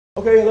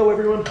Okay, hello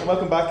everyone and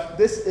welcome back.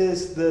 This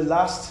is the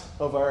last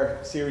of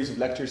our series of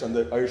lectures on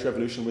the Irish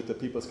Revolution with the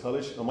People's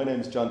College. And my name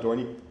is John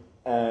Dorney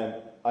and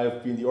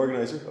I've been the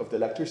organiser of the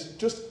lectures.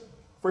 Just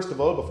first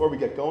of all, before we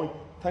get going,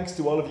 thanks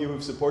to all of you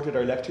who've supported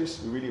our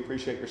lectures. We really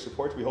appreciate your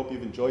support. We hope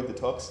you've enjoyed the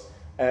talks.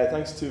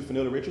 Thanks to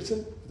Fionnuala Richardson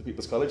of the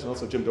People's College and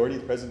also Jim Doherty,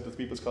 the President of the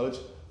People's College,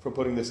 for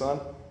putting this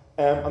on.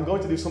 I'm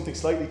going to do something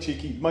slightly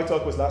cheeky. My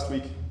talk was last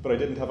week, but I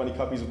didn't have any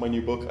copies of my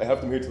new book. I have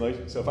them here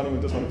tonight, so if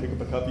anyone does want to pick up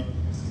a copy,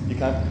 you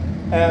can.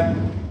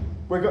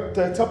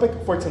 The topic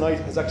for tonight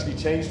has actually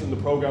changed in the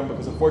programme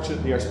because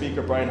unfortunately our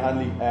speaker, Brian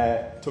Hanley,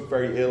 took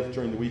very ill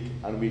during the week,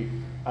 and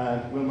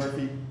Will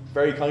Murphy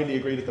very kindly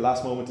agreed at the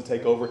last moment to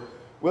take over.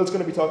 Will's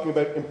going to be talking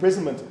about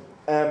imprisonment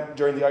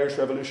during the Irish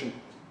Revolution.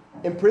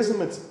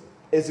 Imprisonment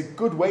is a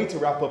good way to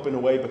wrap up in a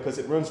way because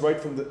it runs right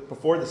from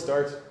before the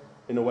start,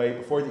 in a way,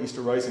 before the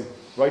Easter Rising,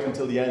 right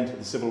until the end of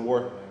the Civil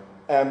War.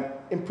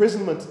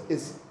 Imprisonment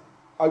is,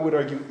 I would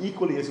argue,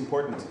 equally as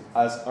important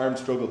as armed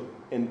struggle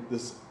in the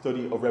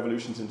study of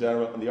revolutions in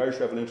general, and the Irish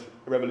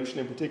Revolution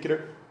in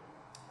particular,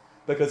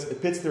 because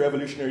it pits the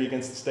revolutionary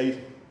against the state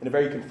in a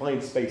very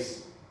confined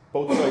space.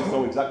 Both sides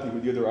know exactly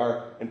who the other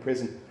are in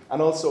prison, and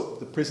also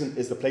the prison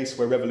is the place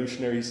where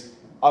revolutionaries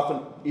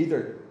often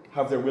either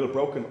have their will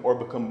broken or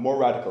become more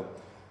radical.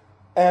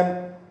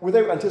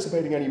 Without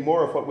anticipating any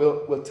more of what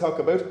we'll talk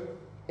about,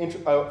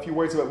 a few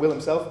words about Will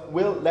himself.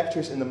 Will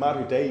lectures in the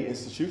Mater Dei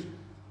Institute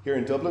here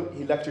in Dublin.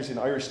 He lectures in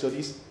Irish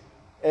Studies.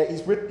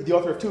 He's the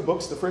author of two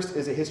books. The first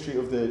is a history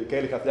of the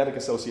Gaelic Athletic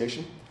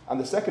Association, and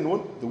the second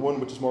one, the one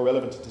which is more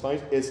relevant to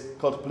tonight, is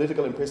called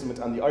Political Imprisonment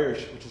and the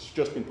Irish, which has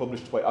just been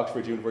published by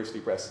Oxford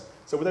University Press.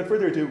 So without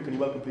further ado, can you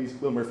welcome please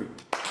Will Murphy.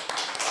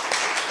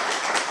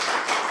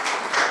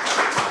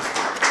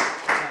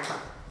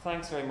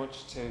 Thanks very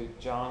much to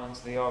John and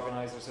to the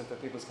organisers of the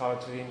People's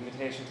College for the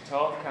invitation to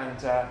talk,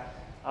 and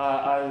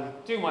I'll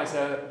do my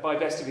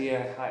best to be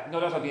no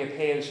doubt I'll be a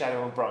pale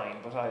shadow of Brian,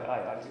 but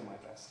I'll do my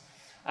best.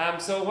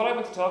 So what I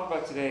want to talk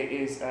about today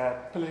is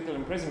political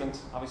imprisonment,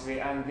 obviously,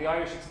 and the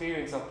Irish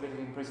experience of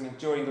political imprisonment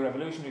during the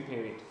revolutionary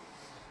period.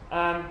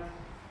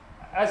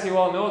 As you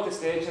all know at this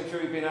stage, I'm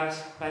sure you've been at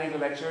many of the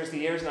lectures, the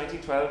years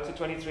 1912 to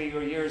 23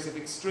 were years of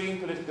extreme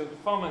political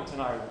ferment in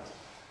Ireland.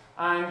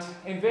 And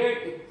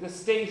the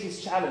state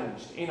is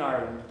challenged in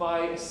Ireland by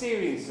a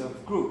series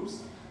of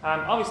groups.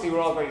 Obviously,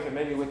 we're all very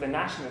familiar with the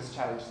nationalist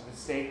challenge to the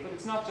state, but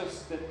it's not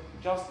just the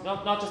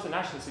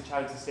nationalists who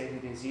challenge the state in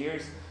these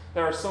years.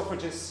 There are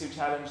suffragists who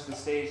challenged the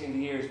state in the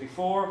years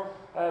before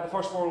the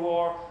First World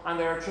War, and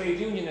there are trade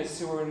unionists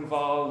who were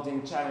involved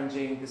in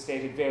challenging the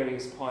state at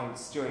various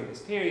points during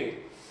this period.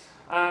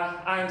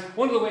 And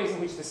one of the ways in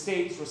which the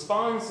state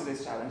responds to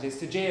this challenge is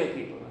to jail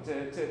people,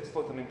 to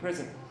put them in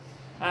prison.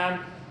 And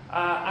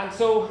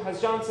so, as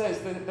John says,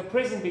 the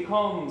prison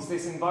becomes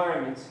this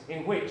environment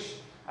in which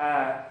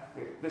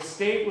the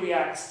state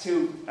reacts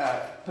to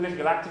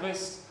political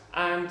activists,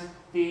 and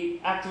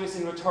the activists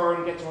in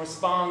return get to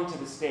respond to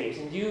the state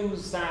and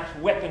use that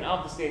weapon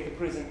of the state, the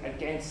prison,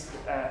 against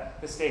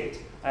the state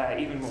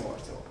even more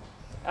so.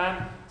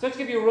 So to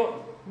give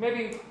you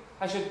maybe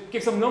I should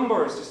give some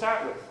numbers to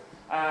start with.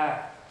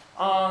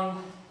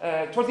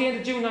 Towards the end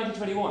of June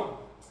 1921,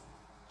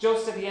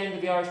 just at the end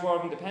of the Irish War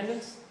of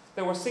Independence,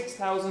 there were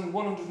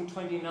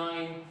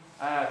 6,129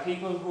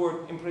 people who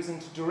were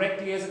imprisoned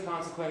directly as a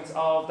consequence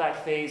of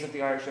that phase of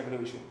the Irish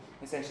Revolution,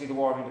 essentially the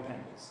War of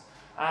Independence.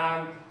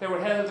 They were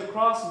held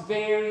across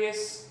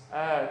various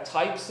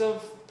types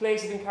of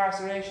places of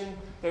incarceration.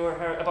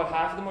 About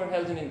half of them were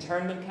held in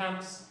internment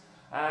camps.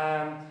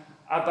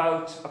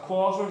 About a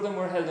quarter of them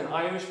were held in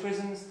Irish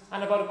prisons,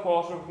 and about a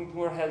quarter of them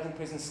were held in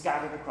prisons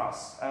scattered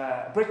across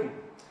Britain.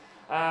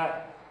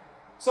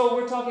 So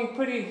we're talking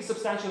pretty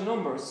substantial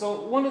numbers.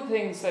 So one of the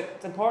things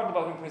that's important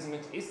about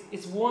imprisonment is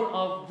it's one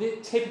of the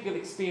typical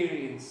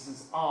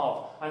experiences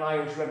of an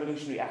Irish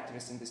revolutionary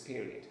activist in this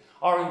period,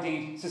 or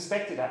indeed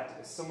suspected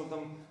activists. Some of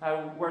them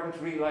weren't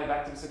real live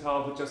activists at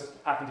all, but just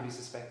happened to be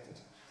suspected.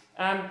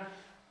 When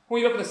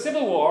we look at the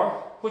Civil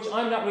War, which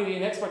I'm not really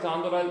an expert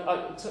on, but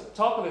I'll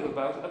talk a little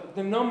about,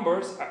 the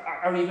numbers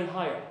are even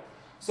higher.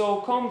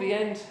 So come the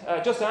end,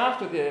 just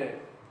after the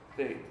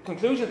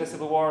conclusion of the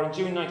Civil War in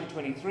June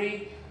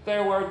 1923,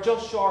 there were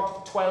just short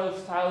of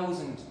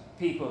 12,000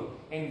 people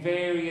in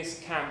various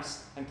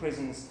camps and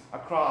prisons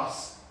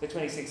across the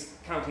 26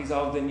 counties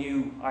of the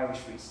new Irish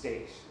Free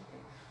State.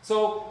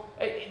 So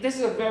this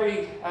is a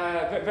very,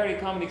 very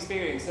common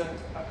experience, and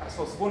I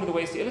suppose one of the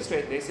ways to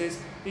illustrate this is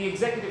the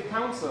Executive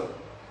Council,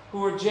 who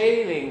were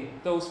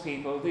jailing those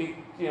people, the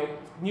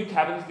new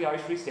cabinet of the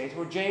Irish Free State, who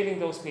were jailing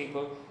those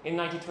people in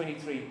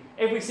 1923.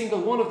 Every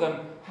single one of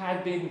them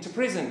had been to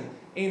prison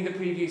in the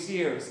previous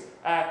years.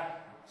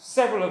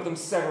 Several of them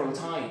several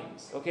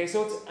times. Okay,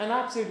 so it's an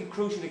absolutely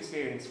crucial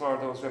experience for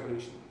those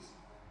revolutionaries.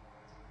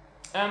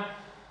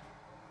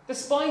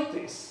 Despite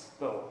this,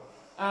 though,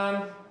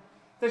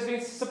 there's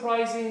been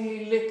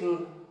surprisingly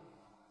little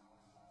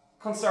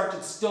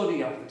concerted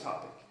study of the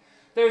topic.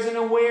 There's an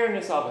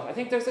awareness of it. I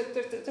think there's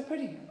a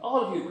pretty,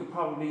 all of you could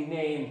probably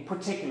name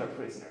particular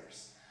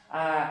prisoners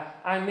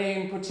and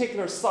name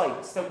particular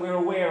sites that we're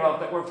aware of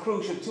that were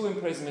crucial to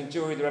imprisonment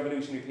during the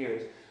revolutionary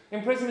period.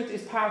 Imprisonment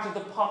is part of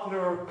the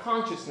popular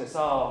consciousness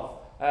of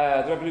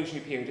the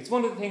revolutionary period. It's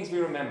one of the things we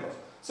remember.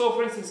 So,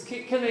 for instance,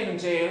 Kilmainham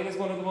Jail is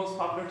one of the most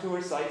popular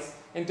tourist sites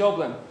in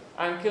Dublin.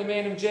 And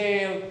Kilmainham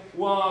Jail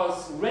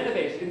was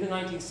renovated in the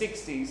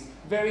 1960s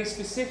very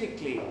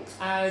specifically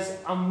as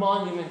a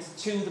monument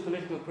to the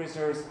political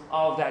prisoners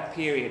of that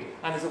period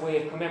and as a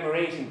way of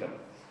commemorating them.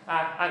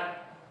 And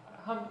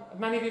how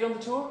many of you done the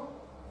tour?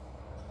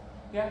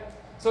 Yeah?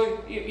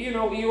 So, you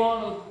know, you all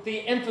know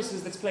the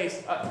emphasis that's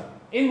placed.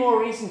 In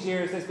more recent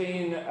years, there's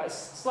been a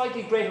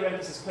slightly greater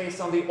emphasis placed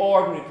on the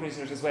ordinary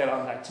prisoners as well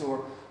on that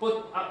tour.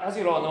 But as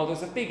you all know,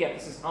 there's a big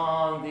emphasis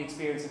on the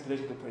experience of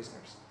political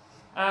prisoners.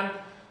 And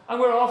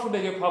we're all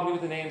familiar probably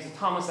with the names of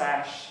Thomas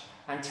Ashe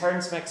and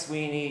Terence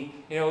McSweeney,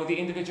 you know, the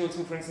individuals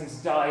who, for instance,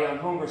 die on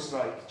hunger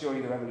strike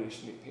during the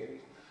revolutionary period.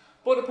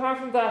 But apart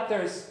from that,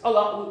 there's a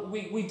lot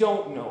we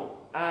don't know.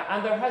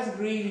 And there hasn't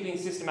really been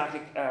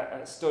systematic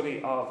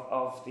study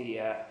of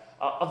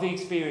the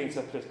experience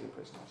of political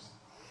prisoners.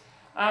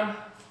 And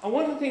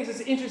one of the things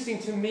that's interesting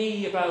to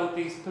me about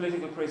these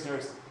political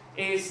prisoners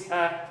is,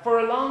 for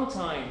a long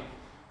time,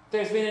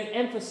 there's been an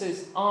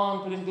emphasis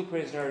on political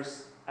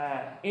prisoners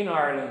in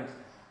Ireland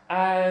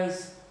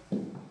as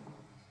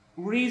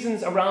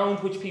reasons around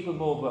which people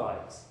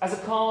mobilise, as a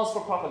cause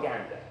for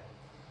propaganda.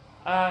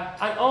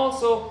 And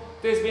also,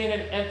 there's been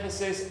an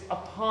emphasis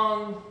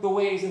upon the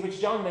ways in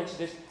which John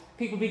mentioned it,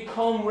 people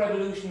become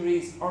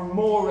revolutionaries or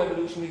more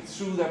revolutionary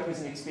through their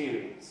prison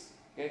experience.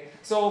 Okay?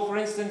 So, for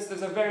instance,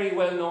 there's a very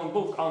well-known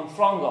book on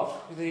Frongloch,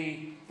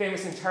 the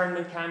famous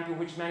internment camp in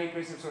which many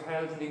prisoners were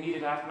held in the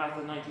immediate aftermath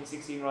of the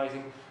 1916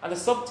 Rising, and the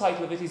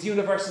subtitle of it is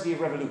University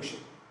of Revolution.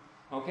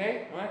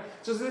 Okay? All right?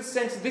 So, in this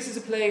sense, this is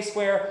a place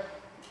where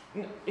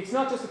it's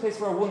not just a place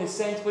where one is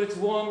sent, but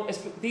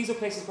these are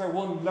places where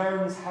one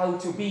learns how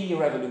to be a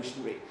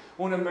revolutionary.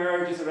 One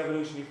emerges a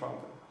revolutionary from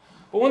them.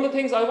 But one of the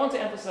things I want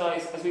to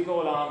emphasise as we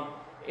go along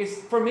is,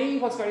 for me,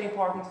 what's very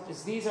important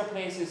is these are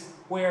places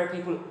where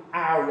people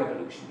are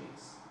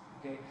revolutionaries.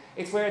 Okay?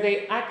 It's where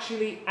they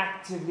actually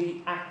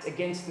actively act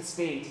against the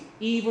state,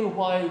 even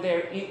while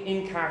they're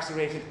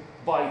incarcerated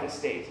by the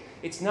state.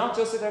 It's not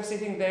just that they're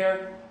sitting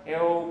there, you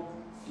know,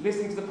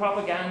 listening to the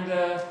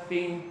propaganda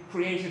being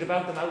created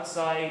about them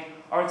outside,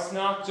 or it's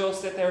not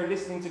just that they're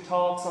listening to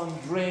talks on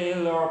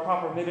drill or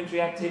proper military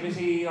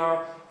activity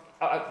or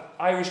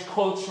Irish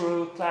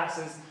cultural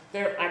classes.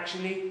 They're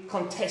actually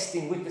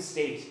contesting with the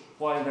state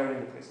while they're in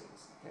the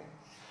prisons.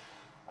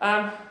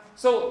 Okay?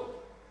 So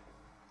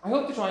I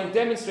hope to try and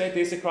demonstrate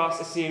this across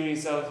a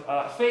series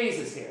of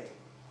phases here.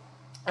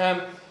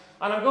 And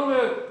I'm going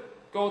to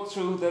go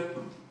through the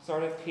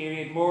sort of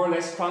period more or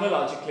less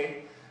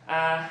chronologically.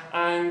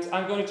 And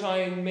I'm going to try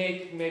and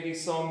make maybe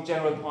some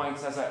general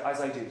points as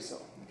I do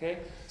so. Okay?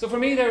 So for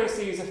me, there are a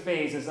series of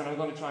phases, and I'm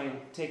going to try and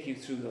take you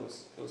through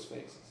those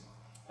phases.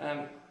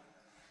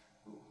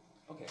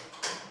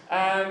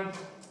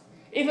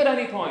 If at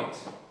any point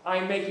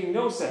I'm making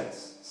no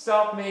sense,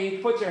 stop me,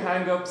 put your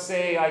hand up,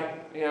 say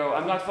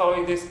I'm not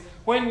following this.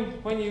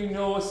 When you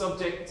know a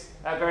subject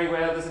very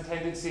well, there's a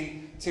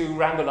tendency to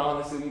ramble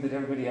on, assuming that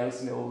everybody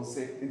else knows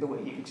it the way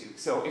you do.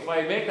 So if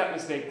I make that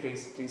mistake,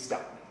 please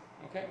stop me.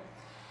 Okay.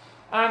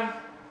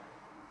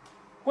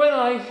 When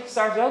I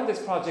started out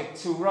this project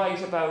to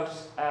write about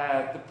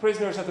the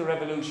prisoners of the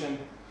revolution,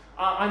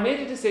 I made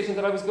a decision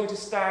that I was going to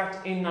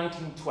start in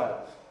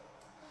 1912.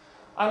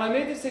 And I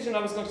made the decision I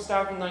was going to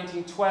start in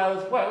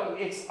 1912. Well,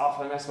 it's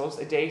often, I suppose,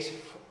 a date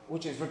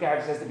which is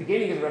regarded as the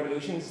beginning of the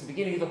revolution. It's the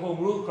beginning of the Home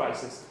Rule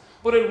crisis.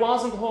 But it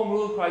wasn't the Home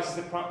Rule crisis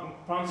that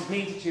prompted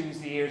me to choose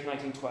the year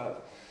 1912.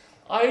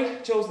 I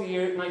chose the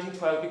year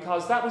 1912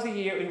 because that was the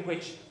year in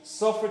which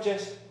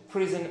suffragette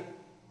prison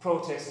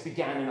protests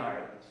began in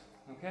Ireland.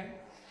 Okay?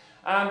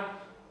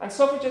 And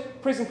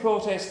suffragette prison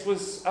protest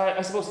was,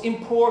 I suppose,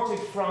 imported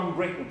from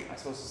Britain, I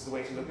suppose is the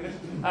way to look at it.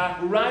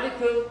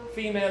 Radical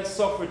female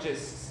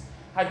suffragists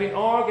had been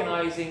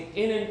organising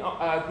in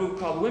a group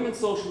called the Women's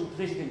Social and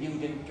Political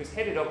Union, which was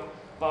headed up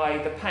by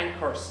the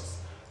Pankhursts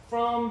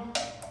from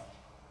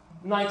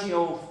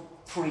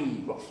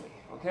 1903, roughly.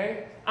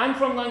 Okay? And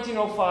from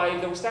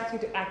 1905, they were starting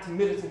to act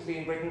militantly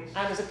in Britain,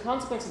 and as a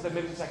consequence of their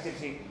militant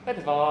activity, that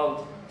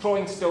evolved,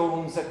 throwing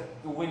stones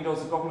at the windows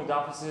of government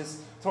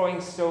offices,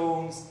 throwing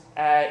stones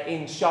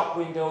in shop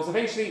windows.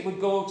 Eventually, it would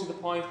go to the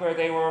point where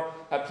they were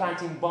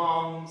planting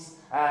bombs,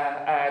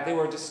 they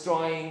were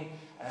destroying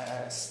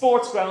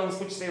sports grounds,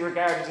 which they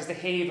regarded as the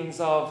havens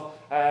of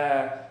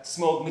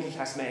smug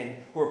middle-class men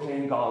who were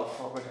playing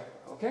golf or whatever.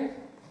 Okay?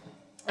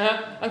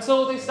 And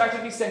so they started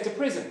to be sent to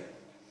prison.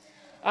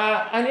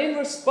 And in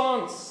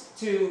response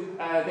to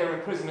their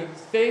imprisonment,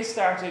 they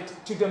started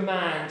to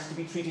demand to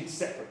be treated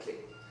separately.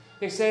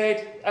 They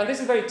said, and this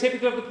is very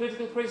typical of the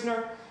political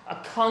prisoner, a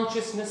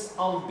consciousness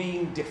of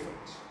being different.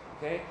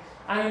 Okay?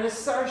 And an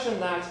assertion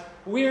that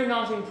we're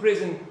not in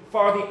prison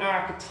for the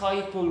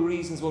archetypal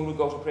reasons one would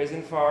go to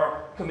prison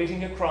for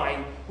committing a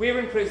crime. We're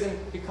in prison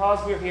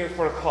because we're here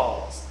for a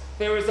cause.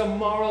 There is a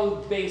moral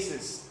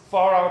basis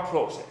for our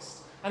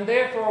protest. and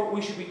therefore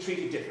we should be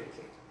treated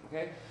differently.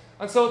 Okay?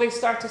 And so they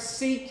start to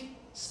seek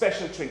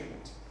special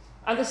treatment.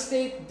 And the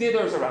state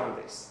dithers around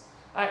this.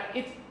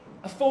 It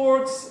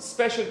affords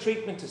special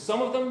treatment to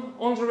some of them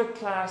under a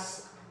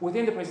class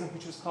within the prison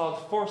which was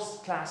called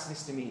first-class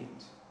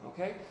misdemeanant.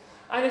 Okay?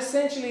 And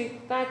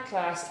essentially, that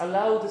class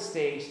allowed the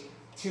state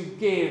to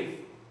give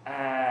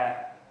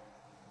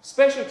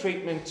special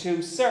treatment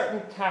to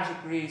certain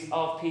categories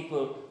of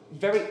people,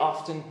 very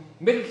often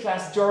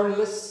middle-class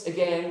journalists,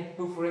 again,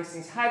 who, for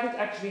instance, hadn't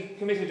actually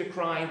committed a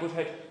crime but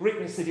had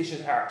written a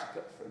seditious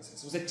article, for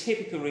instance. It was a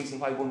typical reason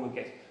why one would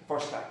get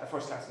a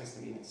first-class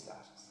misdemeanant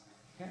status.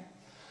 Okay?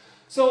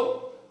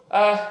 So,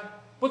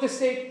 but the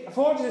state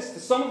afforded this to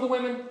some of the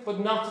women,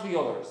 but not to the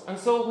others. And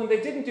so when they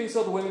didn't do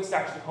so, the women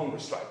started a hunger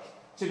strike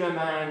to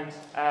demand,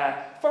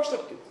 first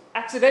of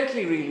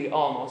accidentally really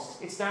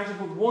almost, it started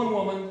with one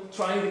woman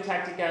trying the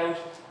tactic out,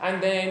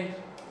 and then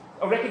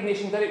a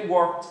recognition that it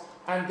worked,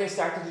 and they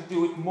started to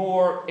do it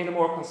more in a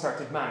more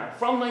concerted manner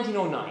from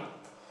 1909.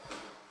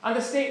 And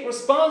the state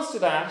responds to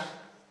that.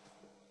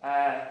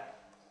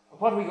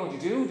 What are we going to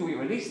do? Do we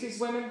release these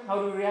women?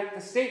 How do we react?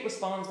 The state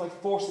responds by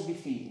forcibly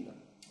feeding them.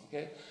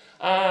 Okay?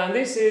 And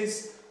this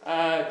is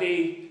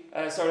the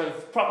sort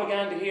of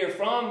propaganda here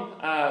from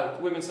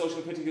Women's Social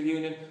and Political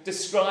Union,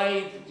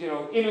 described,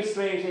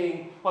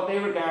 illustrating what they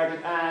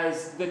regarded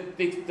as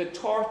the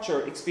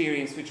torture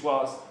experience, which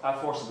was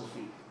forcible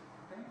feeding.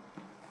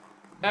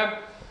 Okay?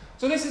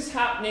 So this is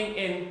happening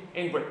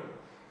in Britain.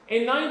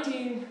 In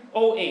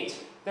 1908,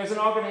 there's an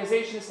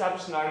organisation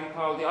established in Ireland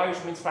called the Irish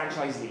Women's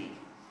Franchise League.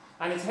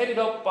 And it's headed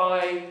up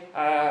by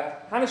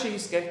Hannah Sheehy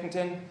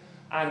Skeffington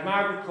and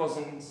Margaret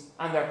Cousins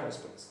and their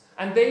husbands.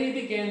 And they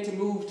begin to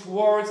move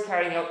towards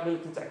carrying out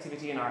militant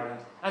activity in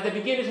Ireland. And they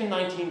begin it in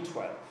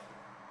 1912.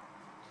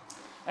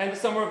 In the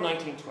summer of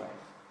 1912.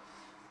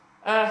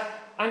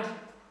 And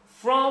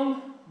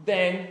from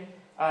then,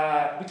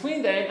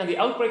 between then and the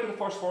outbreak of the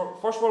First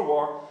World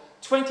War,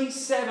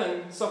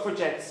 27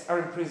 suffragettes are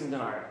imprisoned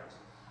in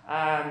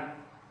Ireland.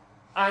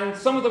 And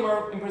some of them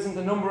are imprisoned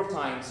a number of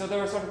times. So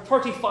there are sort of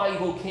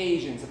 35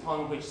 occasions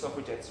upon which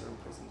suffragettes are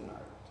imprisoned in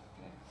Ireland.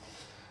 Okay?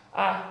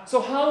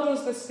 So how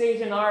does the state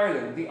in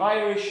Ireland, the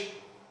Irish,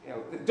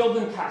 the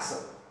Dublin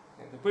Castle,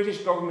 the British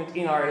government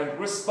in Ireland,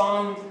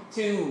 respond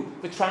to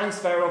the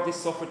transfer of this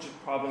suffragette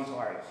problem to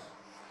Ireland?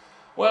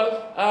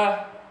 Well,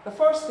 the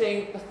first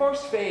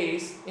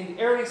phase, in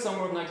the early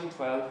summer of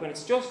 1912, when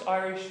it's just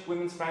Irish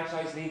Women's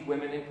Franchise League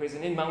women in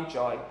prison in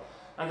Mountjoy,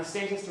 and the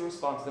state has to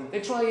respond to them,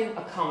 they try and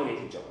accommodate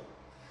each other.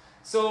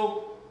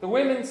 So the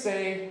women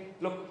say,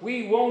 look,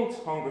 we won't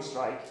hunger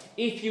strike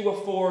if you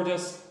afford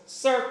us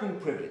certain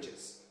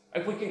privileges,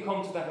 if we can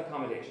come to that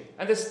accommodation.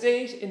 And the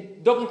state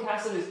in Dublin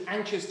Castle is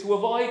anxious to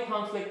avoid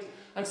conflict,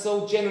 and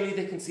so generally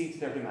they concede to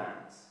their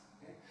demands.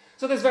 Okay?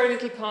 So there's very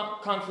little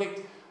conflict,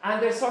 and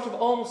there's sort of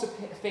almost a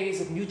phase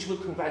of mutual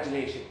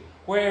congratulation,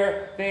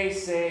 where they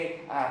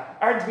say,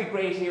 aren't we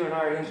great here in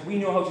Ireland? We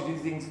know how to do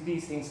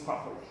these things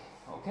properly.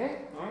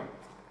 Okay? All right.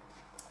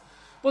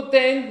 But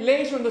then,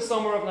 later in the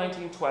summer of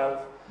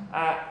 1912,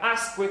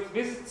 Asquith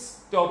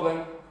visits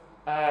Dublin,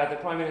 the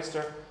Prime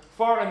Minister,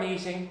 for a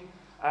meeting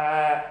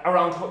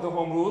around the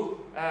Home Rule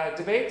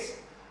debates.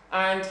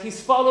 And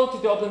he's followed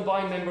to Dublin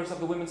by members of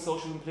the Women's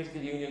Social and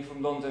Political Union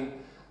from London.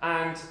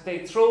 And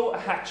they throw a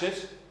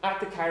hatchet at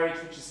the carriage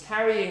which is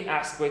carrying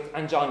Asquith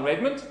and John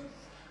Redmond.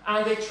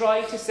 And they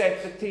try to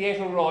set the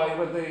Theatre Royal,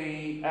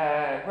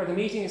 where the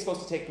meeting is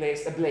supposed to take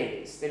place,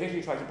 ablaze. They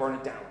literally try to burn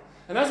it down.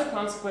 And as a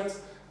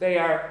consequence, they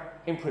are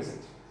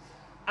imprisoned.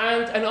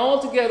 And an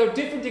altogether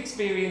different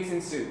experience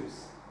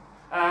ensues.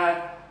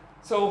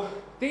 So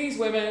these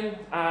women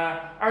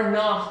are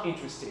not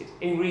interested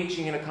in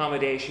reaching an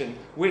accommodation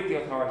with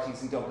the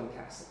authorities in Dublin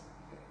Castle.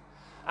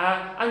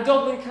 And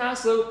Dublin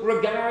Castle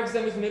regards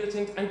them as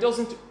militant and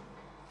doesn't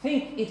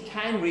think it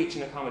can reach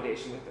an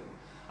accommodation with them.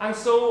 And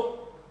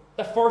so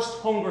the first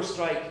hunger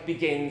strike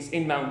begins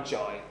in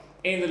Mountjoy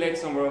in the late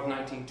summer of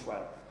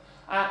 1912.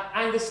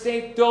 And the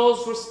state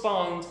does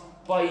respond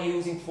by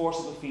using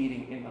forcible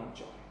feeding in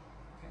Mountjoy.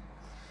 Okay.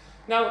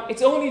 Now,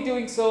 it's only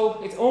doing so,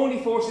 it's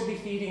only forcibly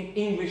feeding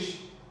English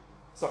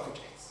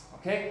suffragettes.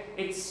 Okay?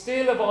 It's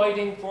still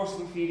avoiding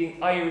forcibly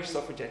feeding Irish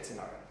suffragettes in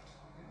Ireland.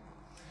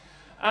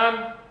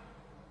 Okay.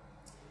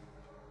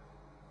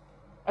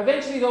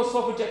 Eventually, those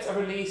suffragettes are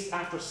released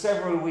after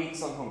several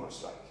weeks on hunger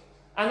strike.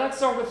 And that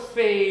sort of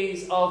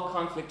phase of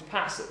conflict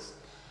passes.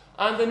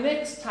 And the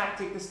next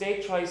tactic the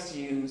state tries to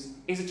use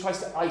is it tries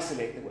to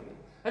isolate the women.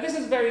 And this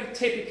is a very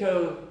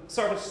typical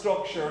sort of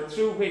structure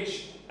through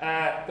which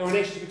the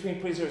relationship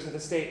between prisoners and the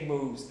state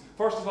moves.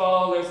 First of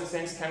all, there's a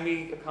sense, can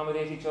we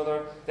accommodate each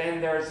other? Then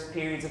there's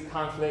periods of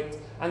conflict.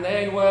 And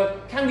then, well,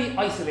 can we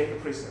isolate the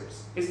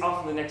prisoners? Is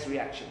often the next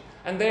reaction.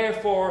 And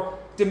therefore,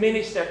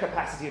 diminish their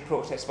capacity to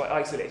protest by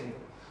isolating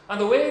them. And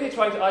the way they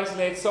try to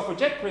isolate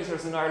suffragette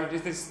prisoners in Ireland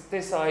is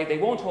this side, they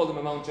won't hold them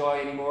in Mountjoy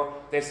anymore,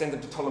 they send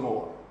them to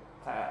Tullamore,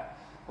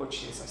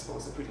 which is, I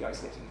suppose, a pretty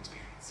isolating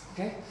experience.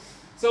 Okay?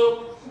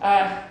 So,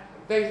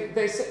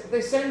 they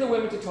send the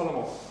women to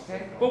Tullamore.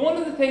 Okay? But one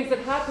of the things that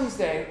happens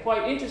then,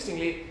 quite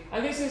interestingly,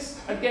 and this is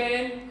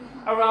again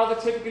a rather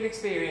typical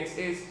experience,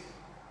 is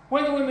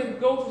when the women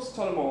go to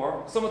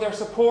Tullamore, some of their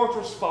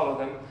supporters follow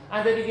them,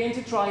 and they begin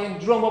to try and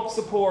drum up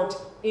support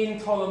in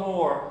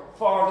Tullamore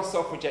for the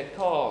suffragette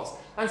cause.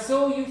 And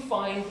so you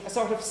find a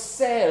sort of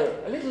cell,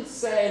 a little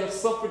cell of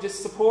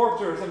suffragist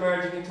supporters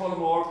emerging in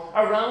Tullamore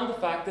around the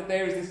fact that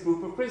there is this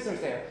group of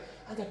prisoners there.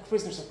 And the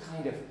prisoners are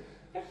kind of,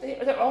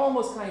 they're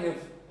almost kind of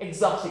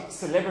exotic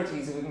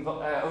celebrities who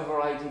have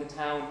arrived in the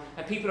town,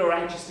 and people are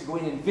anxious to go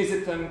in and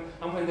visit them,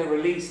 and when they're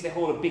released they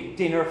hold a big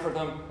dinner for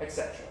them,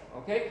 etc.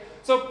 Okay?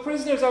 So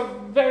prisoners are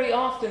very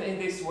often in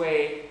this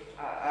way,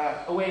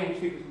 a way in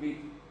which people can be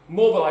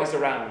mobilised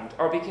around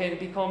or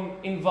become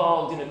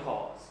involved in a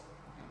cause.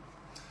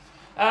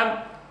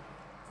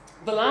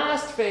 The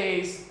last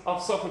phase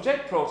of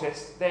suffragette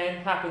protest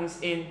then happens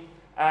in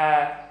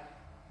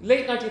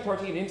late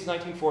 1913 into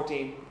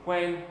 1914,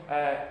 when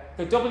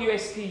the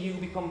WSPU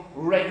become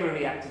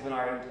regularly active in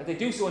Ireland, and they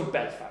do so in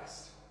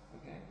Belfast.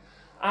 Okay?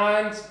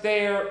 And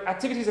their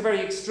activities are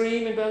very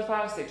extreme in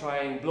Belfast. They try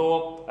and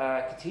blow up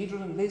a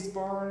cathedral in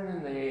Lisburn,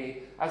 and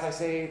they, as I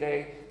say,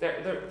 they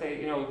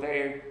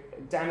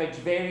damage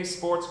various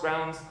sports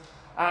grounds.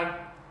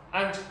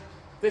 And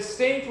the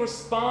state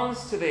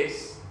responds to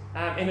this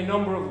in a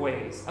number of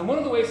ways. And one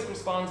of the ways it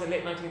responds in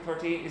late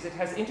 1913 is it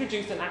has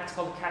introduced an act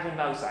called the Cat and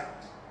Mouse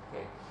Act.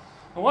 Okay?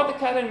 And what the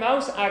Cat and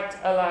Mouse Act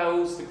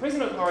allows the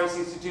prison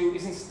authorities to do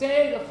is,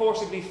 instead of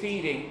forcibly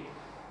feeding,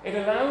 it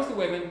allows the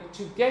women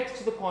to get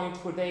to the point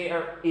where they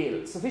are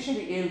ill,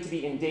 sufficiently ill to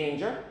be in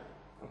danger.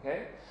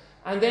 Okay?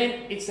 And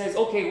then it says,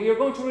 okay, we are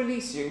going to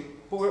release you,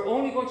 but we're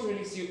only going to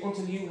release you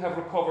until you have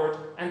recovered,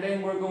 and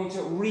then we're going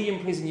to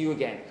re-imprison you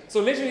again. So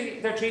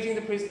literally, they're treating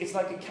the prison, it's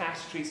like a cat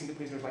treating the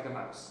prisoners like a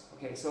mouse.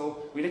 Okay,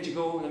 so we let you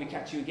go, and then we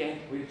catch you again,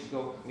 we let you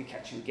go, and we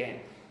catch you again,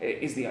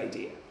 is the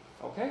idea.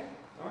 Okay?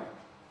 All right.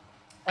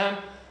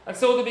 And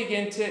so they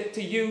begin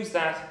to use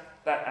that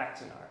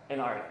act in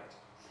Ireland.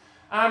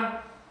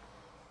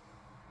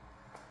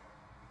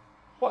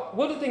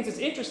 One of the things that's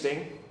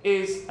interesting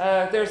is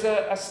there's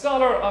a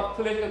scholar of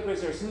political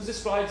prisoners who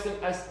describes them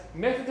as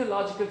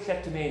methodological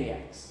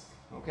kleptomaniacs.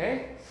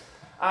 Okay?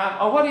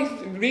 And what he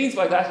means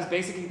by that is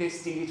basically they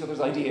steal each other's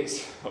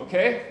ideas.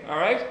 Okay? All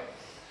right?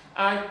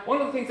 And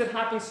one of the things that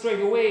happens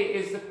straight away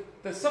is that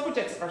the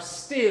suffragettes are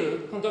still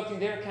conducting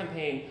their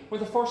campaign when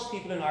the first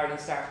people in Ireland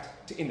start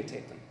to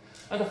imitate them.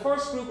 And the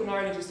first group in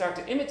Ireland who start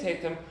to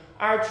imitate them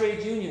are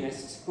trade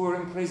unionists who were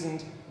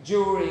imprisoned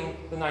during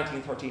the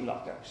 1913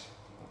 lockout.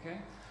 Okay?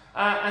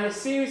 And a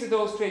series of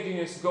those trade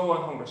unionists go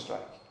on hunger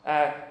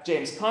strike.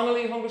 James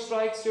Connolly hunger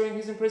strikes during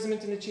his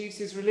imprisonment and achieves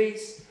his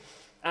release.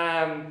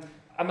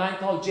 A man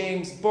called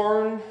James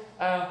Byrne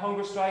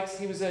hunger strikes.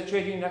 He was a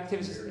trade union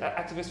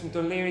activist from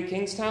Dunleary,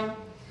 Kingstown.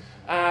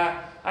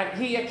 And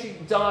he actually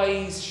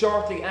dies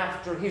shortly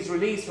after his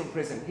release from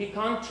prison. He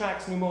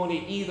contracts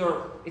pneumonia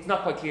either, it's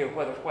not quite clear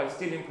whether while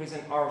still in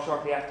prison or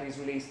shortly after his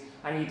release,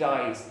 and he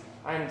dies.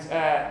 And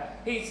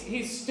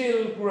he's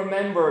still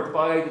remembered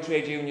by the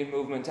trade union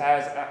movement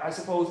as, I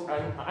suppose,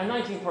 a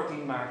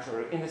 1913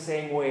 martyr, in the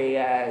same way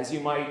as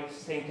you might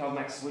think of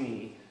Max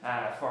Sweeney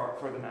for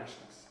the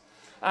Nationalists.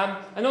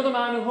 Another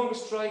man who hunger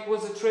strike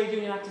was a trade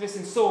union activist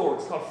in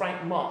Swords called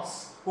Frank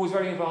Moss, who was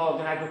very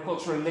involved in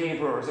agricultural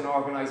labourers and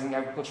organising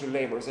agricultural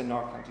labourers in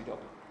North County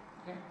Dublin.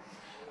 Okay?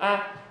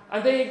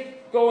 And they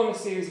go on a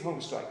series of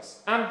hunger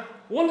strikes.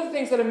 One of the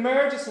things that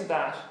emerges from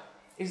that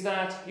is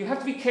that you have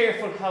to be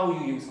careful how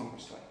you use hunger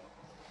strike.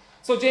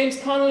 So James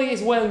Connolly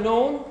is well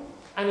known,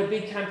 and a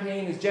big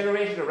campaign is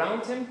generated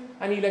around him,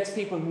 and he lets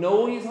people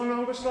know he's on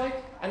hunger strike,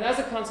 and as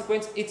a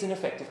consequence, it's an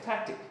effective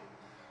tactic.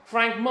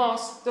 Frank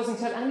Moss doesn't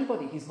tell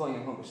anybody he's going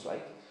on hunger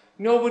strike.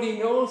 Nobody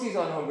knows he's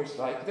on hunger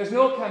strike. There's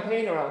no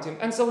campaign around him,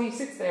 and so he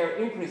sits there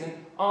in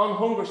prison on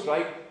hunger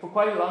strike for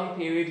quite a long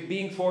period,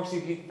 being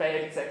forcibly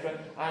fed, etc.,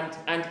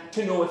 and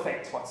to no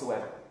effect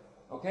whatsoever.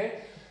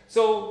 Okay?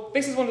 So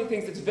this is one of the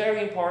things that's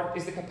very important,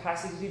 is the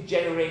capacity to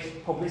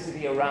generate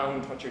publicity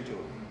around what you're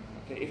doing,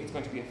 okay, if it's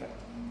going to be effective.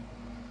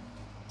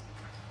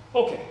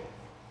 Okay.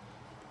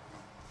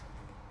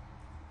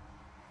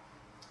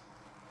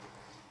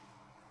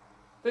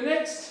 The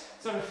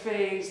next sort of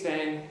phase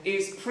then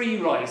is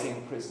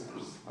pre-rising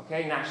prisoners,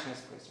 okay,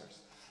 nationalist prisoners.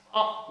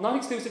 Not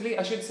exclusively,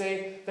 I should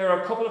say, there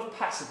are a couple of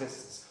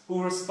pacifists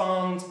who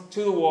respond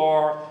to the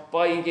war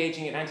by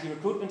engaging in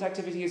anti-recruitment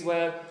activity as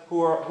well, who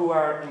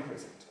are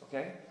imprisoned,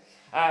 okay?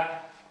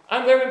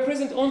 And they're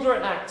imprisoned under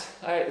an act.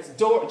 It's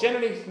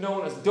generally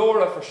known as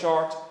DORA for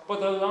short, but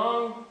the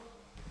long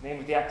name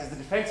of the act is the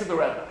Defence of the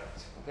Realm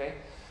Act. Okay?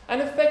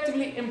 And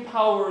effectively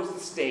empowers the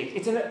state.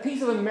 It's a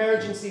piece of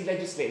emergency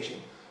legislation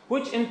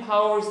which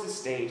empowers the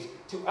state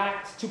to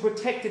act to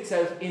protect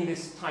itself in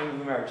this time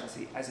of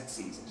emergency as it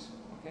sees it.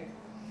 Okay?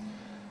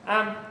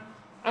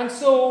 And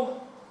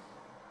so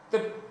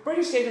the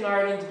British state in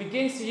Ireland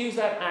begins to use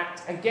that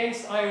act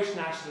against Irish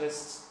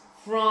nationalists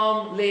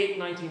from late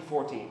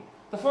 1914.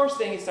 The first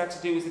thing it starts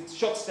to do is it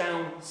shuts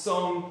down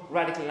some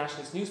radical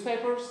nationalist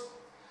newspapers.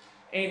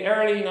 in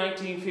early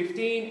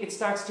 1915, it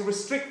starts to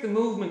restrict the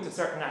movement of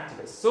certain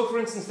activists. So, for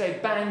instance, they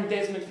banned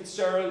Desmond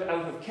Fitzgerald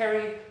out of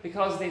Kerry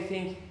because they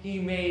think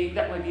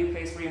that might be a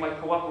place where he might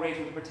cooperate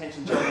with a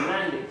potential German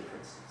mandate, for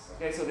instance.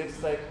 Okay, so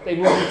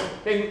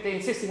they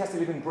insist he has to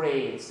live in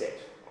Bray instead.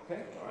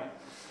 Okay, all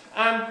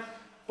right.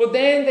 But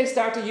then they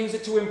start to use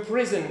it to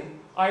imprison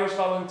Irish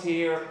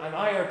volunteer and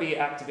IRB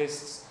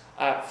activists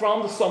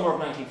from the summer of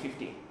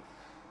 1915.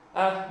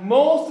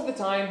 Most of the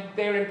time,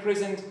 they're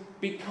imprisoned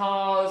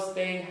because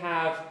they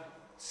have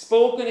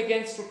spoken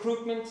against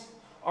recruitment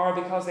or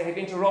because they have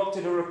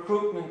interrupted a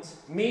recruitment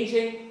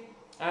meeting.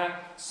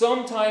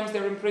 Sometimes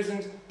they're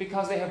imprisoned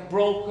because they have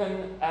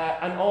broken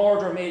an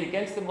order made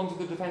against them under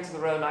the Defence of the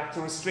Realm Act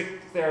to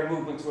restrict their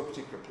movement to a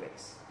particular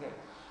place. Okay.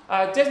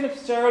 Desmond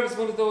Fitzgerald is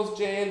one of those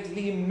jailed.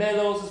 Liam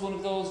Mellows is one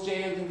of those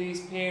jailed in this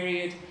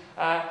period.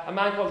 A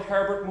man called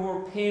Herbert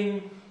Moore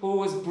Pym, who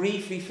was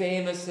briefly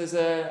famous as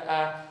an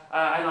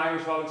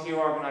Irish volunteer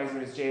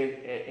organiser, is jailed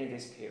in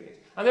this period.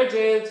 And they're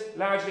jailed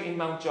largely in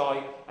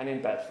Mountjoy and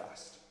in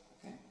Belfast.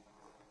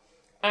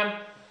 Okay.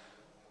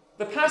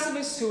 The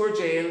pacifists who are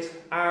jailed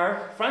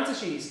are Francis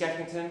Sheehy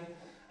Skeffington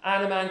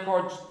and a man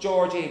called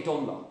George A.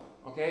 Dunlop.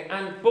 Okay?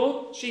 And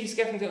both Sheehy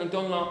Skeffington and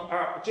Dunlop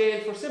are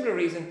jailed for a similar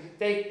reason.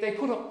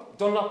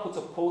 Dunlop puts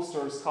up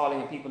posters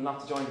calling on people not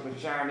to join the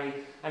British Army,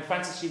 and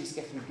Francis Sheehy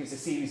Skeffington gives a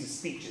series of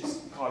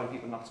speeches calling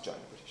people not to join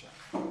the British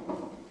Army.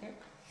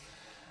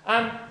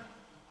 Okay?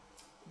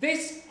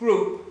 This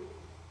group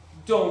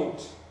don't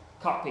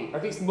copy, or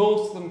at least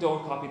most of them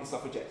don't copy the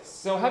suffragettes.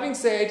 So having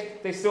said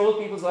they stole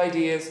people's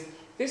ideas,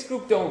 this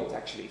group don't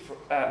actually,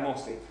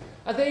 mostly.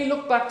 And they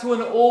look back to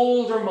an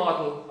older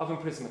model of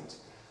imprisonment.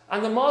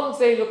 And the models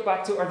they look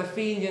back to are the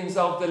Fenians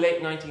of the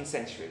late 19th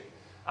century.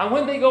 And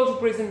when they go to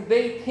prison,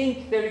 they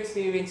think their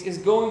experience is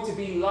going to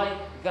be like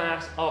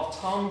that of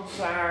Tom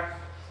Clark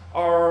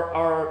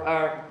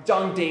or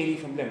John Daly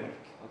from Limerick.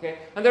 Okay?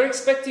 And they're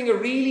expecting a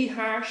really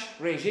harsh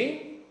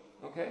regime,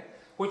 okay,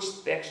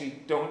 which they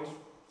actually don't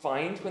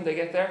find when they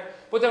get there.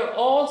 But they're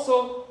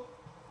also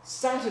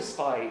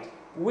satisfied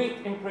with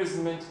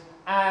imprisonment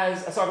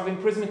as a sort of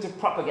imprisonment of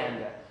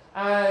propaganda,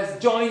 as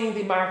joining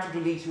the martyred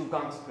elite who've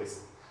gone to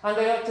prison. And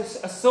they like to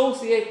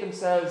associate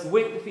themselves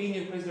with the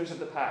Fenian prisoners of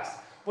the past.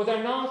 But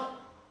they're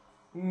not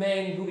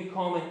men who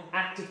become an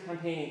active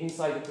campaign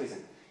inside the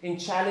prison, in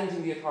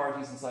challenging the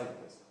authorities inside the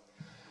prison.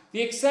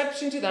 The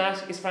exception to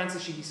that is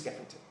Francis Sheehy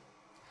Skeffington.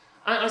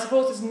 And I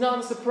suppose it's not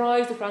a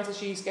surprise that Francis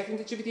Sheehy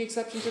Skeffington should be the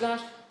exception to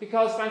that,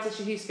 because Francis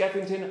Sheehy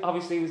Skeffington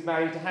obviously was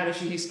married to Hannah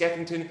Sheehy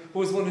Skeffington, who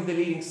was one of the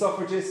leading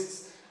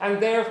suffragists, and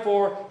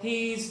therefore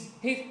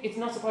it's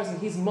not surprising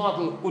his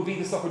model would be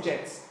the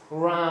suffragettes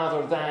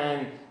rather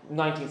than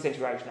 19th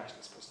century Irish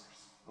nationalist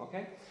prisoners.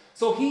 Okay?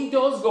 So he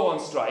does go on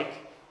strike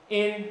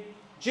in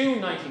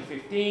June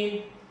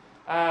 1915,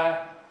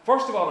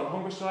 first of all on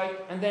hunger strike,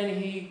 and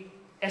then he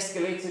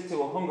escalates it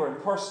to a hunger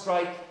and thirst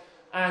strike,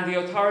 and the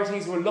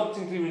authorities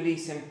reluctantly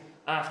release him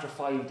after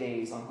 5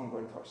 days on hunger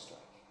and thirst strike.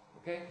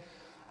 Okay?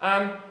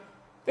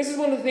 This is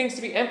one of the things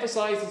to be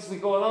emphasised as we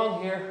go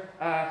along here.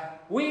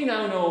 We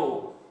now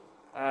know,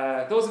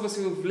 those of us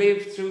who have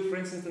lived through, for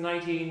instance, the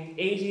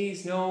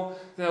 1980s know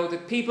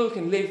that people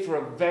can live for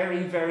a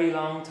very, very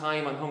long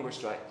time on hunger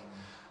strike.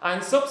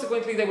 And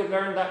subsequently they would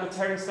learn that with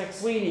Terence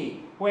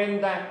McSweeney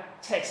when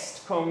that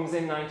test comes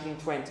in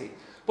 1920.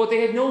 But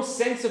they had no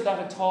sense of that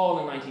at all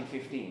in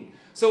 1915.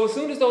 So as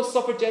soon as those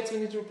suffragettes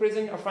went into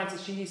prison, or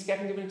Francis Sheehy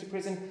Skeffington went into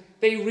prison,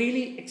 they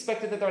really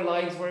expected that their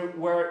lives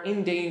were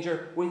in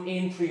danger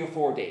within 3 or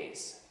 4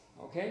 days.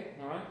 Okay?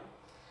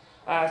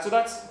 Alright? So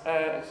that's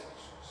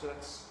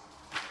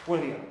one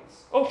of the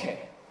elements.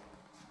 Okay.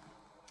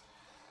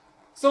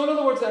 So in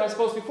other words then, I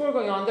suppose before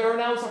going on, there are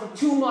now sort of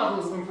two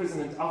models of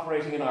imprisonment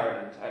operating in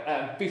Ireland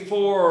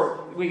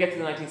before we get to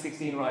the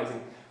 1916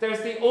 Rising.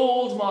 There's the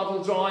old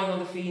model drawing on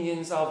the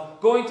Fenians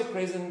of going to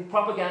prison,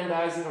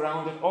 propagandising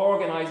around it,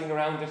 organising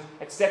around it,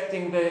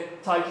 accepting the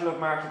title of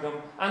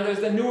martyrdom, and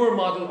there's the newer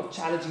model of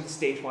challenging the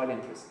state while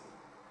in prison.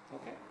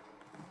 Okay.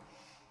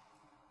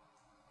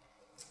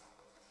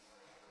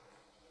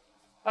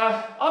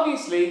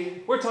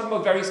 Obviously, we're talking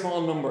about very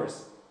small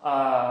numbers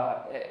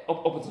up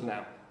until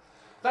now.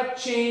 That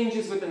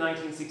changes with the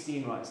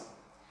 1916 Rising.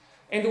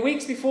 In the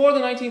weeks before the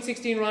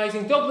 1916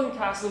 Rising, Dublin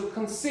Castle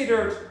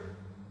considered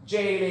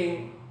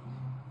jailing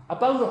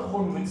about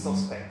 100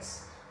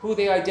 suspects, who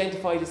they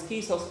identified as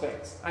key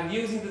suspects, and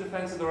using the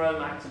Defence of the Realm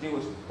Act to do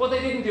it. But they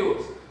didn't do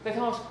it. They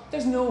thought,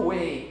 there's no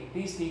way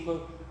these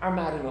people are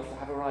mad enough to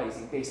have a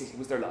rising, basically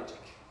was their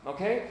logic.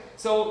 Okay?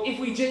 So if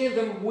we jail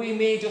them, we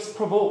may just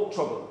provoke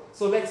trouble.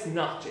 So let's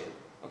not jail.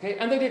 Okay?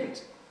 And they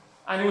didn't.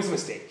 And it was a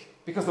mistake,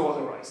 because there was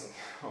a rising.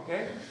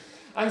 Okay?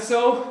 And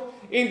so,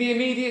 in the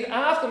immediate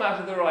aftermath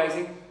of the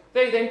rising,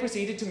 they then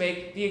proceeded to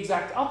make the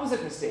exact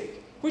opposite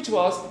mistake, which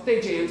was they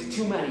jailed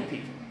too many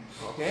people.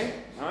 Okay?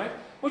 Alright?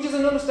 Which is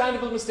an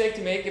understandable mistake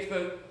to make if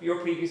your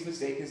previous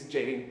mistake is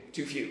jailing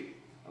too few.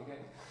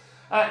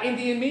 Okay? In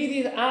the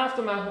immediate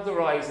aftermath of the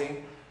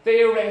rising,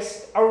 they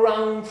arrest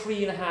around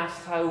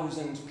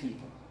 3,500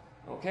 people.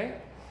 Okay?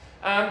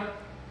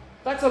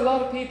 That's a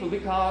lot of people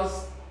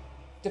because,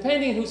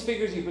 depending on whose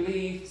figures you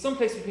believe,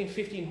 someplace between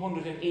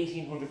 1,500 and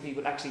 1,800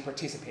 people actually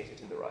participated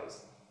in the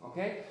rising.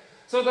 Okay?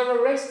 So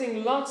they're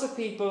arresting lots of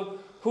people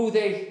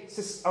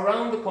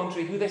around the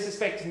country who they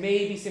suspect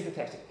may be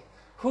sympathetic,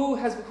 who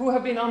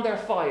have been on their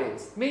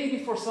files, maybe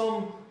for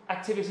some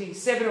activity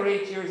 7 or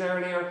 8 years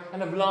earlier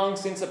and have long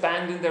since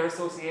abandoned their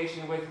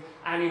association with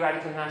any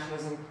radical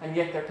nationalism, and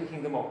yet they're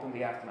picking them up in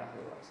the aftermath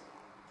of the rising.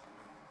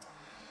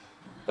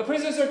 The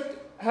prisoners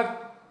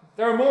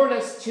there are more or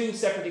less two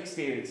separate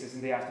experiences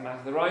in the aftermath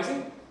of the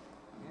rising.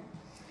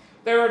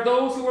 There are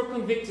those who were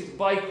convicted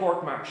by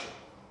court-martial.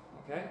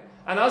 Okay?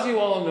 And as you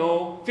all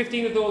know,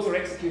 15 of those were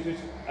executed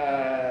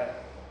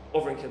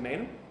over in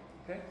Kilmainham.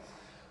 Okay?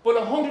 But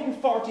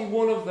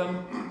 141 of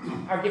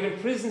them are given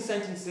prison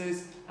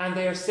sentences, and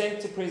they are sent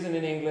to prison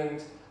in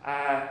England,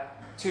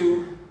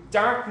 to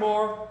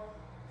Dartmoor,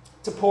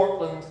 to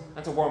Portland,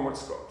 and to Wormwood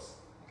Scrubs.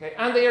 Okay?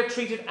 And they are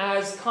treated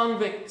as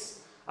convicts,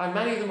 and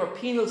many of them are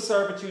penal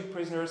servitude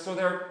prisoners, so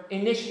they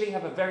initially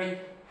have a very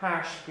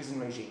harsh prison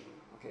regime,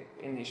 okay,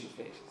 in the initial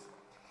phases.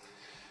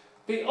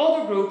 The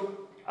other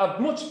group, a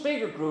much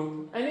bigger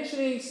group,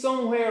 initially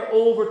somewhere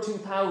over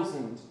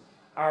 2,000,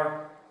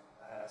 are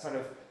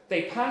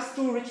they pass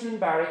through Richmond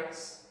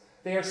barracks,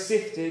 they are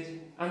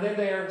sifted, and then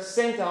they are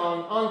sent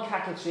on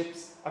cattle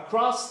ships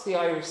across the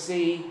Irish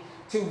Sea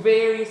to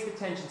various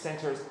detention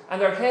centres,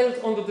 and they're held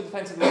under the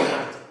Defence of Legal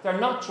Act. They're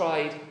not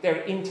tried,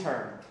 they're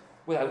interned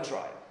without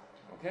trial.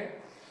 Okay?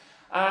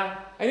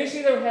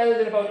 Initially they were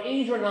held in about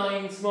 8 or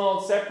 9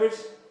 small separate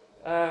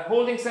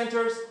holding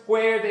centres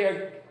where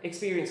they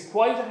experienced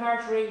quite a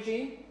harsh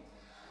regime,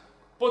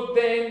 but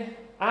then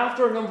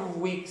after a number of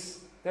weeks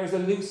there's a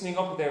loosening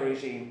up of their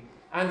regime,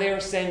 and they are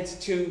sent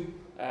to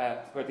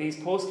where these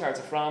postcards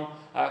are from,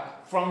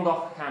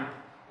 Frongoch camp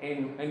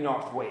in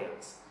North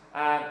Wales.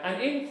 And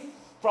in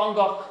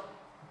Frongoch,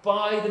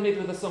 by the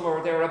middle of the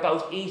summer, there are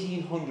about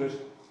 1,800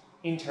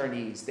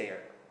 internees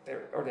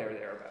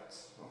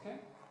thereabouts. Okay?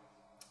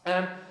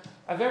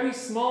 A very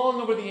small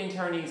number of the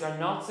internees are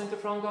not sent to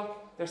Frongoch,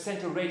 they're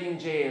sent to Reading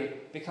Jail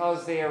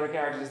because they are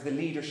regarded as the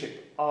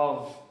leadership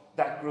of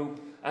that group,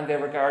 and they're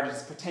regarded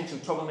as potential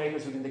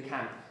troublemakers within the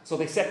camp. So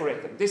they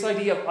separate them. This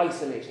idea of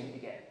isolating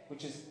again,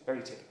 which is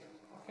very typical.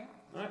 Okay?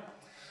 All right.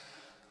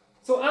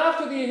 So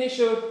after the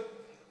initial,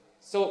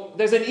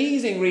 there's an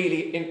easing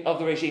really of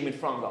the regime in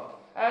Frongoch.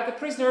 The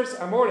prisoners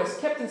are more or less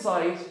kept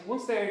inside.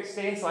 Once they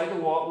stay inside the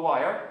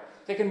wire,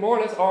 they can more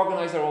or less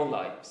organise their own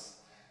lives.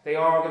 They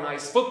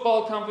organise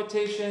football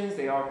competitions,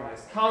 they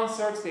organise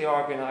concerts, they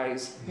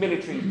organise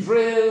military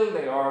drill,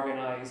 they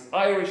organise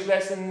Irish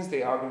lessons,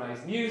 they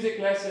organise music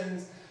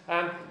lessons.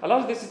 A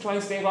lot of this to try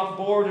and stave off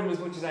boredom as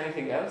much as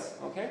anything else.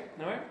 Okay,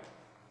 all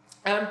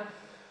right.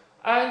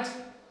 And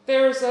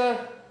there's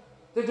a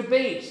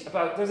debate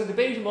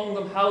among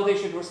them how they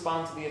should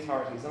respond to the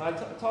authorities, and I'll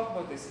talk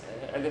about this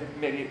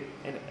maybe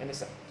in a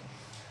second.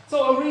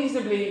 So a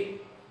reasonably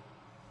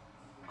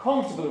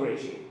comfortable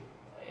regime,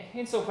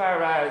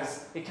 insofar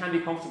as it can be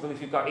comfortable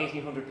if you've got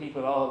 1,800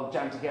 people all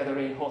jammed together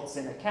in huts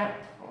in a camp.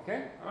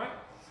 Okay, all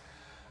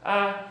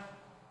right.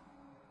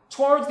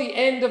 Towards the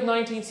end of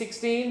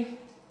 1916,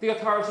 the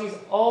authorities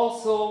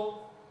also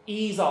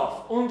ease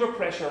off, under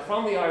pressure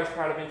from the Irish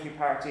Parliamentary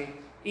Party,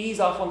 ease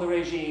off on the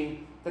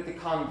regime that the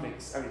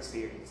convicts are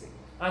experiencing.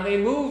 And they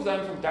move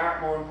them from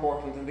Dartmoor and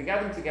Portland, and they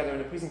gather them together in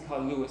a prison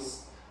called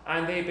Lewis,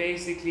 and they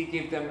basically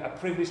give them a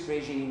privileged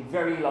regime,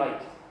 very like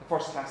the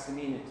first-class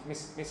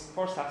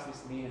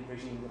misdemeanor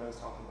regime that I was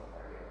talking about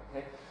earlier.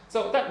 Okay?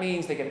 So that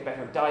means they get a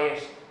better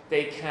diet,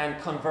 they can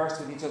converse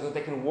with each other,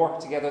 they can work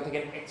together, they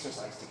can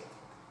exercise together.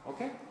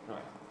 Okay? All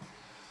right.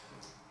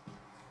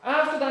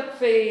 After that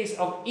phase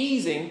of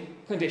easing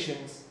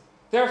conditions,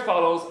 there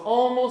follows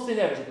almost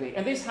inevitably,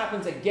 and this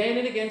happens again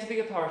and again to the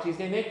authorities,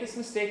 they make this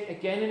mistake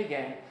again and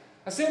again.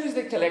 As soon as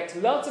they collect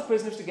lots of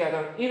prisoners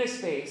together in a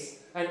space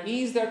and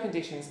ease their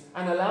conditions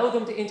and allow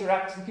them to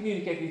interact and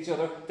communicate with each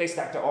other, they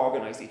start to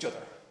organise each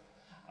other.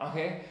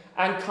 Okay?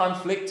 And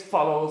conflict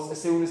follows as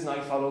soon as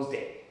night follows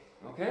day.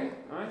 Okay?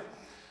 Alright?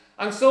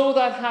 And so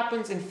that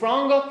happens in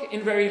Frongoch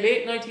in very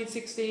late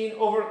 1916.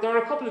 There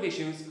are a couple of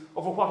issues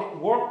over what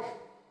work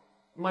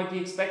might be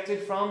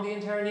expected from the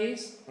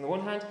internees, on the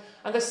one hand.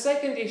 And the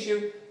second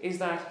issue is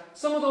that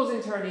some of those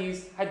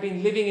internees had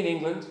been living in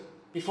England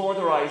before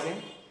the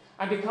Rising,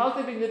 and because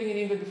they'd been living in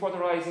England before the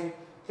Rising,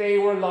 they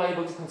were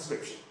liable to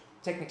conscription,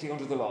 technically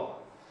under the law.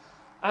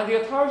 And the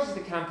authorities of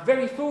the camp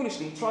very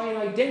foolishly try and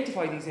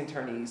identify these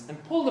internees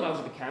and pull them out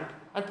of the camp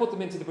and put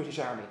them into the British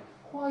Army.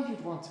 Why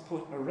you'd want to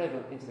put a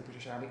rebel into the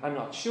British Army, I'm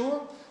not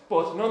sure,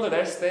 but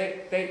nonetheless,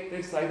 they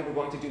decided we're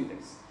going to do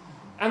this.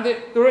 And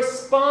the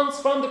response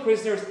from the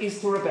prisoners is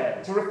to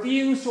rebel, to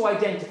refuse to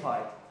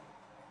identify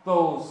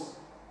those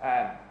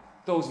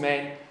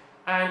men,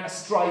 and a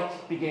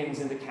strike begins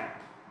in the camp.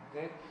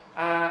 Okay?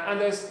 And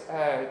there's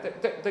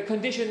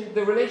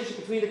the relationship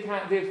between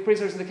the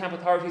prisoners and the camp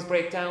authorities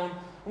break down.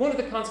 One of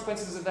the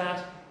consequences of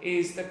that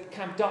is that the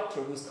camp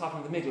doctor, who's caught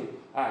in the middle,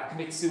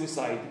 commits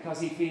suicide because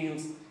he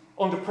feels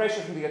under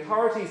pressure from the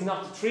authorities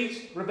not to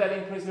treat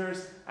rebelling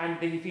prisoners, and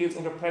he feels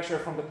under pressure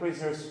from the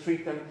prisoners to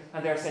treat them,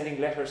 and they're sending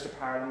letters to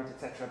Parliament,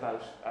 etc.,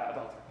 about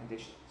their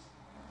conditions.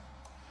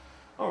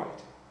 All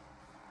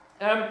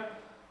right.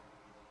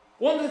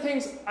 One of the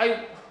things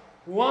I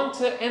want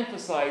to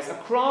emphasise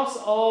across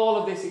all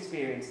of this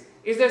experience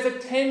is there's a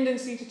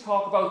tendency to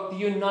talk about the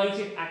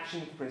united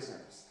action of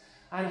prisoners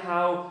and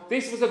how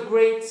this was a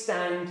great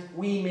stand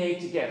we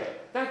made together.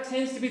 That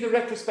tends to be the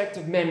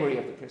retrospective memory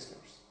of the prisoners.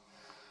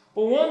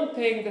 But one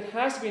thing that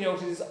has to be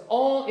noted is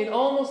in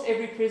almost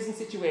every prison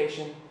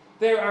situation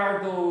there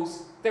are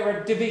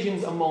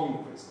divisions among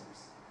the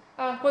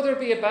prisoners. Whether it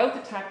be about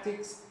the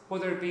tactics,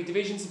 whether it be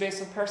divisions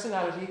based on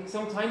personality,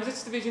 sometimes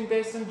it's division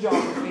based on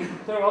geography,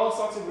 there are all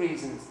sorts of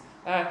reasons.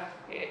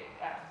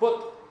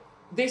 But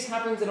this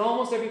happens in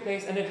almost every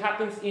place, and it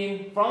happens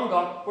in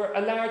Frongoch, where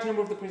a large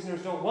number of the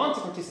prisoners don't want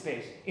to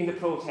participate in the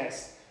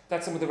protest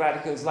that some of the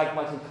radicals, like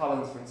Michael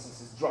Collins, for instance,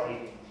 is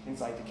driving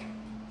inside the camp.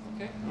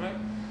 Okay, all right.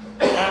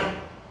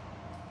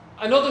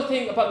 Another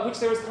thing about which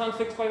there is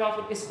conflict quite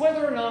often is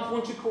whether or not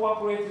one should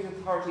cooperate with the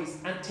authorities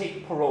and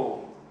take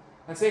parole.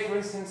 And say, for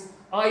instance,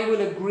 I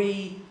will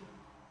agree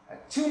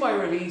to my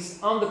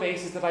release on the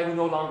basis that I will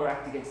no longer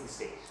act against the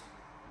state.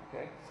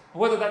 Okay?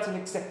 Whether that's an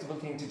acceptable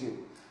thing to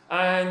do.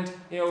 And,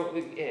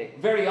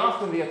 very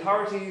often the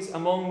authorities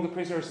among the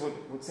prisoners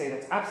would say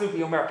that's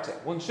absolutely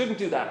omerta. One shouldn't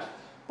do that.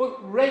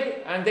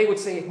 And they would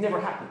say it never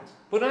happened.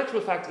 But in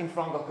actual fact, in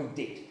Frongoch it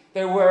did.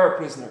 There were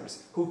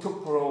prisoners who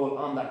took parole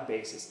on that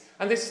basis.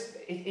 And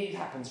it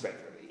happens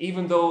regularly,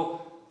 even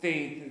though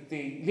the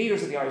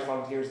leaders of the Irish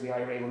Volunteers of the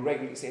IRA will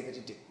regularly say that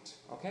it didn't.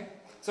 Okay?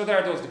 So there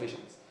are those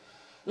divisions.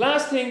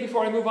 Last thing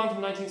before I move on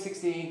from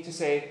 1916 to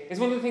say is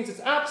one of the things that's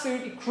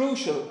absolutely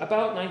crucial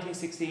about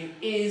 1916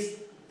 is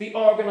the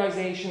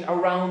organisation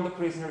around the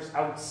prisoners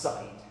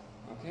outside.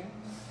 Okay?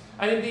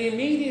 And in the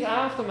immediate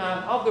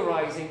aftermath of the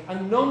rising, a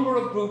number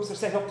of groups are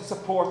set up to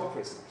support the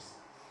prisoners.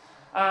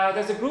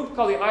 There's a group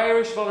called the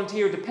Irish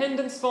Volunteer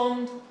Dependence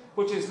Fund,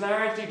 which is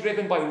largely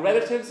driven by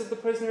relatives of the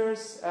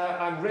prisoners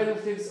and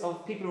relatives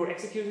of people who were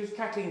executed.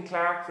 Kathleen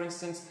Clark, for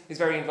instance, is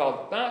very involved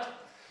with that.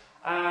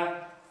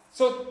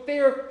 So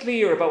they're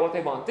clear about what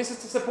they want. This is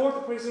to support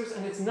the prisoners,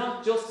 and it's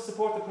not just to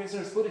support the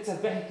prisoners, but it's a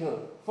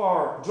vehicle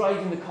for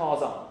driving the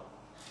cause on.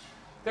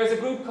 There's a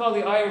group called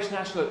the Irish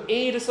National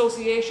Aid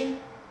Association,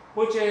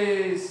 which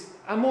is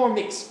a more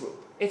mixed group.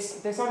 They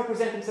sort of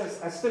present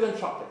themselves as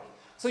philanthropic.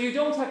 So you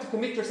don't have to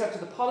commit yourself to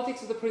the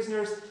politics of the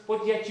prisoners,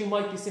 but yet you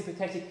might be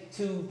sympathetic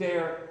to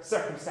their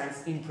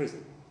circumstance in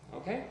prison.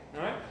 Okay?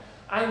 All right?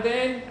 And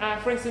then,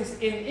 for instance,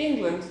 in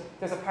England,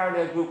 there's a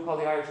parallel group called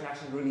the Irish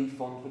National Relief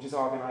Fund, which is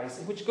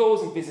organised, which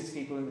goes and visits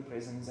people in the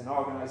prisons and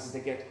organises,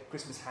 they get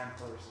Christmas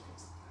hampers and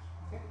things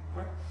like that. Okay?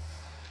 All right?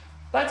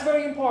 That's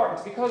very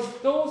important because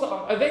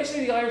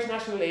eventually the Irish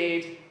National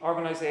Aid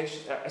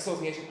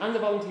Association and the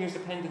Volunteers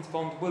Dependence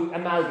Fund will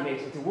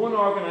amalgamate into one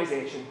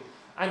organisation,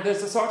 and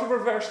there's a sort of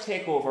reverse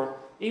takeover.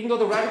 Even though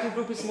the radical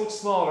group is much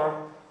smaller,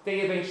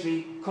 they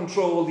eventually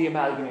control the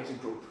amalgamated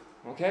group.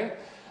 Okay?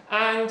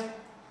 And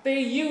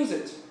they use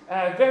it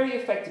very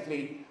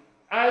effectively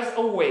as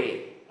a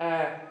way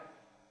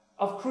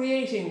of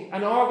creating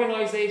an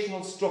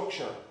organisational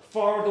structure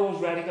for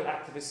those radical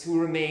activists who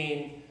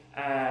remain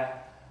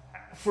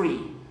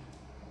free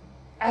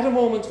at a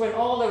moment when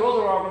all their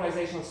other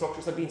organisational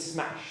structures have been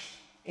smashed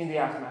in the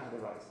aftermath of the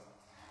Rising.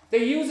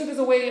 They use it as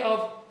a way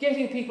of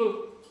giving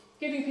people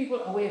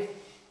a way of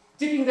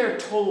dipping their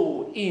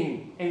toe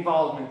in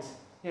involvement.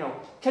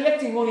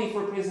 Collecting money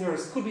for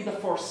prisoners could be the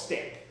first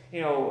step.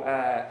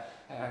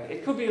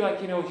 It could be like,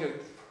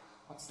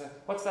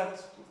 what's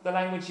the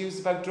language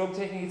used about drug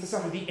taking? It's a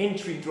sort of the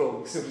entry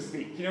drug, so to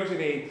speak. You know what I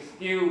mean?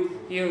 You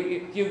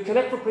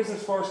collect for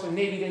prisoners first, and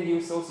maybe then you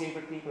associate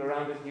with people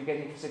around it, you get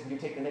interested, and you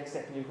take the next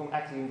step, and you become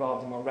actively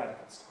involved in more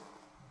radical stuff.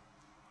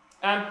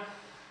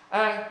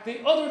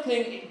 The other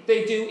thing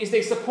they do is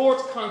they support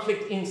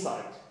conflict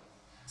inside.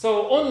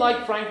 So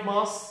unlike Frank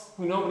Moss,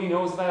 who nobody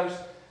knows about,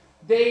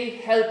 they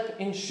help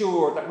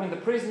ensure that when the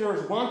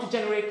prisoners want to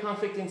generate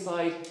conflict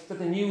inside, that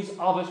the news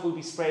of it will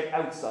be spread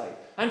outside.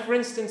 And for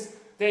instance,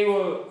 they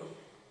will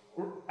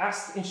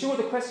ensure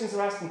the questions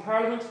are asked in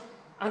Parliament,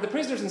 and the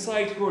prisoners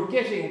inside who are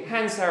getting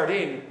Hansard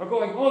in are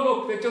going, oh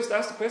look, they've just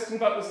asked a question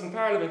about us in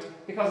Parliament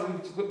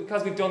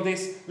because we've done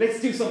this, let's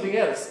do something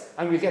else,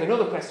 and we'll get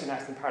another question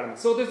asked in Parliament.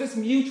 So there's this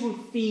mutual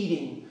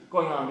feeding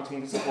going on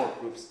between the support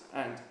groups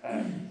and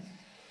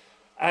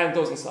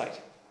those inside.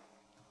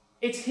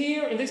 It's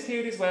here, in this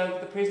period as well,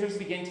 that the prisoners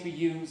begin to be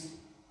used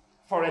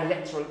for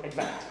electoral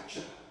advantage.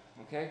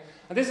 Okay?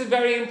 And this is a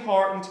very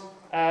important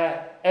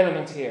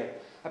element here.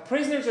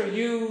 Prisoners are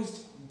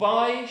used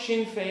by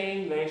Sinn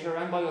Féin later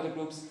and by other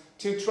groups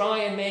to try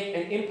and make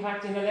an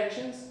impact in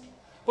elections,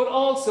 but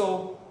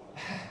also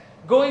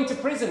going to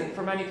prison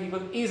for many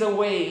people is a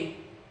way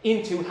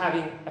into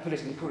having a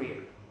political career.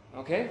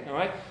 Okay? All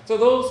right? So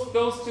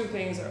those two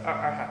things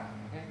are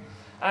happening. Okay?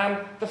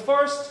 The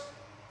first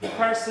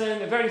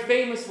person, a very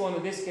famous one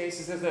in this case,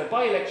 is there's a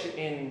by-election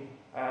in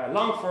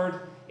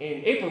Longford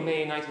in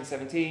April-May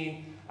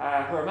 1917.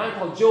 where a man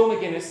called Joe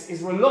McGuinness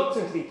is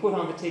reluctantly put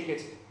on the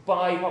ticket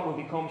by what will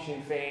become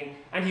Sinn Féin,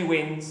 and he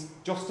wins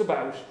just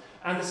about.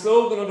 And the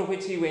slogan under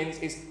which he wins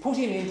is "Put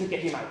him in to get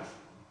him out."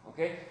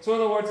 Okay? So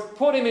in other words,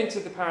 put him into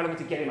the Parliament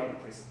to get him out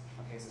of prison.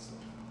 Okay, is the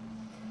slogan.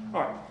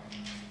 All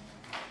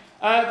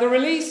right. The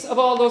release of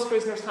all those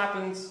prisoners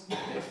happens.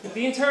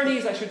 The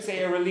internees, I should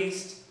say, are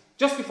released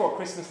just before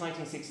Christmas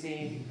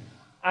 1916,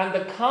 and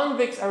the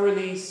convicts are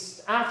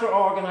released after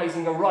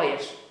organising a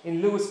riot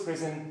in Lewis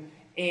Prison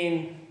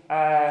in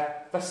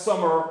the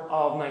summer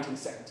of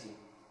 1917.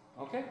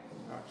 Okay?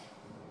 All right.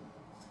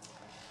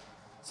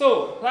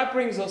 So that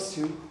brings us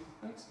to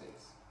the next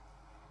phase.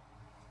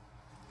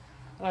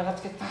 And I'll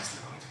have to get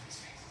faster going through these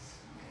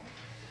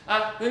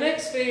phases. The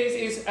next phase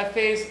is a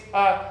phase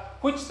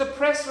which the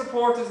press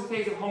report as a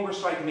phase of hunger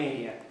strike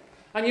mania.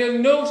 And you'll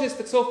notice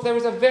that there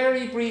was a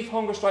very brief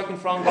hunger strike in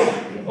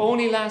Frongoch. It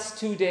only lasts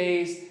 2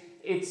 days.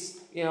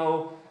 It's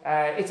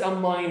a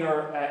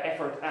minor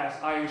effort at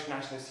Irish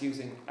nationalists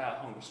using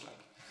hunger strike.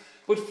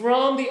 But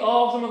from the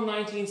autumn of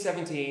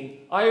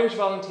 1917, Irish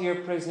volunteer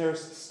prisoners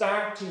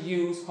start to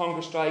use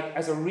hunger strike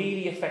as a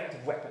really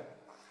effective weapon.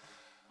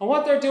 And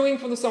what they're doing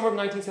from the summer of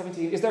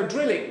 1917 is they're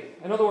drilling.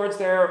 In other words,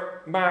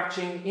 they're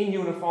marching in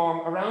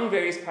uniform around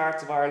various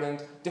parts of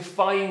Ireland,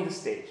 defying the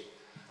state.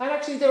 And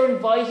actually, they're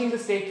inviting the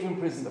state to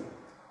imprison them.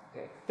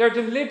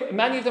 Okay?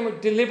 Many of them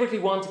deliberately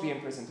want to be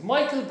imprisoned.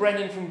 Michael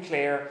Brennan from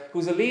Clare,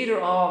 who's a leader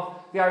of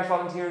the Irish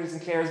Volunteers in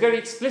Clare, is very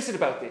explicit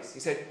about this. He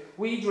said,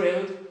 "We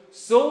drilled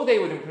so they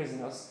would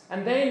imprison us,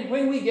 and then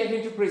when we get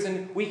into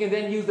prison, we can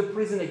then use the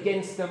prison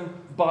against them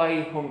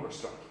by hunger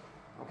strike."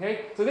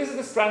 Okay? So this is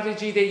the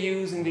strategy they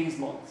use in these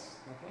months.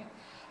 Okay?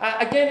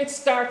 Again, it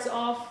starts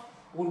off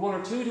with one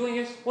or two doing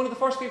it. One of the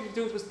first people to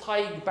do it was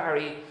Tig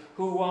Barry,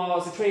 who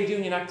was a trade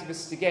union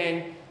activist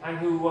again, and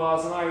who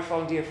was an Irish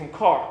volunteer from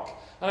Cork.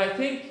 And I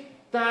think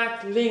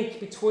that link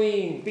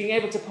between being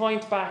able to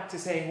point back to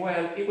saying,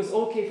 well, it was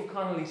okay for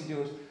Connolly to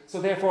do it, so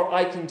therefore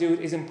I can do it,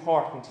 is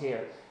important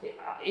here.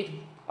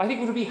 I think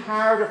it would be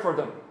harder for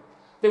them.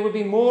 They would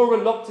be more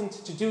reluctant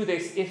to do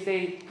this if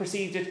they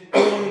perceived it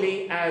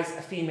only as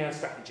a female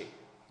strategy.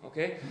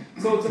 Okay?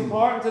 So it's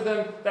important to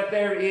them that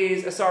there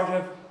is a sort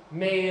of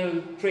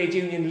male trade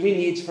union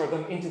lineage for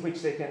them into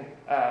which they can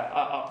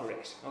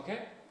operate. Okay?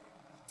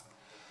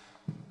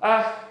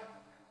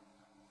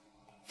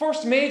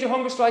 First major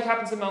hunger strike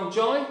happens in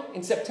Mountjoy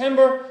in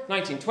September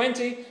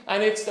 1920,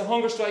 and it's the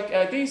hunger strike.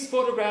 These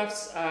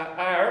photographs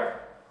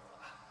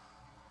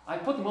I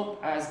put them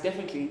up as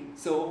definitely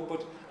so,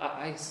 but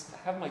I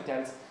have my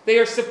doubts. They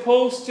are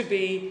supposed to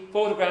be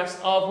photographs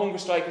of hunger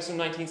strikers from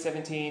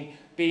 1917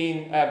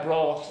 being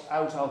brought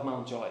out of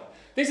Mountjoy.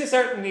 This is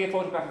certainly a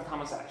photograph of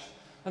Thomas Ashe.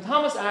 And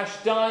Thomas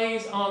Ashe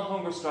dies on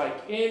hunger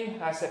strike in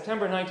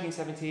September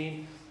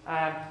 1917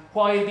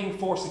 while being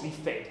forcibly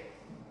fed.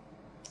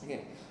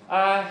 Again,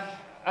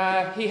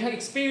 he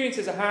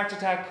experiences a heart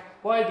attack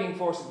while being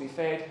forcibly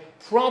fed,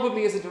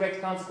 probably as a direct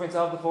consequence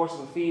of the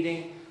forcible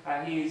feeding.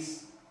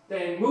 He's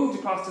then moved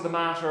across to the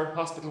Mater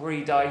Hospital, where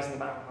he dies in the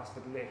Mater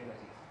Hospital later that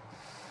year.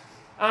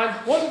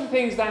 And one of the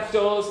things that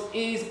does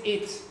is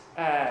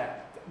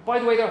by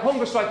the way, they're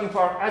hunger striking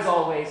for, as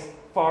always,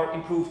 for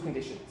improved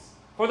conditions.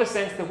 For the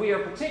sense that we are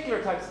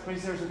particular types of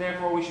prisoners and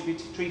therefore we should be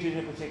treated in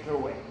a particular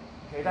way.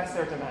 Okay, that's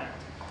their demand.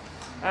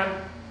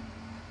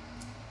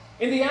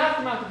 In the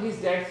aftermath of his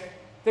death,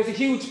 there's a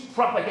huge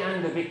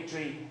propaganda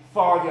victory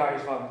for the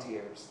Irish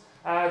Volunteers.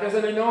 There's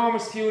an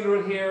enormous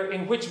funeral here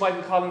in which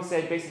Michael Collins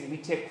said basically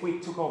we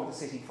took over the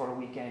city for a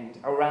weekend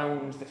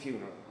around the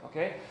funeral.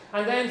 Okay?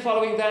 And then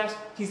following that,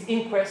 his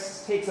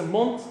inquest takes a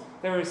month.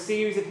 There are a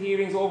series of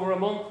hearings over a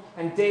month,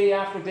 and day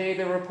after day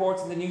there are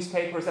reports in the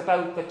newspapers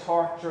about the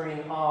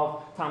torturing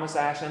of Thomas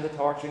Ashe and the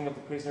torturing of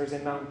the prisoners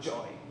in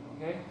Mountjoy.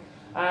 Okay?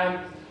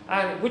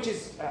 And which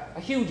is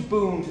a huge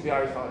boon to the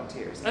Irish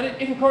Volunteers. And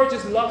it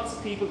encourages lots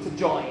of people to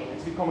join and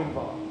to become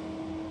involved.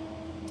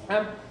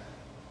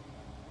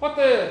 What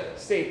the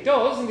state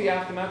does in the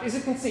aftermath is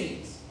it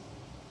concedes.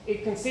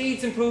 It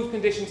concedes improved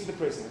conditions to the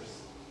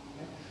prisoners.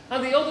 Okay?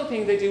 And the other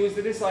thing they do is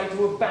they decide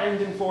to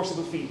abandon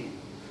forcible feeding.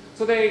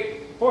 So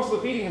forcible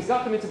feeding has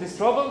got them into this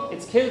trouble,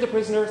 it's killed the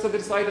prisoner, so they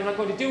decide they're not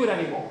going to do it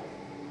anymore.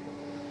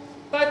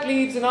 That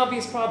leaves an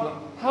obvious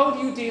problem. How do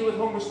you deal with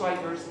hunger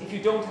strikers if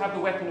you don't have the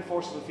weapon of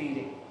forcible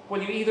feeding?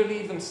 Well, you either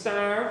leave them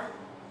starve,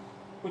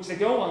 which they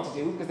don't want to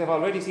do because they've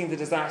already seen the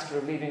disaster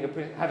of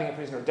having a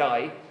prisoner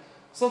die,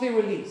 so they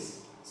release.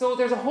 So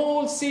there's a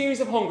whole series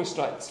of hunger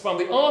strikes from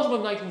the autumn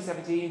of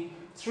 1917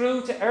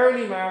 through to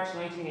early March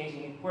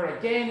 1918, where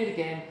again and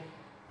again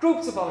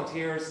groups of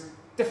volunteers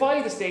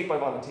defy the state by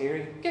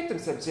volunteering, get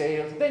themselves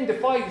jailed, then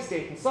defy the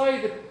state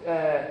inside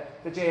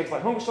the jails by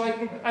hunger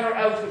striking, and are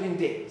out within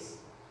days.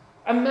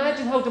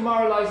 Imagine how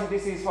demoralising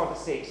this is for the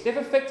state. They've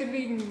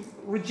effectively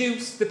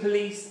reduced the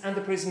police and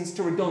the prisons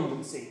to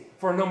redundancy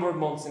for a number of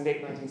months in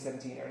late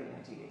 1917, early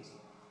 1918.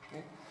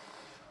 Okay?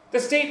 The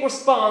state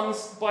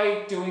responds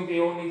by doing the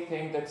only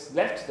thing that's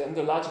left to them,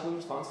 the logical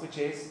response, which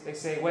is they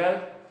say,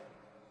 well,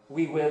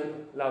 we will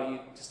allow you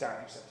to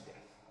starve yourself to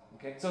death.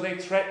 Okay? So they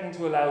threatened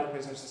to allow the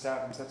prisoners to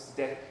starve themselves to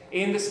death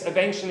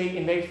eventually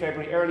in late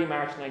February, early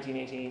March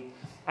 1918.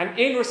 And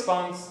in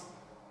response,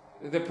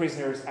 the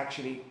prisoners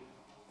concede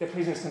the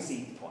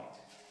point.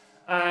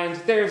 And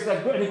there's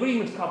an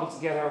agreement cobbled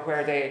together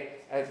where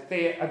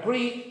they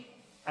agree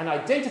an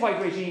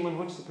identified regime in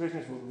which the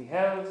prisoners will be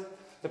held.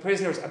 The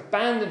prisoners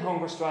abandon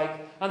hunger strike,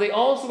 and they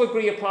also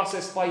agree a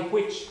process by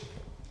which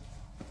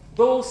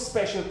those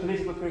special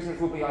political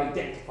prisoners will be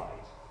identified.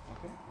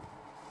 Okay?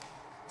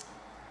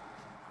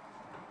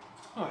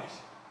 All right.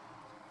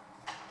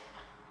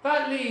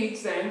 That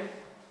leads then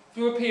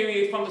to a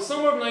period from the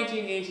summer of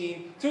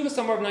 1918 through the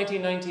summer of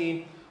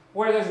 1919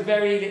 where there's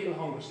very little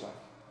hunger strike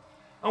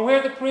and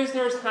where the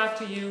prisoners have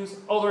to use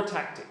other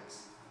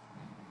tactics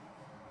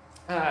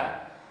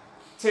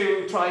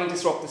to try and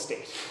disrupt the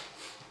state.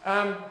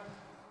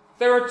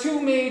 There are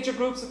two major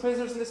groups of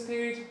prisoners in this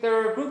period. There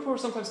are a group who are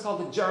sometimes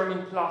called the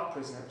German plot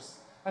prisoners.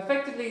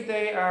 Effectively,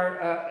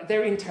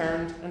 they're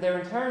interned, and they're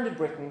interned in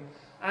Britain,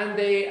 and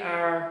they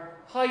are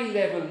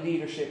high-level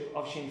leadership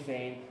of Sinn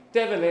Féin.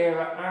 De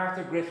Valera,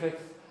 Arthur Griffith,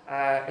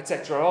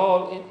 etc.,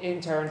 all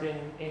interned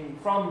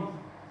from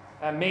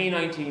May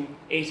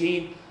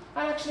 1918.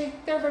 And actually,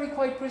 they're very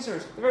quiet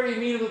prisoners. They're very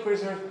amenable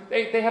prisoners.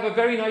 They have a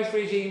very nice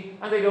regime,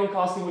 and they don't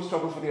cause too much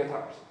trouble for the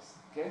authorities.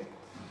 Okay?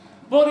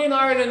 But in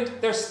Ireland,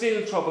 there's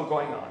still trouble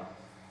going on.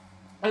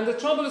 And the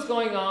trouble is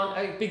going on,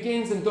 it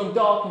begins in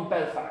Dundalk and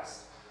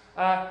Belfast.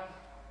 And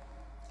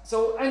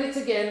it's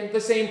again the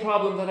same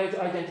problem that I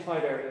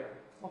identified earlier.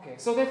 Okay,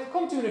 so they've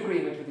come to an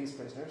agreement with these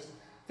prisoners.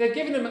 They've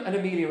given them an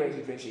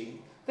ameliorated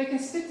regime. They can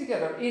stick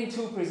together in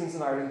two prisons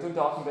in Ireland,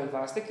 Dundalk and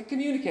Belfast. They can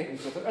communicate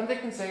with each other, and they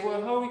can say,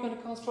 well, how are we going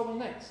to cause trouble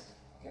next?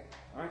 Okay,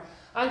 all right.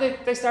 And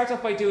they start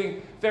off by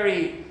doing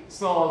very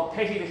small,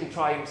 petty little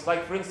triumphs.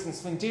 Like, for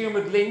instance, when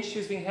Diarmuid Lynch,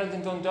 who's being held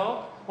in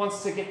Dundalk,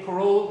 wants to get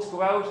paroled to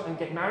go out and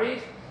get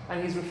married,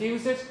 and he's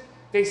refused it,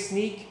 they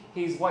sneak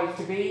his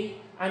wife-to-be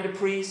and a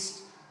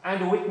priest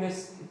and a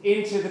witness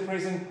into the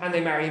prison, and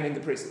they marry him in the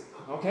prison.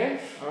 Okay?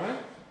 All right?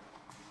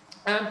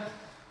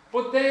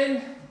 But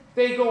then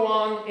they go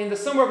on in the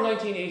summer of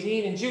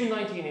 1918, in June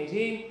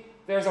 1918,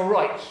 there's a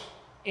riot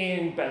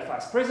in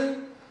Belfast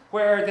prison,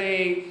 where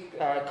they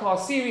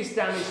caused serious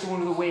damage to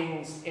one of the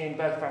wings in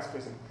Belfast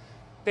prison.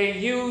 They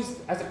used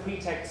as a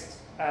pretext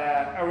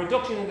a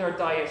reduction in their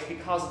diet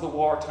because of the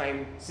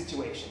wartime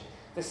situation.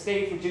 The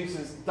state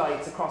reduces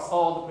diets across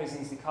all the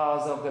prisons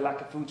because of the lack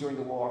of food during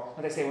the war,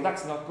 and they say, well,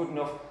 that's not good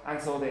enough, and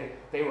so they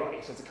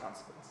riot as a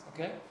consequence.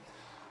 Okay?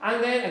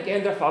 And then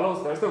again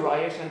there's the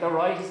riot, and the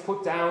riot is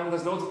put down.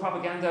 There's loads of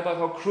propaganda about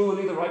how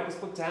cruelly the riot was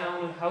put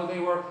down, and how they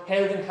were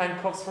held in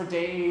handcuffs for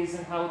days,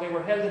 and how they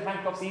were held in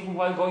handcuffs even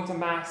while going to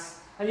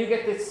mass. And you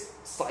get this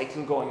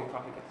cycle going in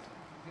propaganda.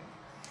 Okay.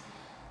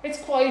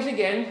 It's quiet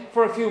again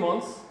for a few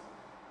months,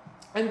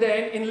 and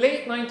then in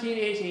late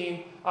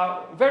 1918,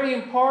 a very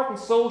important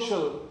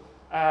social,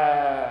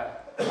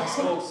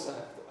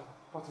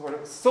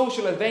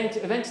 social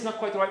event's not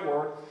quite the right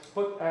word,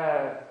 but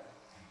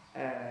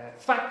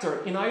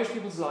factor in Irish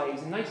people's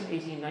lives in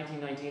 1918,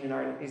 1919 in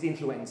Ireland is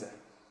influenza.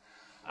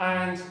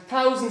 And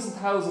thousands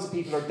of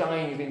people are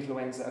dying of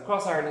influenza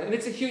across Ireland. And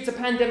it's a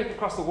pandemic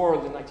across the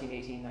world in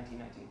 1918,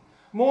 1919.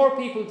 More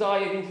people die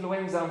of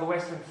influenza on the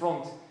Western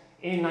Front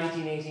in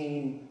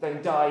 1918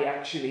 than die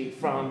actually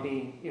from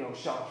being,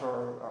 shot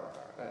or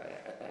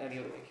any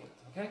other way killed.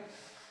 Okay?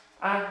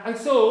 And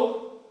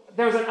so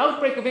there's an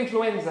outbreak of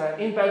influenza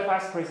in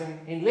Belfast prison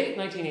in late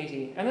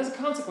 1918, and as a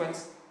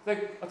consequence, the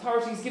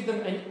authorities give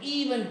them an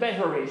even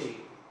better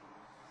regime.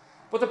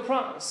 But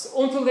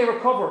until they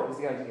recover is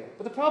the idea.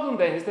 But the problem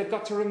then is they've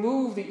got to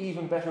remove the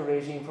even better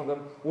regime from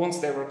them once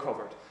they're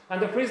recovered.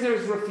 And the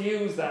prisoners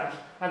refuse that,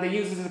 and they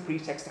use it as a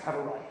pretext to have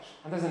a riot.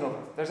 And there's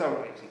a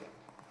riot again.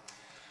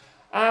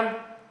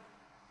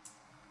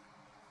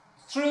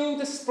 Through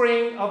the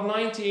spring of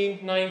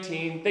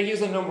 1919, they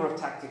use a number of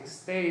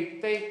tactics.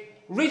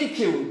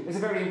 Ridicule is a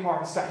very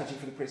important strategy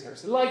for the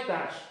prisoners. Like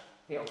that,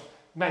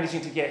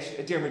 managing to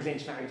get Diarmuid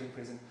Lynch married in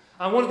prison.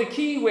 And one of the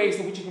key ways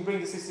in which you can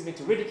bring the system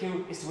into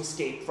ridicule is to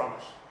escape from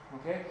it.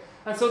 Okay?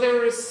 And so there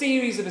were a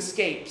series of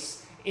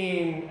escapes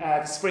in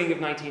the spring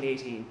of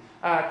 1918.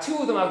 Two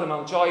of them out of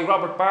Mountjoy.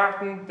 Robert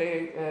Barton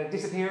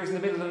disappears in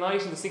the middle of the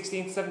night on the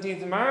 16th,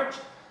 17th of March,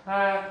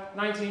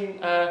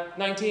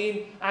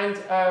 1919. And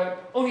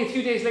only a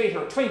few days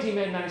later, 20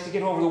 men managed to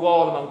get over the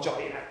wall of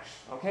Mountjoy and out.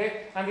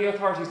 Okay? And the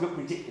authorities look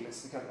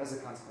ridiculous as a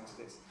consequence of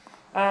this.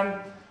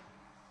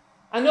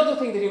 Another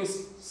thing they do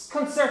is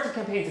concerted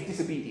campaigns of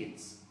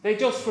disobedience. They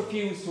just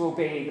refuse to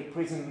obey the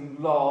prison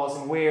laws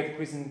and wear the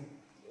prison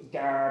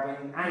garb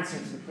and answer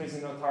to the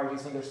prison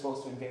authorities when they're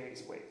supposed to in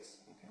various ways.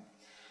 Okay?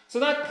 So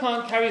that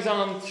carries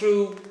on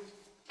through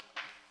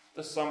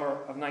the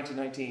summer of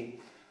 1919.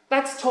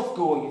 That's tough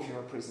going if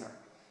you're a prisoner.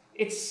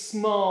 It's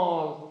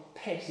small,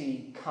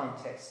 petty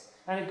contests,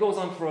 and it goes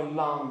on for a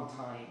long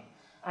time.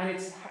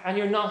 And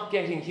you're not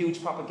getting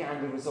huge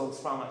propaganda results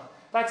from it.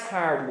 That's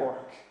hard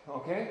work.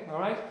 Okay? All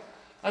right?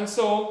 And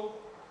so,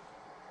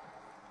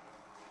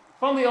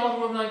 from the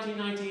autumn of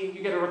 1919,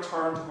 you get a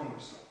return to hunger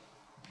strike.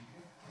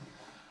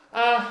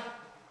 And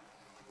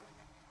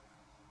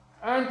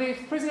the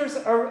prisoners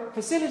are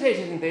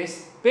facilitated in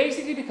this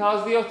basically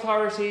because the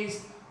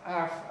authorities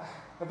are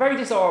very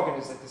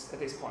disorganised at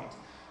this point.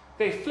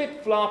 They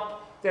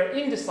flip-flop, they're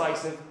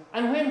indecisive,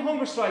 and when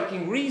hunger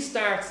striking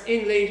restarts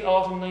in late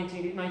autumn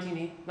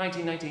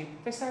 1919,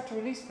 they start to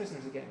release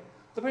prisoners again.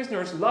 The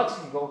prisoners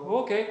logically go,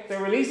 okay,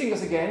 they're releasing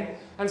us again,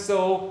 and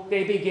so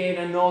they begin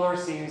another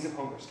series of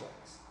hunger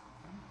strikes.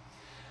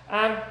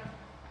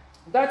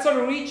 That sort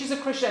of reaches a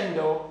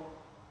crescendo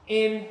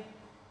in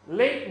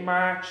late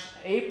March,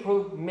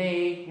 April,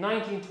 May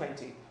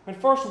 1920, when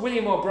first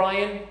William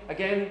O'Brien,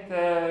 again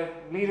the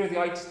leader of the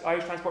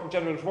Irish Transport and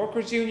General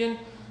Workers Union,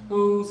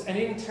 who's an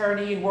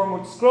internee in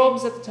Wormwood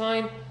Scrubs at the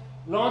time,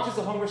 launches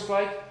a hunger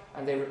strike,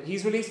 and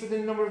he's released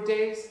within a number of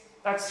days.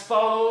 That's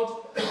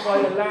followed by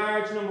a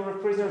large number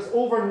of prisoners,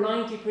 over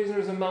 90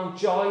 prisoners in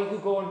Mountjoy who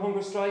go on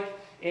hunger strike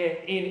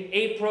in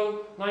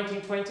April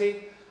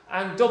 1920,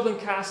 and Dublin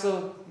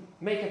Castle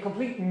make a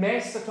complete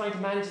mess of trying to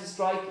manage the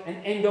strike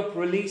and end up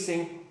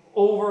releasing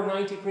over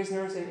 90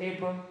 prisoners in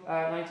April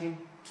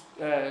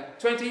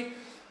 1920.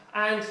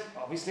 And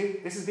obviously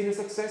this has been a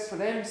success for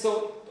them,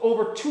 so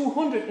over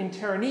 200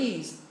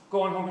 internees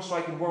go on hunger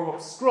strike in Wormwood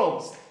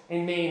Scrubs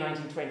in May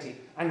 1920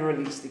 and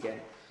released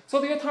again. So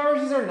the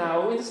authorities are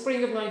now, in the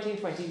spring of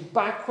 1920,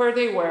 back where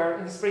they were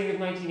in the spring of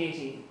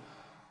 1918.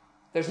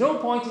 There's no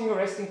point in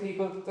arresting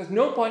people, there's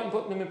no point in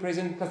putting them in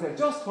prison, because they'll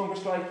just hunger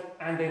strike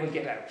and they will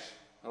get out.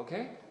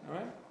 Okay?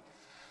 Alright?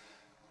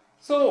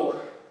 So,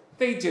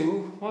 they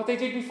do what they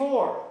did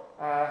before.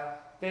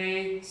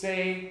 They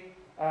say,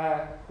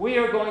 we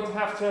are going to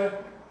have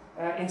to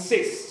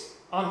insist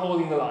on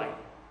holding the line.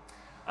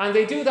 And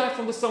they do that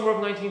from the summer of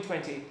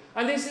 1920.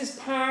 And this is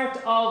part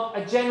of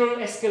a general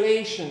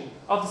escalation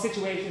of the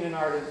situation in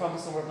Ireland from the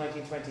summer of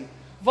 1920.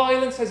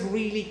 Violence has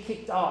really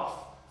kicked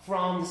off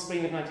from the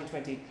spring of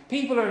 1920.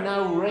 People are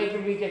now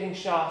regularly getting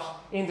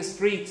shot in the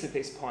streets at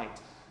this point.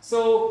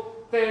 So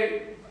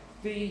the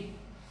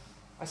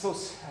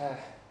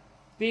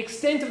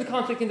extent of the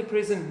conflict in the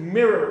prison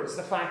mirrors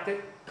the fact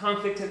that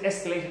conflict had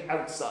escalated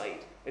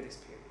outside at this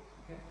period.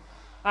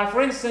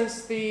 For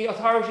instance, the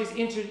authorities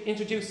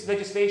introduced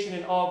legislation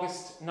in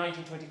August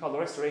 1920 called the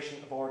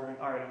Restoration of Order in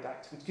Ireland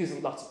Act, which gives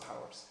them lots of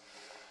powers.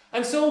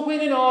 And so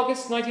when in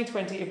August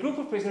 1920 a group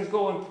of prisoners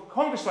go on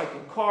hunger strike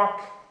in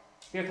Cork,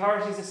 the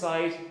authorities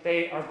decide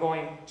they are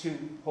going to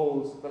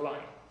hold the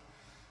line.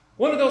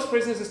 One of those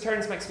prisoners is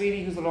Terence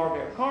McSweeney, who's the Lord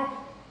Mayor of Cork.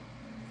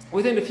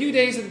 Within a few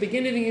days of the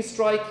beginning of his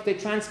strike, they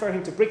transfer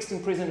him to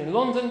Brixton Prison in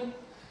London,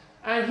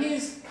 and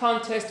his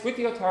contest with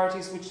the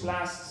authorities, which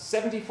lasts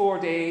 74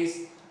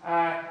 days,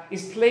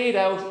 is played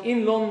out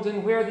in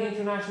London, where the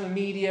international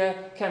media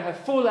can have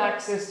full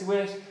access to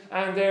it,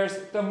 and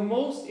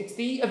it's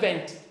the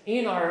event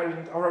in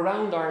Ireland or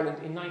around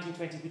Ireland in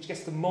 1920 which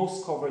gets the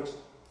most coverage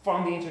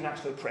from the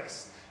international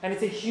press. And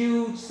it's a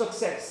huge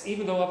success,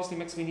 even though obviously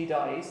McSweeney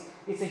dies.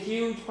 It's a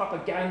huge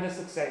propaganda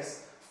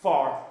success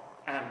for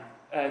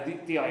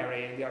the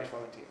IRA and the Irish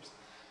Volunteers.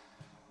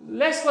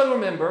 Less well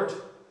remembered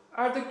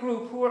are the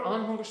group who were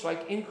on hunger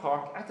strike in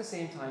Cork at the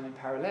same time in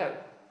parallel.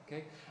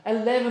 Okay?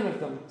 11 of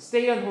them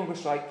stay on hunger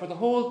strike for the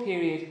whole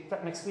period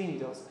that McSweeney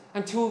does,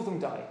 and 2 of them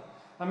die.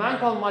 A man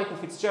called Michael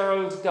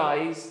Fitzgerald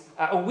dies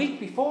a week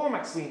before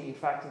McSweeney, in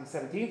fact, on the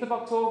 17th of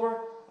October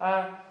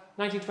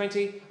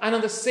 1920, and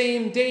on the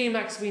same day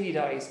McSweeney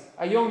dies,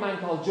 a young man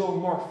called Joe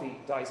Murphy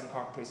dies in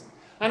Cork Prison.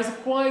 And it's a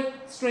quite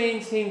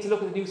strange thing to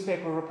look at the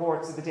newspaper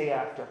reports of the day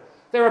after.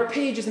 There are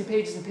pages and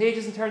pages and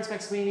pages in Terence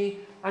McSweeney,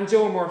 and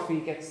Joe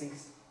Murphy gets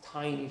these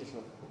tiny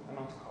little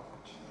amount of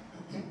coverage.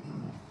 Okay?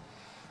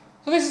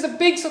 So this is a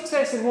big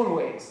success in one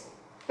way.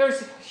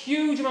 There's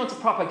huge amounts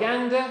of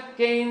propaganda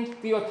gained.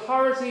 The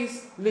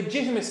authorities'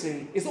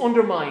 legitimacy is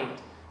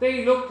undermined.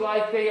 They look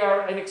like they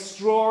are an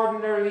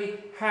extraordinarily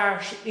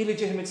harsh,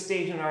 illegitimate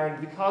state in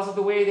Ireland because of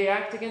the way they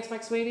act against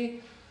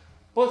McSweeney.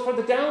 But for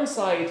the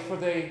downside, for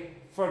the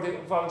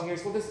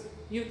volunteers, well, there's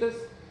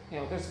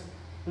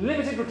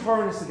limited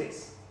returns to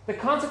this. The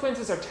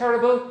consequences are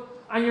terrible,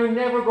 and you're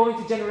never going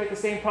to generate the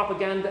same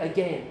propaganda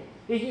again.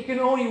 You can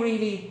only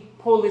really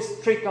pull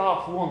this trick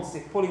off once,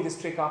 if pulling this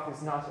trick off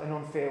is not an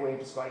unfair way of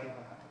describing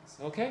what happens.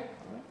 Okay?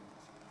 All right.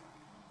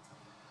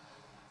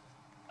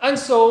 And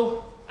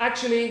so,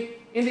 actually,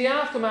 in the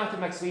aftermath of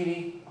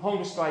McSweeney,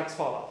 hunger strikes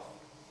fall off.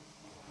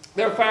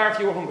 There are far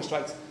fewer hunger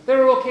strikes.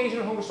 There are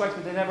occasional hunger strikes,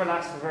 but they never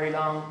last for very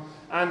long,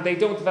 and they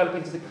don't develop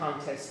into the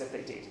contest that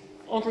they did,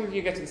 until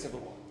you get to the Civil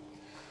War.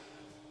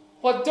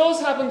 What does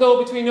happen, though,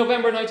 between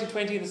November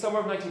 1920 and the summer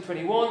of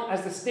 1921,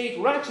 as the state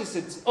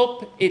ratchets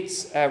up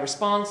its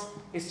response,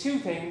 is 2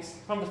 things.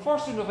 From the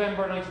 1st of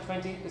November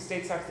 1920, the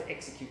state starts to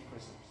execute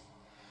prisoners.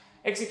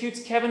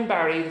 Executes Kevin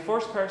Barry, the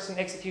first person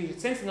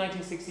executed since the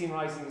 1916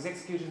 Rising, was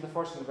executed on the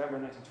 1st of November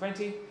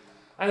 1920.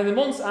 And in the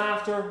months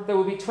after, there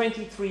will be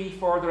 23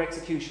 further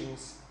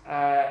executions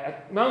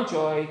at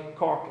Mountjoy,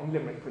 Cork and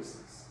Limerick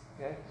prisons.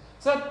 Okay?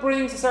 So that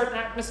brings a certain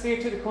atmosphere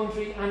to the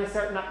country and a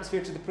certain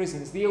atmosphere to the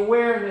prisons. The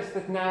awareness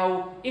that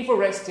now, if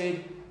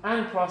arrested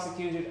and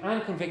prosecuted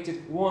and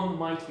convicted, one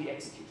might be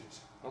executed.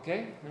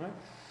 Okay? All right?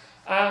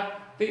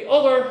 The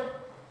other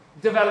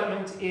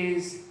development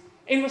is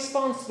in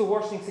response to the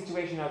worsening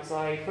situation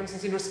outside, for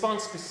instance, in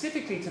response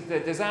specifically to the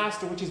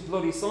disaster which is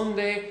Bloody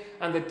Sunday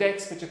and the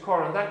deaths which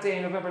occur on that day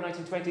in November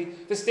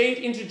 1920, the state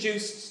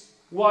introduced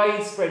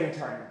widespread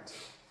internment.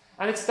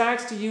 And it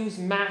starts to use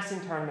mass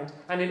internment,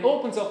 and it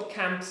opens up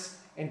camps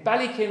in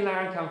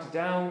Ballykinlar in County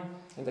Down,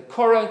 in the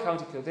Curragh in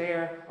County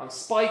Kildare, on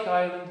Spike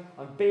Island,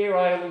 on Bear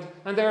Island,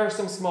 and there are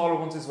some smaller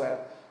ones as well.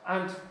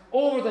 And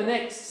over the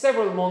next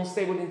several months,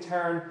 they will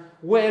intern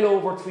well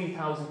over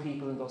 3,000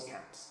 people in those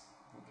camps.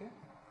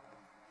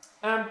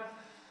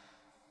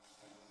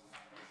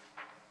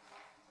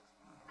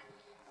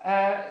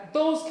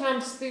 Those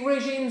camps, the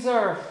regimes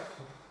are,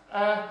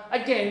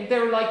 again,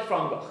 they're like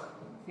Frongach,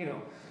 you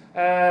know.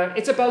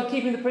 It's about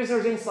keeping the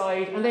prisoners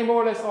inside, and they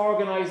more or less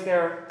organise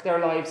their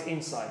lives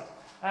inside.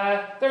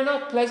 They're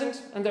not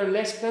pleasant, and they're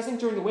less pleasant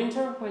during the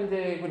winter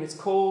when it's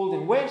cold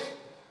and wet,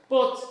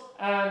 but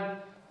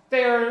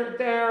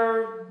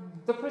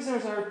the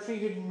prisoners are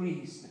treated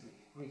reasonably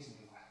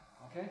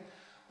well. Okay?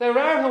 There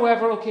are,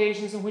 however,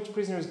 occasions in which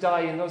prisoners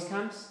die in those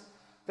camps.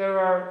 There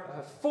are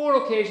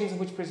 4 occasions in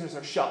which prisoners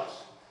are shot.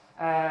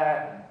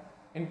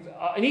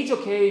 In each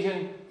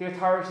occasion, the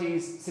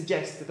authorities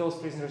suggest that those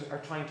prisoners are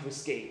trying to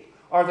escape,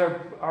 or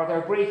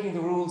they're breaking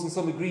the rules in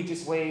some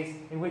egregious ways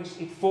in which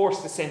it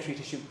forced the sentry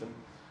to shoot them.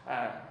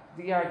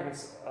 The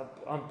arguments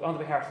on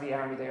behalf of the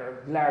army, they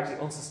are largely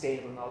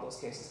unsustainable in all those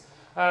cases.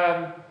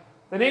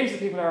 The names of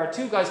the people are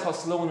 2 guys called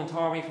Sloan and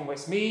Tormey from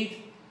Westmeath,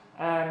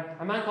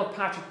 a man called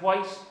Patrick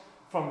White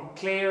from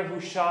Clare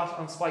who's shot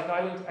on Spike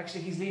Island.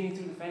 Actually, he's leaning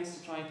through the fence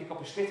to try and pick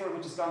up a slipper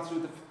which has gone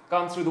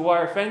through the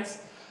wire fence.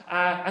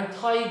 And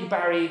Tig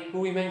Barry, who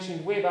we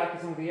mentioned way back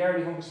as one of the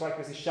early hunger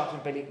strikers, is shot in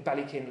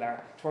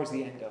Ballykinlar towards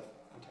the end of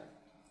internment.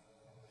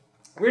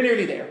 We're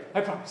nearly there,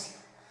 I promise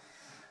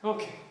you.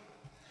 Okay.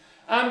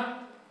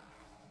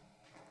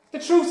 The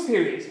truce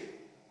period,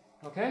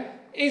 okay,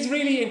 is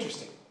really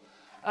interesting.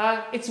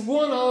 It's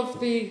one of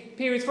the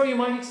periods where you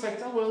might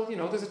expect, oh well, you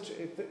know, there's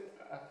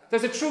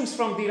a truce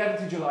from the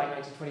 11th of July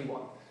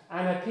 1921,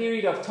 and a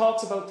period of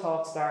talks about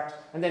talks start,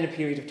 and then a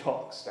period of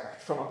talks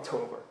start from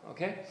October,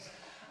 okay?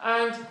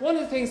 And one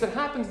of the things that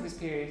happens in this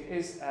period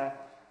is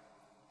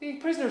the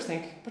prisoners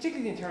think,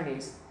 particularly the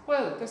internees,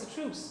 well, there's a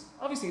truce.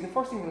 Obviously, the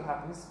first thing that will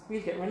happen is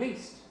we'll get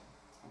released,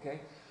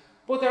 okay?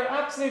 But they're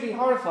absolutely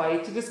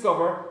horrified to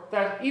discover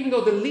that even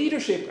though the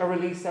leadership are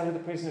released out of the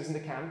prisoners in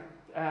the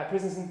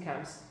prisons and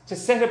camps, to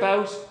set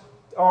about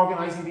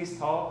organising these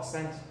talks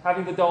and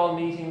having the Dáil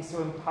meetings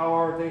to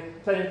empower the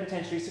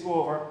plenipotentiaries to go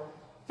over,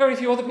 very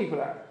few other people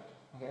are.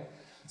 Okay?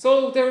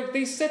 So there are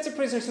these sets of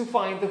prisoners who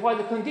find that while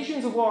the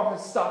conditions of war have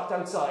stopped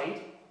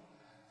outside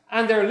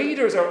and their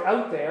leaders are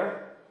out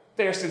there,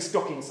 they're still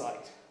stuck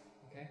inside.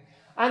 Okay?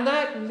 And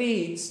that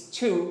leads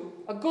to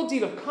a good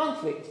deal of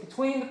conflict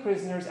between the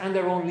prisoners and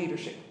their own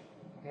leadership.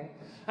 Okay?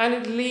 And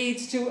it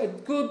leads to a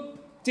good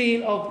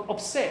deal of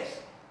upset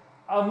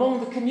among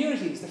the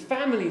communities, the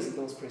families of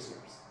those prisoners,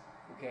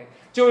 okay,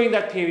 during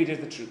that period of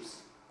the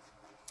truce.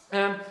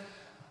 And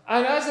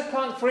as a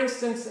for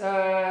instance,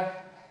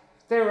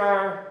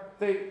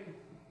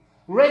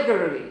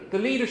 regularly the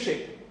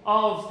leadership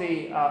of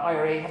the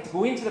IRA have to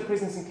go into the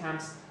prisons and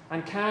camps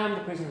and calm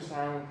the prisoners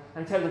down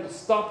and tell them to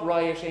stop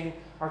rioting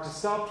or to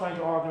stop trying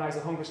to organise a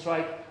hunger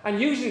strike.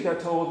 And usually they're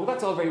told, well,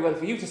 that's all very well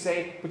for you to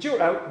say, but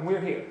you're out and we're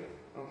here.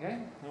 Okay?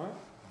 All right?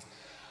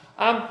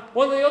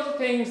 One of the other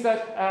things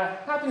that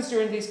happens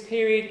during this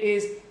period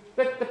is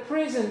that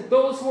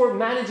those who are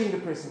managing the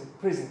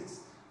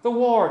prisons, the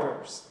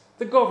warders,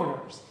 the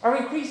governors, are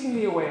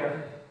increasingly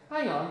aware,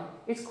 hang on,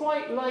 it's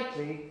quite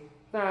likely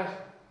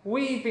that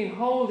we've been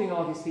holding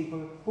all these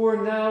people who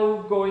are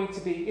now going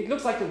to be, it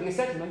looks like there'll be a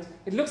settlement,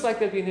 it looks like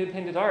there'll be an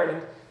independent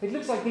Ireland, it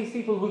looks like these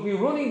people will be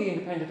running the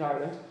independent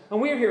Ireland, and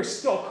we're here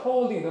stuck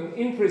holding them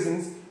in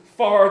prisons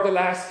for the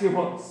last few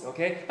months,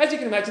 okay? As you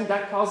can imagine,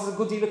 that causes a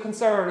good deal of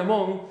concern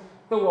among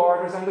the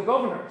warders and the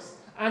governors.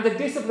 And the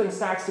discipline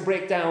starts to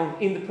break down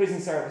in the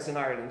prison service in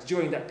Ireland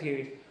during that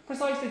period,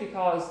 precisely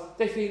because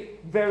they feel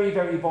very,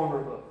 very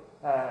vulnerable,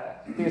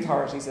 the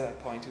authorities at that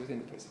point within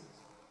the prisons.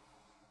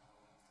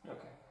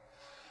 Okay.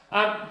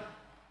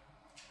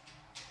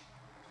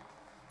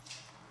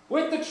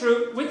 With the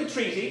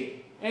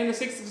treaty, in the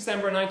 6th of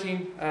December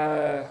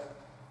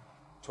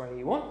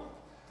 1921,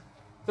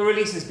 the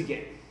releases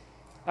begin.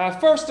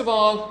 First of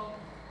all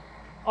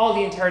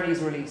the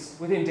internees are released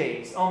within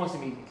days, almost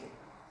immediately.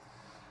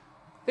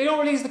 They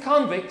don't release the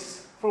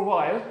convicts for a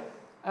while.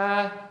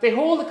 They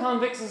hold the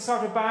convicts as a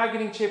sort of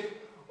bargaining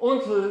chip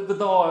until the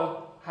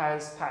Dáil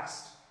has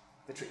passed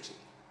the treaty.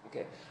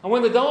 Okay? And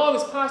when the Dáil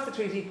has passed the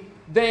treaty,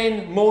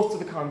 then most of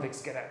the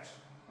convicts get out.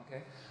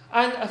 Okay?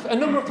 And a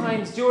number of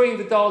times during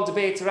the Dáil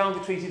debates around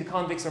the treaty, the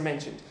convicts are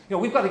mentioned. You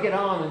know, we've got to get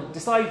on and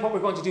decide what we're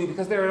going to do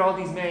because there are all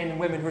these men and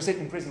women who are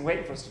sitting in prison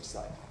waiting for us to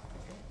decide.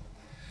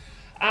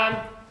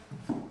 Okay?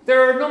 There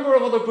are a number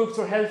of other groups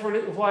who are held for a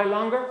little while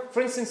longer.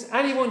 For instance,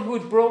 anyone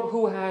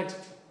who had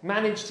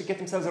managed to get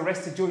themselves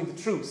arrested during the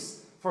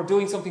truce for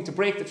doing something to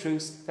break the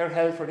truce, they're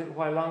held for a little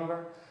while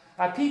longer.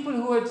 People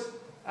who had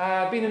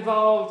been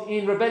involved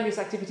in rebellious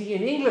activity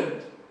in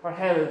England are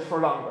held for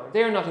longer.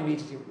 They are not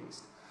immediately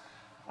released.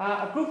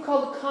 A group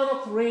called the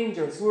Connaught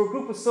Rangers, who were a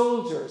group of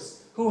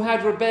soldiers who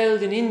had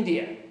rebelled in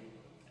India.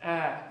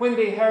 When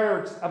they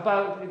heard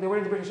about, they were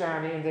in the British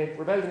Army and they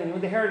rebelled in India,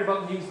 when they heard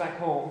about news back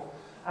home,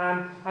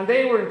 and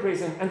they were in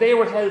prison and they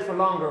were held for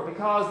longer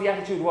because the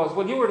attitude was,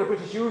 well, you were in a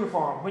British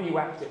uniform when you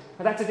acted,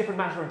 and that's a different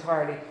matter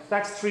entirely.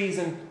 That's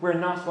treason, we're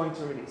not going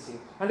to release you.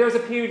 And there was a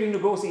period of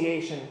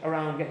negotiation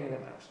around getting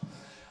them out.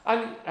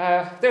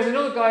 And there's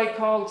another guy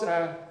called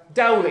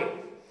Dowling,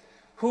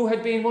 who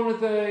had been one of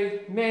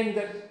the men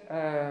that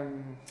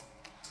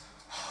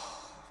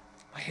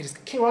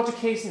Roger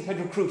Casey had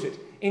recruited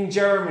in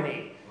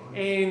Germany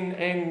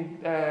in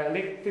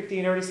late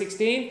 15, early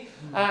 16.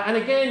 And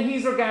again,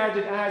 he's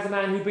regarded as a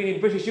man who'd been in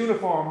British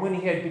uniform when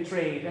he had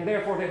betrayed, and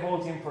therefore they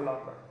hold him for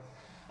longer.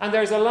 And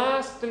there's a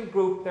last little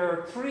group. There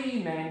are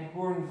 3 men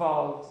who were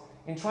involved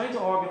in trying to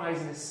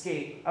organise an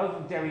escape out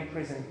of Derry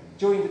prison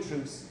during the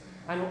truce.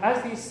 And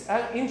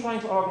in trying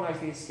to organise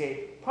the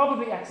escape,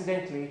 probably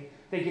accidentally,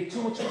 they give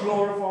too much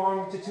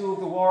chloroform to 2 of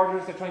the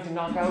warders they're trying to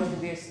knock out when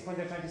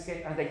they're trying to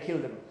escape, and they kill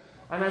them.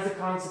 And as a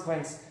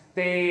consequence,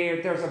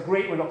 there's a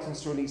great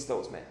reluctance to release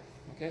those men.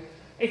 Okay?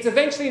 It's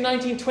eventually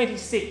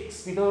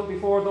 1926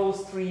 before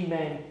those 3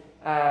 men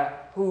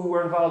who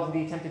were involved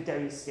in the attempted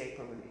Derry escape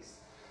are released.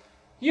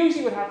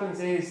 Usually what happens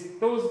is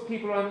those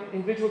people,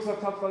 individuals who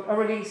I've talked about, are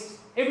released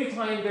every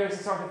time there's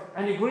a sort of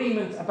an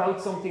agreement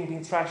about something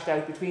being thrashed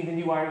out between the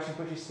new Irish and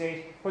British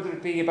state, whether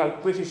it be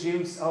about British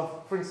use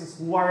of, for instance,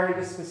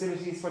 wireless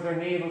facilities for their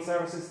naval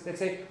services. They'd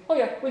say, oh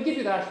yeah, we'll give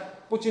you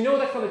that, but you know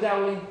that fellow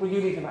Dowling, will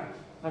you leave him out?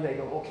 And they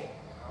go, okay.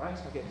 Right?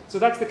 Okay. So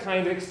that's the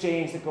kind of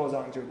exchange that goes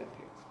on during that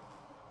period.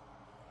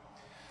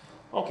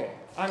 Okay,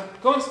 I'm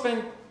going to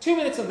spend 2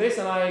 minutes on this,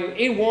 and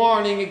a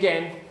warning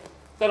again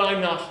that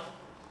I'm not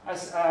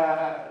as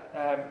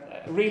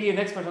really an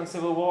expert on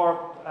Civil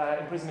War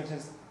imprisonment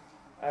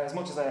as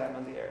much as I am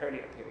on the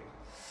earlier period.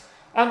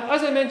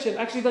 As I mentioned,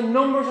 actually the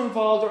numbers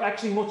involved are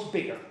actually much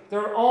bigger. There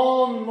are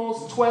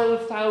almost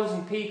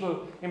 12,000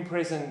 people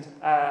imprisoned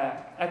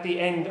at the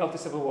end of the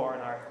Civil War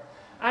in Ireland.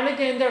 And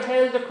again, they're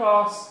held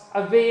across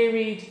a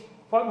varied,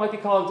 what might be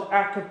called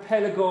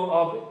archipelago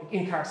of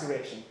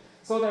incarceration.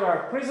 So there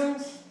are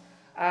prisons.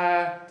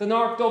 The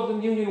North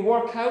Dublin Union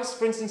Workhouse,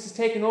 for instance, is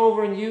taken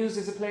over and used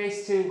as a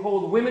place to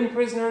hold women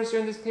prisoners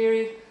during this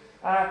period.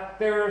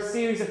 There are a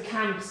series of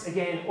camps,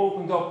 again,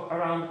 opened up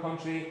around the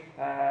country.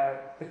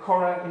 The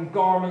Curragh in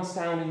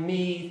Gormanstown in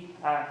Meath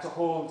to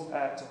hold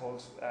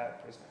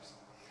prisoners.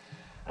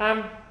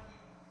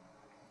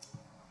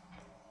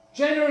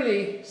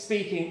 Generally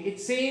speaking, it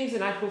seems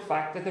in actual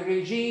fact that the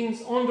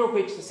regimes under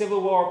which the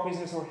Civil War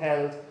prisoners were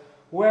held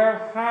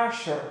were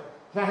harsher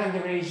than the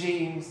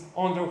regimes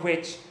under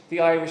which the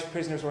Irish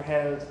prisoners were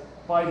held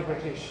by the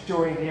British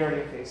during the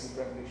earlier phases of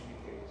the revolutionary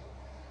period.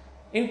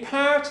 In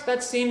part,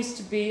 that seems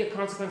to be a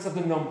consequence of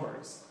the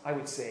numbers, I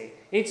would say.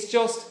 It's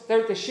just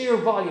the sheer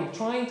volume.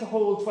 Trying to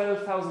hold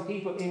 12,000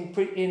 people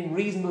in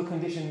reasonable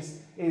conditions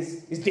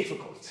is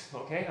difficult.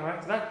 Okay, all right.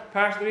 So that's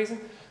part of the reason.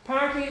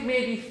 Partly it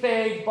may be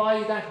fed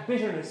by that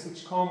bitterness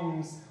which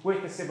comes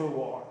with the Civil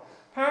War.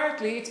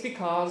 Partly it's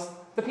because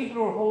the people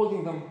who are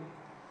holding them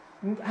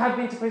have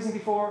been to prison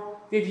before,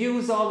 they've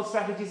used all the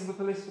strategies of a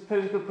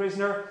political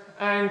prisoner,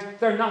 and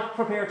they're not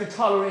prepared to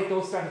tolerate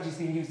those strategies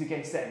being used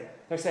against them.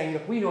 They're saying,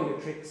 look, we know your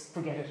tricks,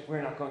 forget it,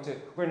 we're not going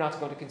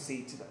to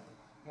concede to them.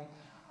 Okay?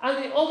 And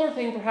the other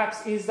thing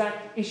perhaps is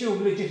that issue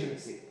of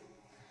legitimacy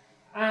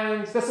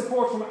and the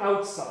support from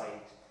outside.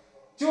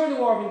 During the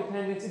War of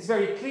Independence, it's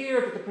very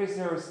clear that the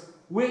prisoners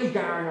will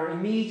garner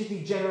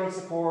immediately general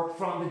support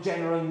from the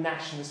general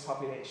nationalist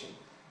population.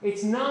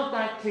 It's not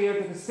that clear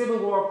that the Civil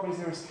War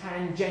prisoners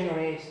can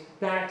generate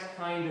that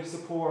kind of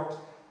support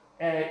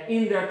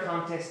in their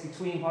contest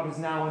between what is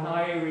now an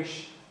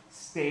Irish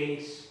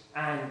state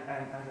and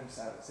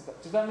themselves.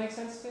 Does that make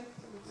sense to you?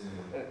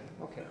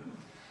 Okay.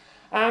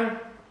 I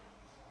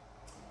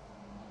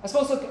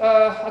suppose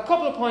a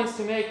couple of points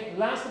to make,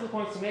 last couple of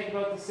points to make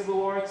about the Civil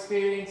War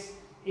experience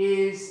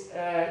is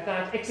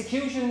that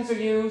executions are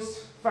used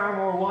far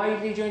more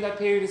widely during that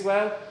period as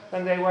well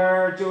than they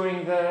were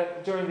during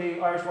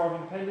the Irish War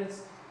of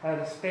Independence.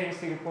 The famous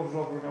figure quoted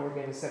over and over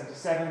again is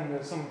 77.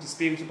 There's some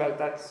dispute about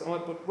that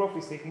somewhat, but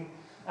roughly speaking.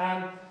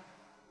 And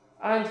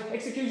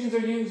executions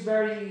are used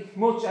very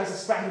much as a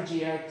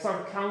strategy, a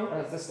sort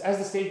of as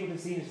the state would have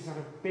seen it, a sort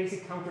of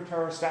basic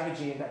counter-terror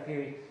strategy in that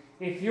period.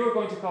 If you're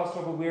going to cause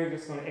trouble, we're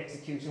just going to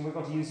execute, and we're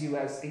going to use you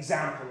as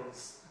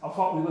examples of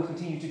what we will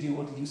continue to do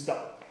until you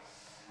stop.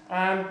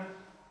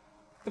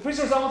 The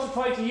prisoners also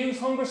tried to use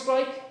hunger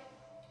strike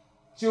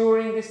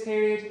during this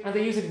period, and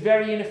they use it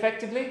very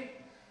ineffectively.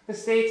 The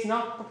state's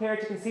not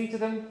prepared to concede to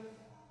them,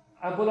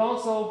 but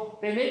also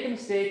they make a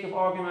mistake of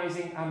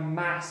organising a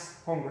mass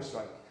hunger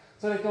strike.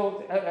 So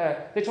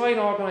they try and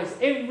organise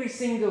every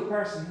single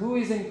person who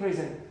is in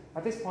prison.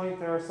 At this point,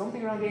 there are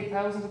something around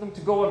 8,000 of them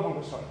to go on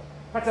hunger strike.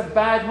 That's a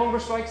bad hunger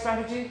strike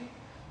strategy.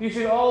 You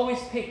should always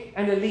pick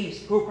an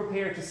elite who are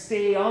prepared to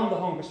stay on the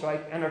hunger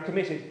strike and are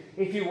committed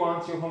if you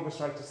want your hunger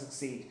strike to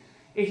succeed.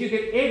 If you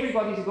get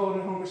everybody to go on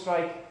a hunger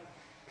strike,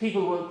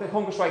 the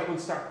hunger strike will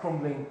start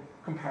crumbling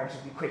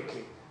comparatively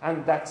quickly.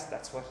 And that's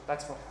what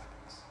happens.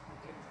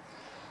 Okay.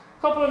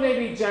 A couple of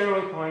maybe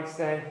general points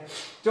then,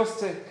 just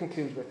to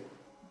conclude with.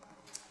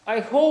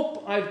 I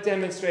hope I've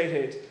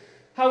demonstrated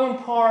how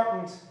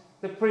important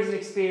the prison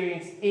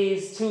experience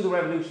is to the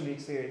revolutionary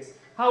experience,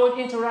 how it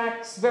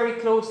interacts very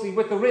closely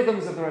with the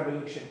rhythms of the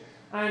revolution.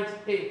 And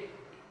if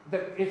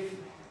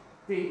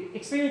the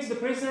experience of the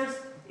prisoners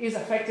is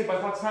affected by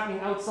what's happening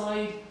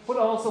outside, but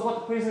also what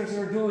the prisoners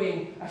are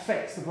doing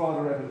affects the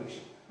broader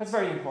revolution. That's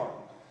very important.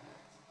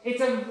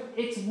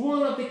 It's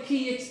one of the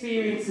key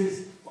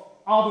experiences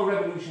of a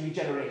revolutionary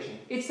generation.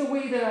 It's the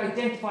way they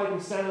identify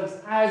themselves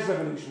as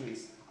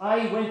revolutionaries.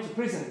 I went to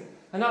prison,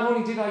 and not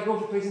only did I go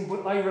to prison,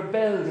 but I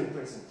rebelled in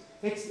prison.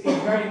 It's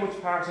very much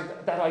part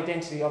of that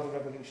identity of the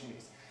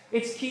revolutionaries.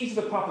 It's key to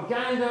the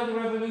propaganda of the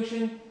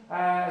revolution,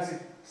 as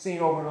it's seen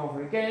over and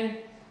over again.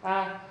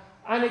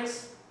 And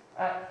it's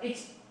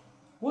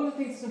one of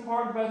the things that's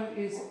important about it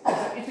is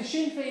that if the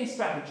Sinn Féin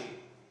strategy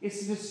is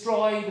to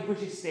destroy the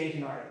British state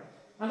in Ireland,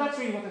 and that's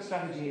really what their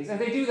strategy is, and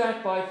they do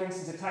that by, for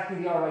instance,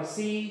 attacking the RIC,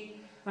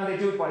 and they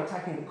do it by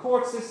attacking the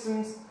court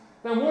systems,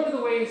 then one of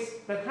the ways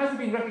that hasn't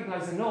been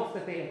recognised enough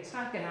that they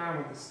attack an arm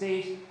of the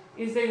state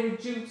is they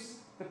reduce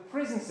the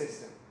prison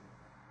system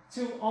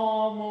to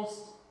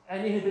almost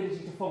an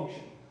inability to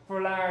function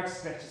for large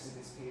stretches of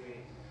this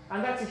period.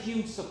 And that's a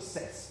huge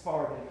success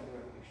for them in the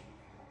revolution.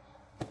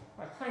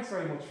 Right, thanks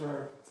very much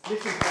for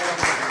listening.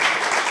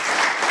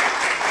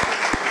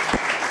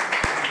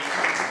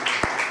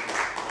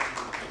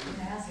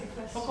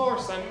 Of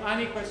course,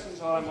 any questions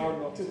at all, I'm more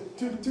than welcome.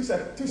 Two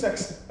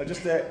seconds. I'd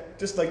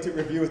just like to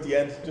review at the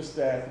end, just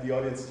for the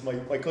audience,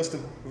 my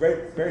custom.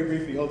 Very, very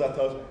briefly, hold that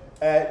thought.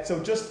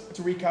 So just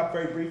to recap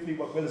very briefly,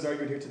 what Will has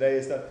argued here today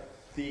is that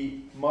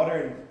the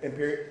modern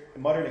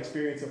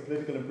experience of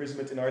political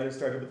imprisonment in Ireland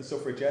started with the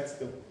suffragettes,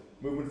 the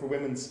movement for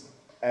women's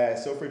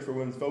suffrage, for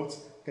women's votes,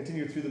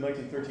 continued through the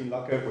 1913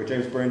 lockout, where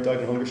James Byrne died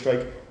in a hunger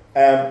strike.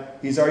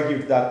 He's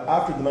argued that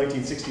after the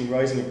 1916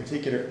 Rising in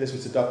particular, this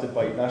was adopted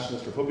by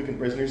nationalist Republican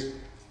prisoners,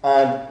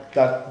 and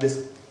that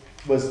this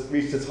was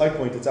reached its high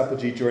point, its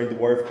apogee, during the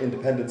War of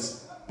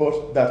Independence,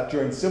 but that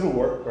during the Civil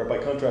War, where by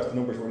contrast the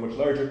numbers were much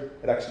larger,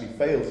 it actually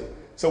failed.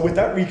 So with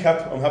that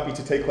recap, I'm happy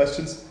to take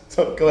questions.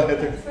 So go ahead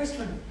there. The first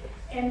one,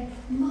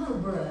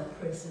 Marlborough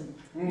prison.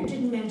 You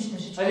didn't mention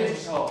it at all. I didn't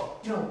at all.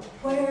 No.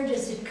 Where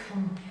does it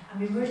come? I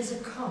mean, where does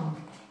it come?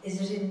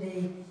 Is it in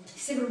the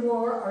Civil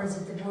War or is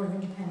it the War of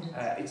Independence?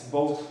 It's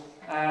both.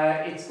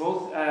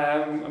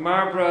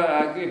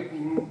 Marlborough,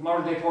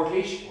 modern day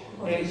Portlaoise,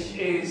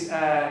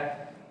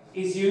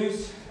 is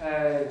used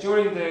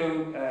during the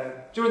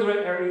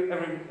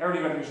early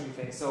revolutionary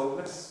phase. So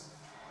that's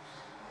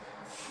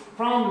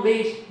from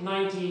late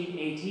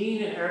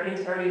 1918 and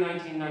into early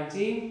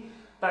 1919.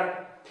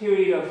 That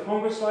period of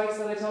hunger strikes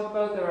that I talk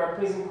about, there are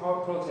prison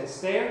protests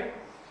there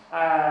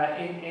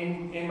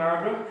in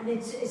Marlborough. And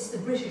it's the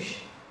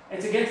British.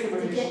 It's against the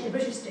British. Against the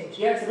British state.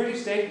 Yeah, it's the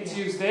British state. It's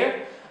used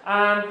there.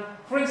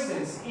 For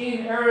instance,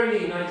 in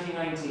early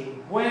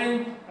 1919,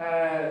 when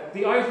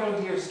the Irish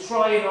Volunteers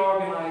try and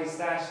organise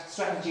that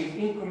strategy of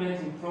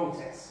incremental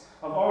protest,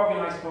 of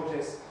organised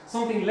protest,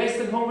 something less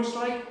than hunger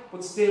strike,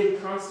 but still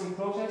constant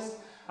protest,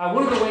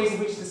 one of the ways in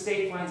which the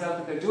state finds out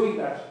that they're doing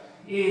that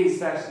is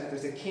that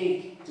there's a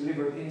cake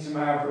delivered into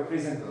Marlborough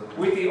prison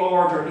with the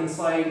order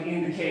inside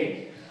in the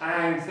cake.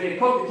 And they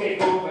cut the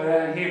cake up,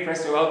 and here,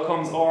 presto, out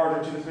comes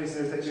order to the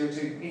prisoners that you're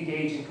to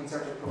engage in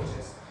concerted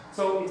protest.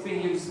 So it's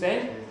been used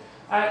then.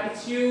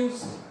 It's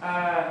used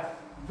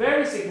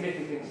very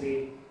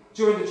significantly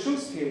during the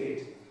truce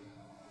period,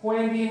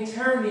 when the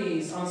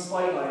internees on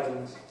Spike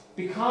Island,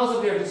 because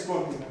of their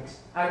disgruntlement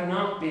at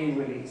not being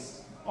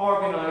released,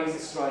 organised a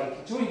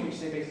strike during which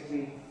they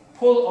basically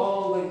pull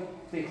all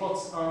the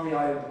huts on the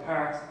island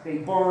apart, they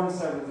burn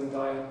several of them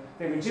down,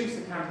 they reduce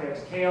the camp there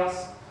to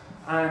chaos,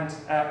 and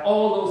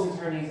all those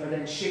internees are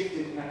then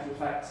shifted, in actual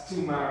fact, to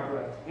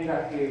Marlborough in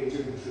that period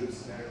during the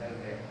truce and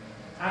everything there.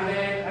 And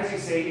then, as you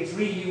say, it's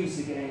reused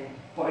again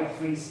by the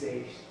Free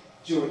State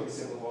during the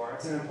Civil War.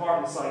 It's an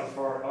important site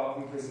of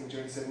imprisonment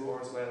during the Civil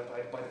War as well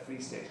by the Free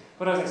State.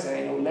 But as I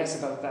say, I know less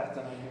about that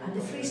than I know.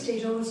 And the Free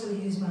State also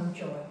used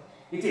Mountjoy.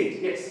 It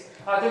did, yes.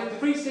 The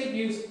Free State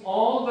used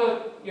all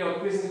the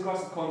prisons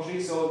across the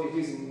country, so it's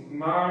using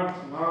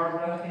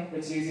Marlborough, Okay.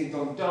 it's using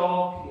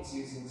Dundalk, it's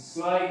using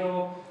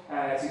Sligo,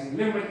 it's using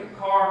Limerick and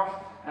Cork,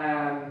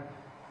 and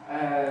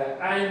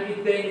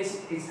it then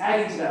is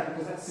adding to that,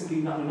 because that's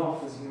simply not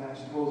enough, as you can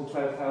imagine, hold the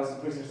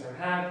 12,000 prisoners they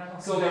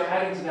have. So they're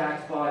adding to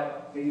that by,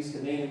 they used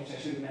the name, which I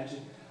should have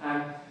mentioned,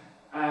 and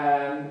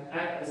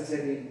as I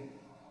said,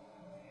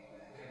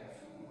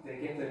 they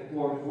get the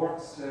Board of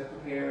Works to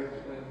prepare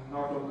the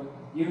North Dublin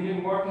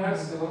Union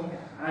Workhouse,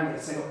 and they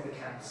set up the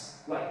camps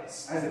like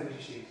this, as the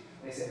British did.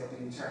 they set up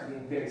in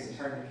various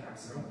internment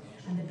camps.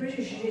 And the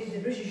British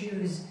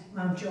use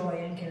Mountjoy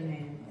and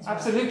Kilmaine.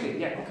 Absolutely,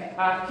 yeah. Okay.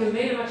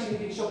 Kilmaine actually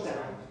been shut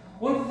down.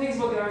 One of the things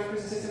about the Irish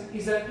prison system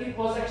is that it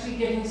was actually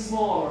getting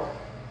smaller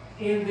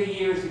in the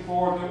years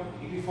before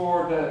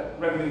the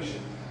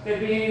revolution.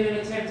 There'd been an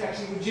attempt to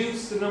actually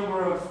reduce the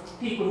number of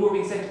people who were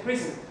being sent to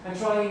prison and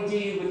try and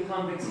deal with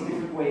convicts in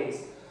different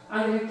ways.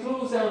 And they had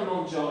closed down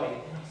Mountjoy,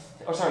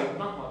 or sorry,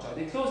 not Mountjoy,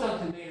 they closed down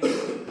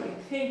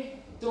Kilmaine.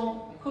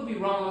 I could be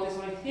wrong about this,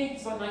 but I think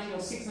it's about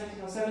 1906,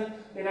 1907,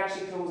 they'd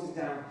actually closed it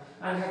down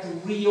and had to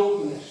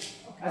reopen it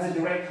as a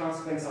direct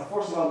consequence of,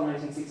 first of all, the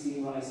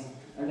 1916 Rising,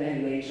 and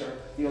then later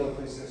the other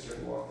prisoners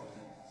during the war.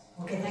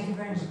 Okay, thank you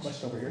very much.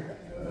 Question over here.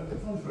 I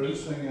found it very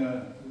interesting,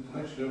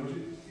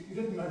 actually, you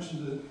didn't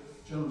mention the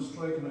general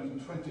strike in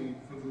 1920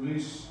 for the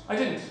release. I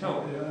didn't,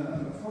 no.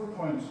 And a further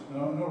point,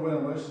 Norway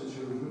and Rice this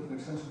year, we've written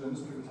extensively on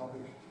this particular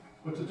topic,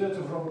 but the death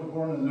of Robert de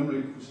Bourne in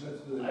Limerick, which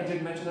led to the... I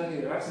didn't mention that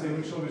either,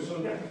 absolutely. So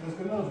Yeah. there's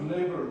been a lot of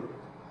labour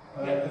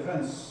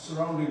events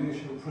surrounding the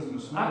issue of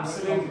prisoners.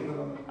 Absolutely.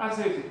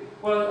 Absolutely.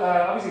 Well,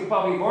 obviously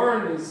Bobby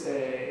Byrne is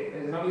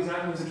an obvious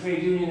man who was a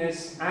trade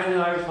unionist and an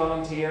Irish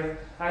volunteer.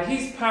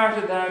 He's part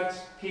of that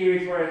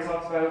period where I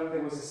talked about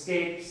there was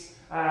escapes,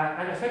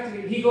 and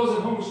effectively he goes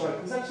on hunger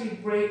strike. He's actually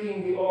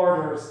breaking the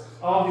orders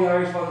of the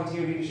Irish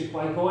volunteer leadership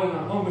by going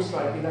on hunger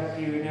strike in that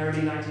period in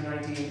early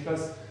 1919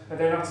 because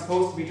they're not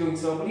supposed to be doing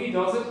so, but he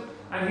does it,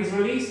 and he's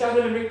released out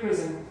of Limerick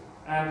prison.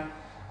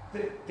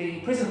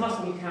 The prison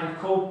hospital can't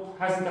cope,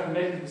 hasn't got the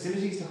medical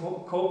facilities to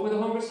cope with a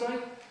hunger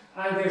strike,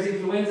 and there's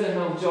influenza in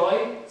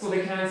Mountjoy, so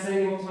they can't send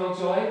him up to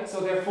Mountjoy, so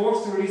they're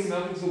forced to release him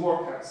out into the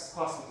workhouse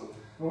hospital.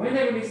 And when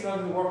they release him out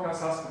into the workhouse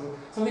hospital,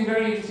 something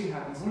very interesting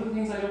happens. One of the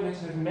things I don't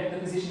mention is the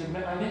position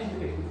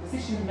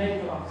of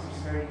medical officers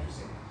is very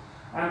interesting.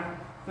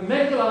 The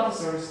medical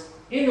officers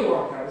in the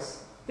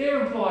workhouse,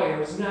 their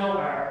employers now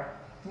are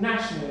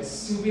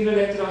nationalists who've been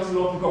elected onto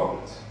local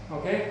government.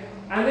 Okay?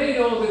 And they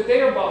know that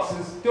their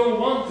bosses don't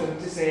want them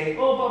to say,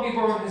 oh, Bobby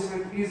Byrne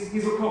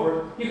he's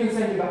recovered, you can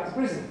send him back to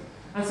prison.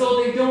 And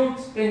so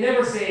they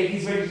never say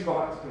he's ready to go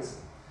back to prison.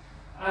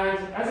 And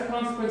as a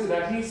consequence of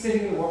that, he's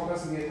sitting in the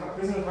workhouse and the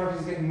prison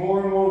authorities are getting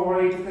more and more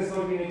worried that there's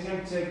going to be an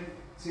attempt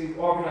to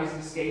organise an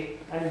escape.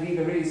 And indeed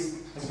there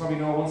is, as you probably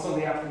know, one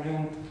Sunday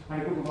afternoon,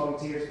 and a group of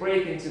volunteers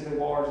break into the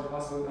wards of the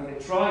hospital and they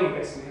try and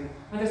rescue him.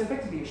 And there's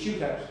effectively a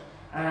shootout.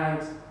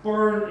 And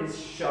Byrne is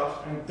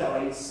shot and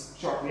dies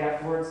shortly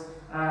afterwards.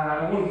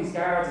 And one of these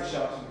guards is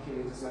shot and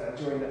killed as well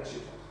during that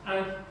shootout.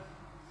 And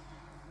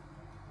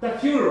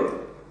that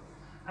funeral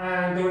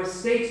and the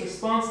state's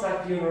response to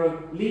that funeral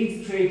leads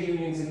the trade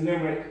unions in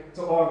Limerick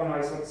to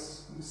organise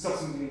what's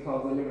subsequently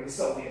called the Limerick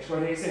Soviet, where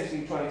they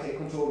essentially try to take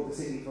control of the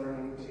city for a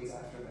number of days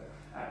after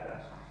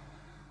that.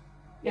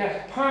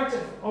 Yeah, part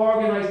of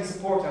organising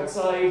support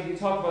outside, you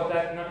talk about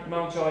that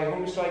Mountjoy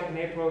hunger strike in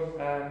April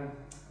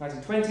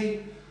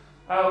 1920.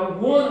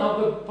 One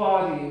of the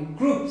body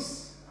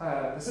groups,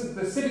 the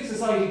civic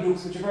society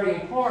groups, which are very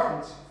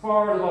important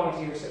for the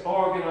volunteers to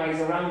organise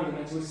around them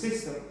and to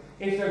assist them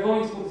if they're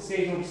going to put the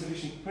state under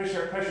sufficient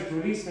pressure to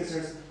release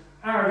prisoners,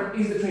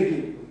 is the trade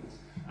union movement.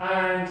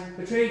 And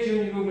the trade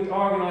union movement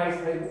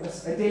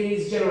organised a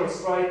day's general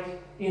strike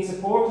in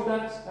support of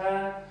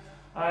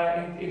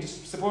that, in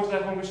support of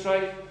that hunger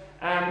strike.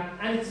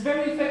 And it's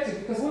very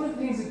effective because one of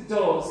the things it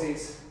does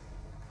is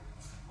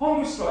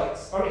hunger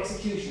strikes or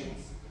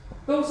executions,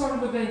 those sort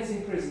of events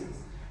in prisons,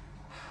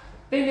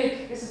 they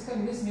make, this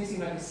may seem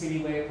like a silly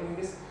way of putting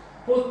this,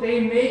 but they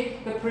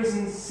make the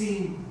prisons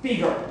seem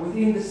bigger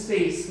within the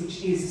space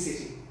which is the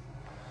city.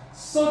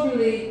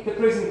 Suddenly the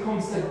prison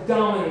comes to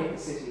dominate the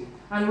city.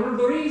 And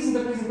the reason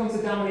the prison comes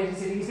to dominate the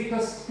city is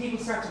because people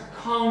start to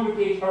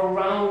congregate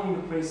around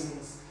the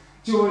prisons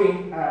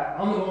during,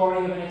 on the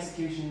morning of an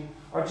execution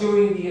or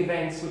during the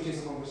events which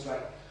is a hunger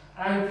strike.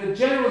 And the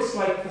general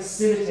strike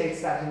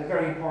facilitates that in a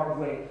very important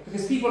way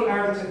because people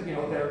aren't,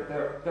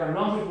 they're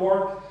not at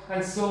work,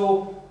 and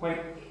so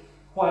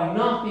while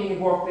not being at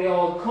work, they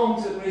all come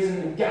to the prison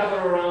and gather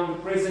around the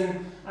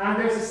prison, and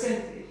there's a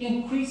sense, it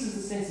increases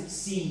the sense of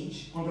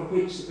siege under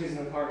which the prison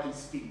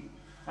authorities feel.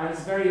 And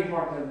it's a very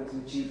important element in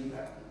achieving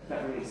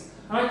that release.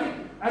 And I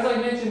think, as I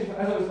mentioned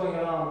as I was going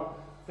along,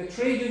 the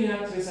trade union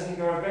activists, I think,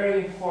 are a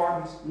very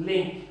important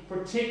link,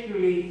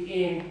 particularly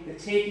in the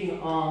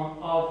taking on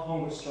of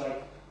hunger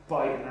strike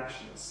by the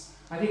nationalists.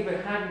 I think if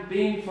it hadn't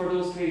been for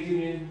those trade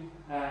union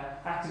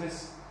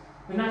activists,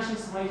 the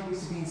nationalists might have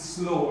been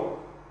slower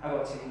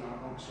about taking on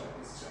hunger strike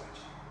as a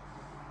strategy.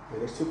 Okay,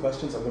 there's two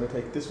questions. I'm going to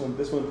take this one,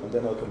 and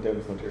then I'll come down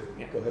the front here.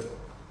 Yeah. Go ahead.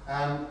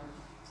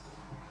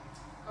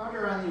 Are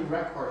there any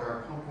record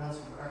or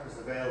comprehensive records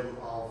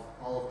available of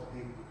all of the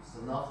people?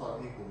 Because an awful lot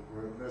of people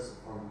were in prison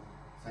from,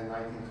 say,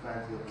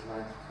 1920 up to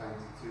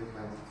 1922,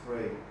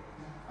 23.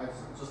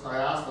 I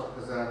asked that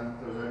because there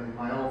was in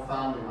my own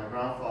family, my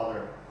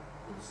grandfather,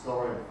 the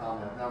story of the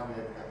family, I've never been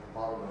able to get to the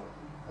bottom of it,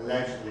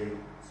 allegedly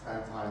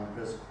spent time in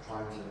prison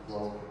trying to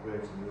blow up the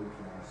bridge in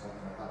Ukraine or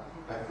something like that.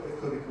 It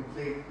could be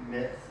complete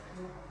myth,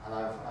 and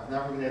I've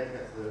never been able to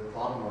get to the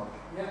bottom of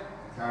it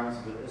in terms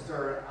of it. Is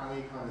there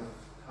any kind of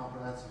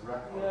comprehensive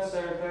records?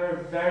 Yeah,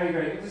 they're very,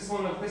 very. This is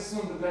one of the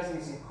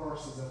blessings and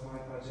curses of my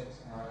project.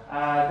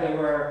 There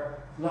were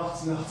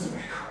lots and lots of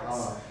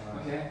records.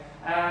 Okay.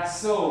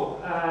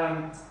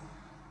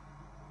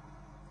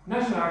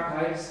 National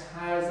Archives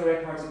has the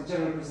records of the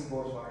General Prison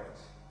Board of Ireland.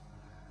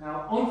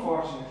 Now,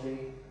 unfortunately,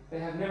 they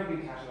have never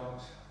been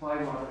catalogued by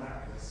modern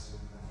archivists.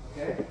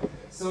 Okay?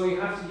 So you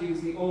have to use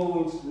the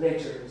old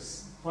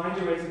ledgers. Find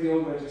your way through the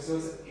old ledgers.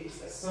 So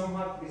it's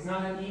not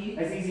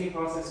as easy a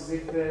process as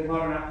if the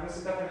modern archivists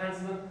have got their hands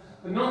on them.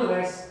 But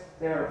nonetheless,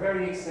 there are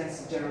very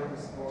extensive General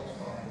Prison Board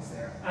records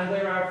there. And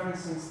there are, for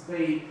instance,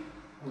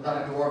 Was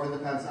that a War of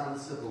Independence and the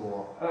Civil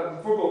War?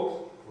 For both.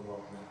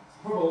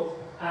 For both.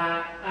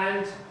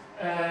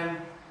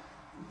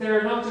 There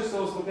are not just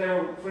those, but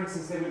for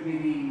instance, there would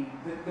be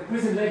the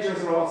prison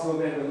ledgers are also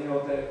available. You know,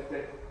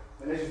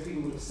 the ledgers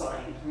people would have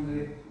signed when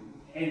they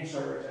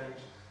entered, and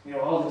you know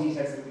all the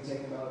details that would be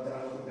taken about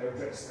their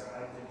address, their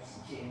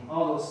identity,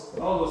 all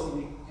those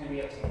can be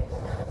obtained.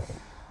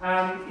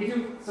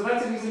 So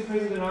that's if he's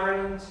imprisoned in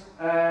Ireland.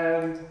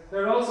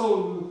 There are also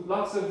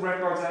lots of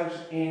records out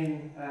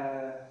in.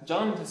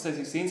 John says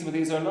you've seen some of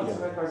these. There are lots of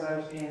records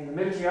out in the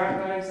military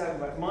archives, out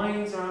about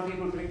mines around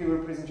people, particularly who were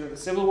imprisoned during the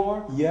Civil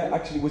War. Yeah,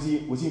 actually, was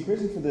he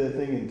imprisoned for the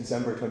thing in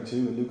December 22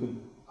 in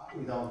Lucan?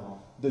 We don't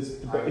know.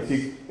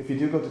 If you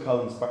do go to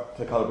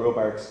Colborough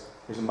Barracks,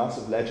 there's a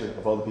massive ledger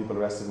of all the people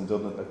arrested in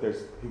Dublin. Like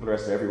there's people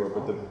arrested everywhere,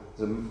 but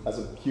there's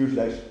a huge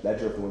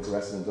ledger of the ones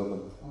arrested in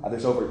Dublin, and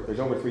there's over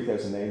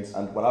 3,000 names.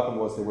 And what happened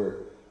was they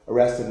were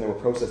arrested and they were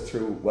processed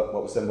through what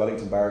was then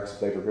Wellington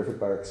Barracks, later Griffith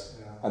Barracks,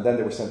 and then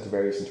they were sent to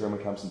various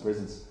internment camps and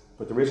prisons.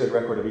 But there is a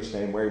record of each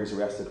name, where he was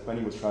arrested, when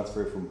he was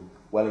transferred from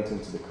Wellington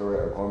to the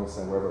Curragh or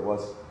Cormastown, wherever it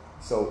was.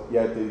 So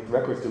yeah, the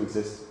records do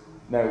exist.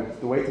 Now,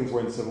 the way things were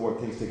in the Civil War,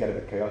 things did get a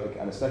bit chaotic,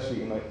 and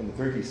especially in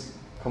the 30s,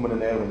 Cumann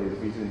and Nail, when they were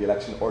defeated in the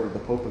election, ordered the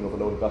pulping of a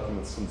load of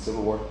documents from the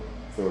Civil War.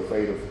 So they were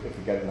afraid of if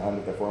we get it in the hand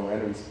of their former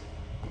enemies.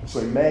 So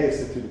he may have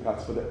slipped through the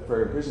cracks, but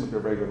for imprisonment,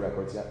 they're very good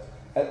records, yeah.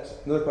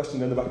 Another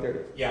question in the back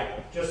there.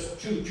 Yeah,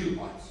 just two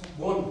points.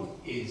 One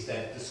is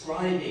that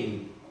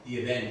describing the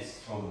events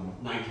from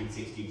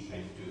 1916 to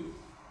 22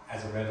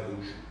 as a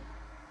revolution,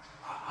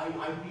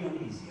 I'd be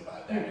uneasy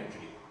about that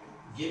actually,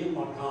 given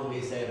what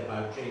Conway said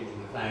about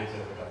changing the flags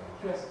over government.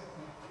 Yes.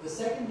 The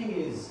second thing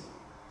is,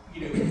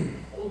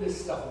 all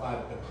this stuff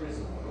about the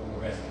prison and all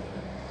the rest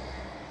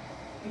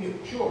of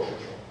it. Sure.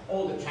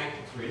 All the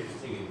tactics were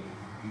interesting,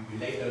 and you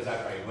laid those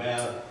out very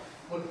well.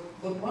 But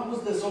what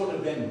was the sort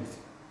of then,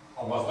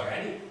 or was there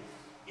any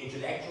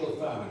intellectual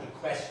ferment, a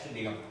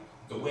questioning of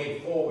the way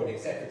forward,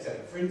 etc.,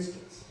 etc.? For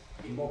instance,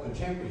 in more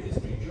contemporary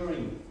history,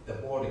 during the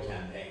border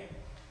campaign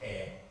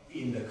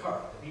in the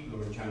Curragh, the people who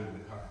were encountering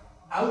the Curragh,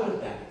 out of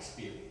that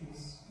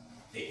experience,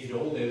 they did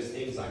all those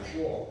things, I'm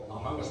sure,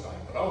 not hunger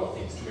strike, but other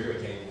things to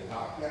irritate the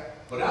Curragh. Yeah.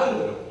 But out of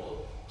it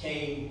all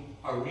came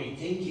a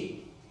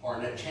rethinking, or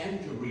an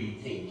attempt to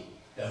rethink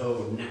the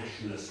whole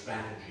nationalist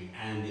strategy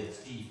and its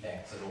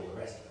defects and all the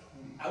rest of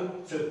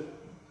it. So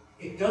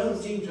it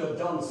doesn't seem to have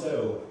done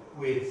so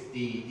with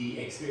the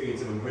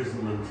experience of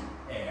imprisonment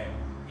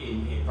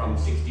from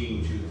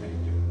 16 to 22.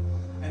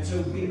 And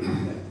so,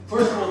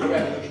 first of all, the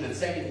revolution, and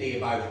secondly,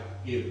 about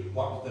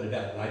what was the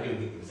development. I don't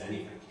think there was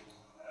anything.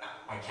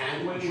 I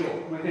can be sure.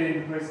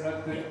 Within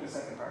the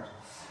second part.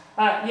 I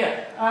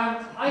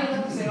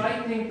have to say,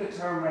 I think the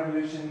term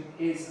revolution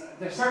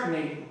there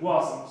certainly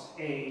wasn't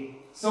a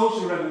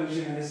social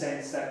revolution in the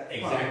sense that.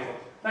 Exactly.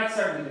 That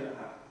certainly didn't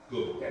happen.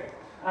 Good. Okay.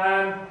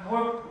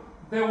 However,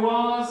 there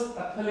was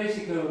a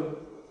political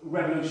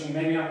revolution,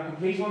 maybe not a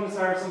complete one as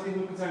far as some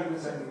people are concerned,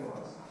 but certainly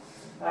was.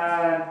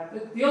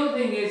 The other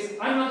thing is,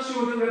 I'm not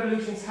sure that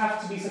revolutions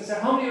have to be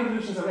successful. How many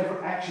revolutions are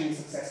ever actually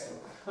successful?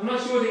 I'm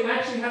not sure they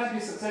actually have to be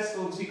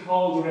successful to be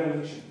called a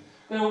revolution.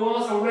 There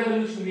was a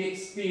revolutionary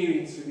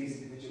experience for these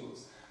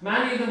individuals.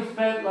 Many of them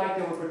felt like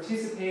they were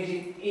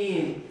participating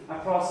in a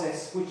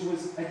process which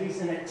was at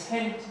least an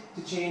attempt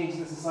to change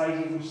the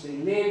society in which they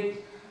lived.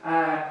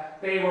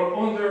 They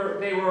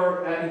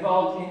were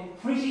involved in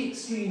pretty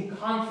extreme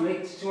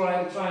conflict to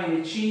try and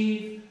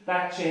achieve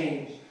that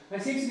change.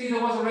 And it seems to me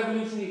there was a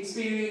revolutionary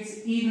experience,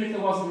 even if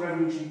there wasn't a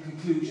revolutionary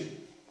conclusion.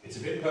 It's a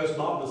bit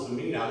postmodernist for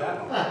me now,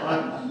 that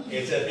one.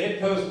 It's a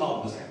bit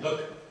postmodernist.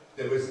 Look,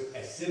 there was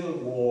a civil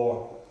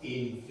war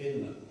in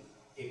Finland.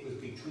 It was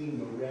between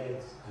the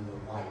Reds and the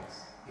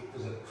Whites. It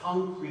was a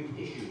concrete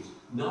issues,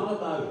 not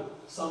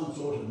about some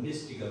sort of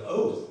mystical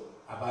oath,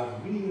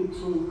 about real,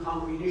 true,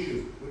 concrete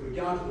issues with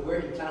regard to the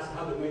working class and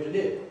how they're going to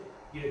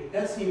live.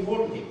 That's the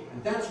important thing,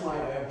 and that's why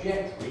I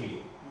object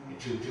really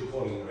to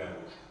calling it a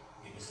revolution.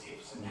 It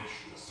was a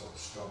nationalist sort of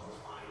struggle,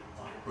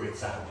 fine,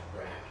 Brits out to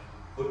brag.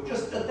 But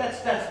just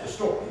that's the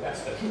story,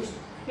 that's the truth.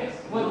 Yes,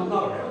 not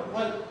a revolution.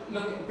 Well,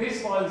 look,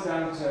 this boils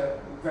down to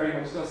very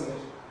much, doesn't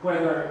it?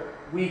 Whether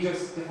we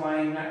just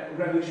define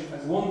revolution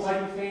as one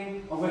type of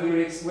thing, or whether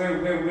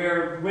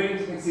we're willing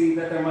to concede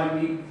that there might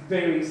be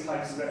various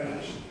types of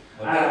revolution.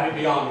 Well, that would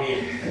be beyond me.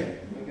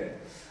 Okay.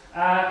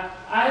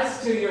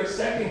 As to your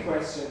second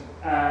question,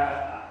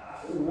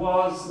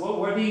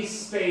 were these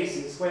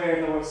spaces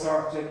where there was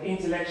sort of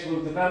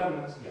intellectual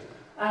development,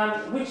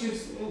 which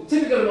is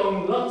typical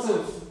among lots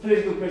of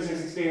political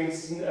prisoners'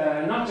 experience,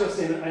 not just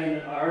in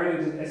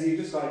Ireland, as you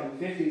described, in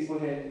the 50s,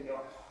 but in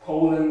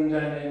Poland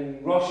and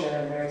in Russia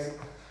and various.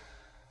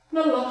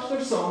 Not a lot,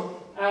 there's some.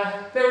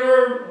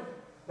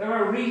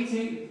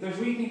 There's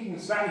rethinking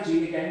of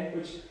strategy again,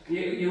 which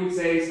you would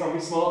say is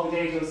probably small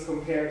potatoes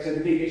compared to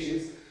the big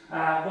issues.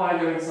 While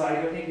they're inside,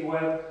 they're thinking,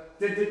 well,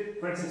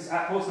 for instance,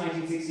 at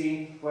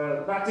post-1916,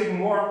 well, that didn't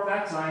work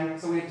that time,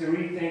 so we have to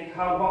rethink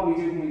what we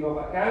do when we go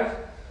back out.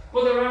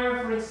 But there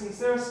are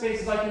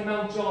spaces like in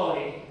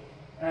Mountjoy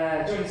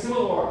during the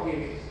Civil War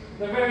period.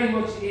 There very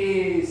much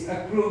is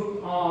a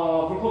group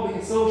of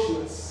Republican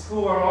socialists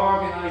who are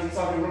organising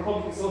sort of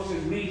Republican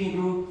socialist reading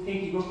group,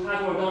 thinking group,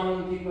 Paddy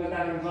O'Donnell, people like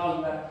that are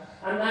involved in that.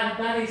 And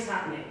that is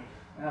happening.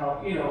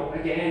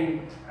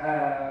 Again,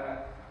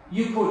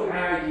 you could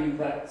argue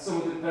that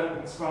some of the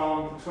developments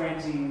from the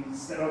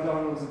 20s that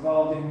O'Donnell was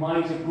involved in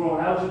might have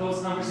grown out of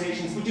those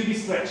conversations, but you'd be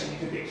stretching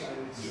it a bit,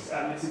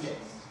 I would suggest.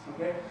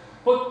 Okay?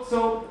 But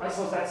so I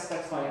suppose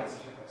that's my answer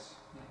to your question.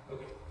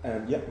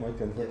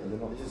 Mike, and then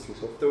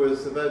there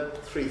was about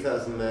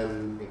 3,000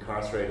 men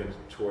incarcerated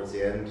towards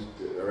the end,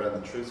 around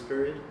the truce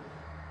period.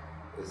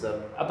 Is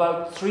that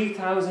about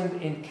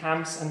 3,000 in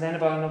camps, and then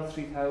about another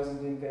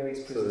 3,000 in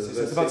various prisons.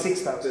 So it's about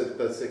 6,000.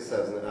 About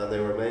 6,000, and they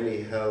were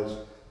mainly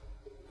held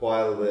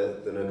while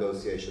the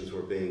negotiations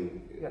were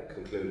being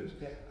concluded,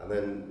 and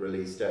then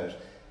released out.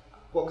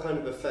 What kind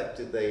of effect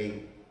did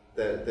they'd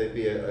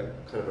be a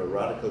kind of a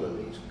radical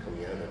elite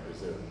coming out, I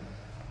presume.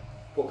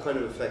 What kind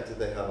of effect did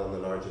they have on the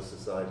larger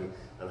society,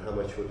 and how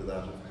much would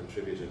that have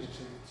contributed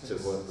to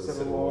what the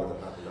Civil War that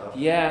happened after?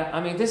 Yeah, I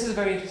mean, this is a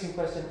very interesting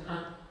question,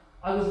 and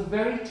I was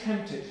very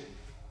tempted.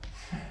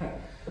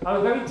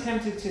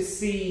 To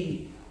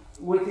see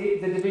with the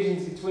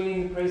divisions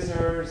between the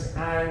prisoners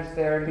and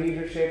their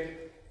leadership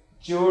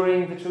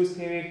during the truce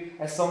period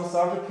as some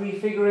sort of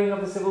prefiguring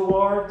of the Civil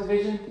War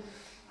division.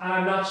 And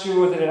I'm not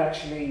sure that it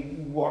actually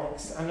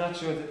works. I'm not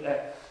sure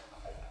that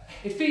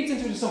it feeds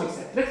into it to some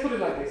extent. Let's put it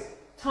like this.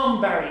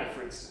 Tom Barry,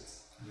 for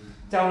instance,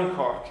 down in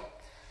Cork,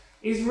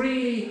 is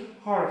really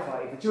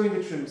horrified that during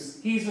the truce,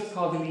 he's what's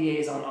called the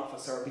liaison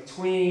officer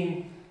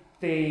between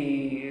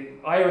the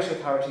Irish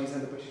authorities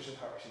and the British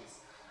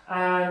authorities.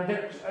 And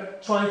they're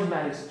trying to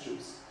manage the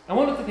truce. And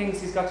one of the things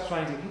he's got to try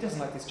and do, he doesn't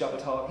like this job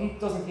at all. He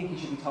doesn't think he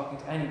should be talking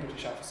to any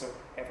British officer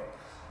ever.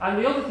 And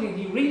the other thing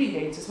he really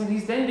hates is when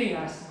he's then being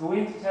asked to go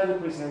in to tell the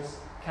prisoners,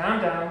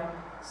 calm down,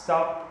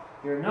 stop,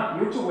 you're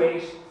to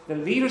wait, the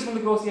leaders will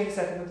negotiate a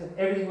settlement and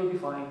everything will be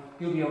fine,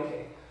 you'll be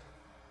okay.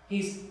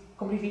 He's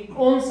completely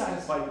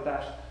unsatisfied with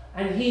that,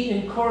 and he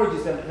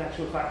encourages them, in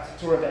actual fact,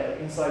 to rebel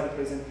inside the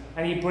prison,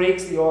 and he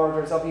breaks the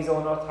orders of his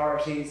own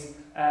authorities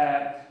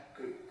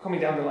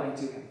coming down the line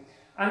to him.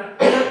 And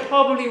that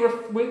probably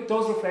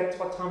does reflect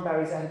what Tom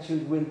Barry's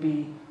attitude will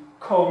be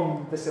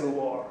come the Civil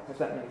War, if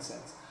that makes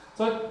sense.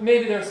 So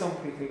maybe there's some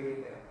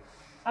prefiguring there.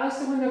 As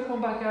to when they'll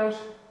come back out,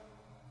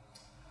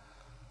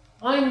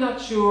 I'm not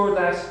sure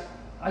that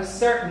I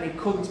certainly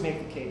couldn't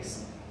make the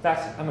case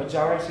that a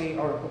majority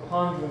or a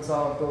preponderance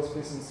of those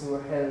prisoners who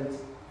are held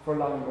for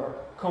longer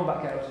come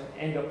back out and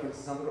end up, for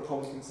instance, on the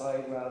Republican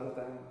side rather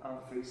than on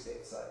the Free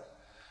State side.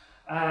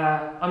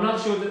 I'm not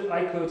sure that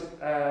I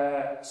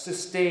could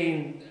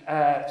sustain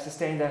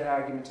that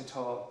argument at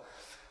all.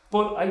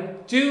 But I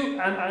do,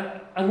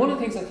 and one of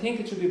the things I think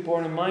that should be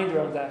borne in mind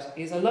around that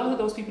is a lot of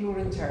those people who are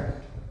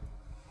interned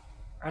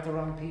are the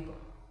wrong people.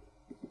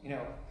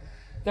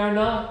 They're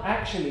not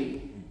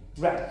actually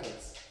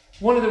radicals.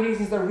 One of the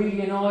reasons they're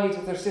really annoyed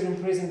that they're still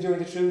in prison during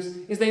the truce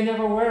is they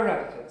never were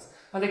radicals.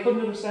 And they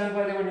couldn't understand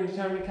why they were in an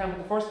internment camp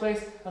in the first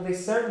place, and they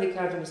certainly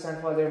can't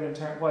understand why they were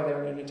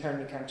in an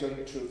internment camp during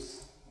a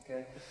truce.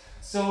 Okay?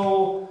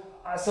 So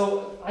I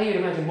would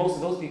imagine most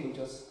of those people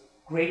just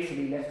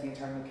gratefully left the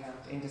internment camp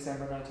in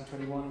December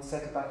 1921 and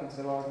settled back into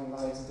their ordinary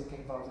lives and didn't get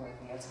involved in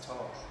anything else at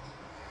all.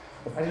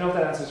 I don't know if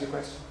that answers your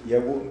question. Yeah,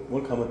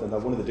 one comment on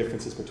that. One of the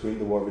differences between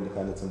the War of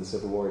Independence and the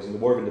Civil War is in the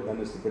War of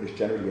Independence, the British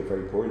generally had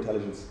very poor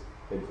intelligence,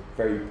 they had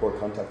very poor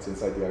contacts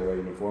inside the IRA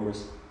and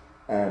informers,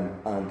 and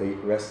they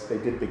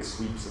did big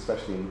sweeps,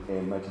 especially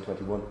in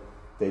 1921.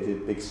 They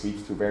did big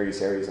sweeps through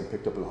various areas and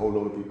picked up a whole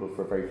load of people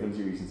for very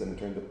flimsy reasons, and it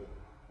turned up.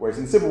 Whereas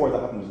in the Civil War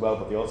that happened as well,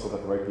 but they also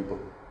got the right people.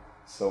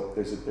 So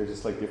there's a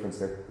slight difference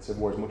there. The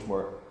Civil War is much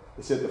more,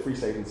 the Free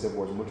State in the Civil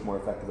War is much more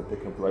effective at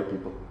picking up the right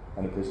people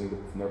and imprisoning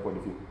them from their point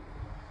of view.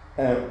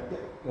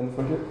 In the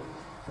front here.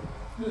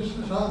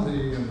 It's on the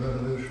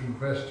revolution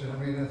question. I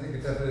mean, I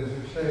think that, as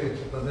you say,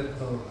 it's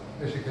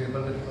basically a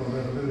political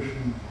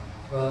revolution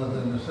rather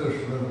than a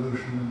social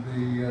revolution. And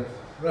the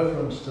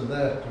reference to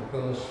that, of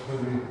course,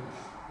 when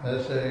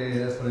we say,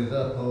 for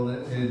example,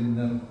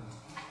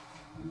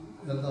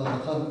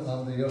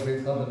 on the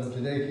European continent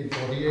in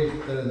 1848,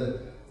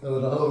 there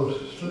was a whole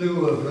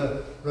slew of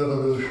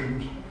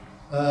revolutions.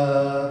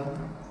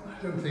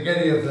 I don't think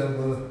any of them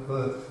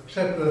were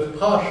except was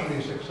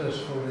partially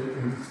successful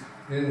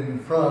in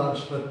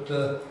France, but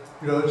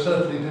it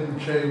certainly didn't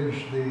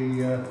change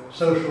the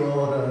social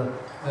order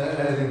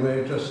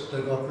anyway. It just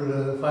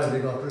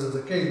finally got rid of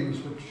the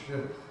kings, which,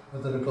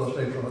 and then of course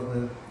later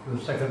on the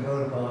second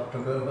Bonaparte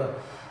took over.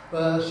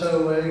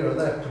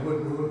 That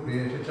would be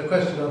it. It's a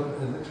question of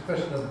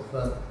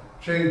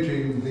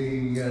changing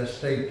the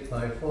state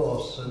by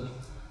force, and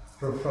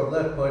from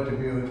that point of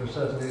view, it was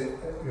certainly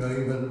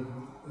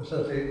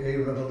certainly a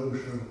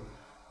revolution,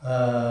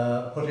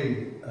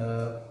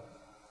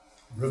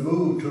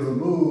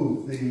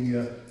 remove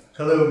the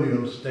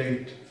colonial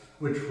state,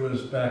 which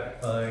was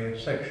backed by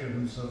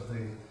sections of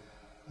the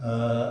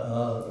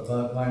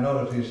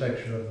minority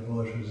section of the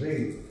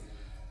bourgeoisie.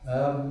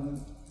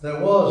 There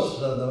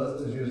was,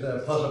 as you say, a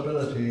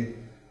possibility,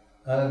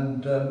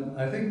 and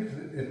I think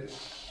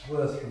it's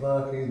worth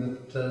remarking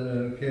that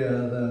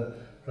here,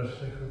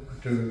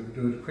 to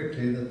do it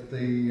quickly,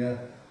 that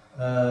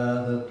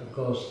of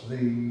course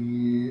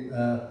the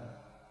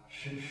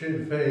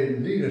Sinn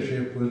Féin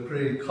leadership was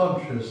pretty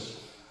conscious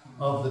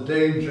of the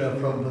danger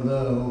from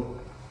below,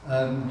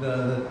 and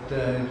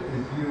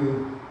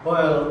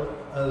while,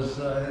 as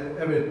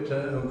Emmett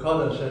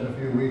O'Connor said a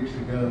few weeks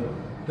ago,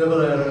 De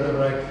Valera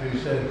never actually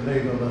said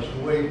Labour must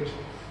wait.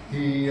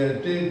 He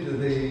and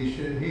the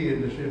Sinn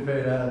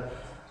Féin,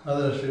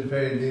 other Sinn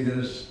Féin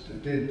leaders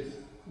did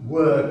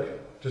work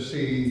to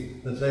see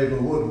that Labour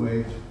would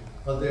wait.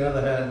 On the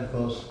other hand, of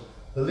course,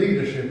 the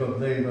leadership of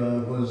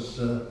Labour was,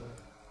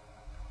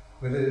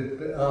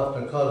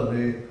 after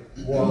Connolly,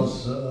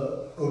 was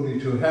only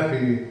too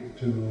happy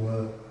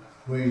to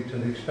wait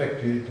and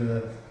expected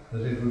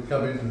that it would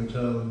come into its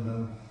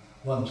own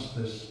once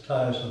this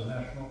tiresome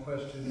national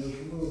question was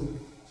removed.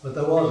 But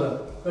there was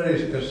a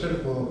very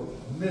considerable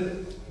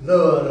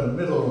lower and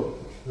middle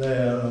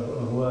layer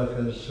of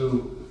workers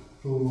who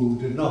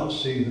did not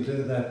see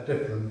that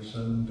difference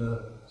and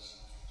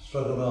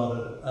struggled on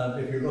it. And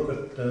if you look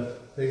at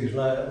things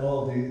like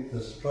all the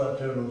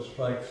general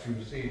strikes,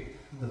 you see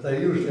that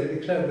they usually,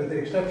 except with the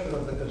exception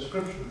of the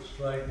conscription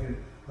strike in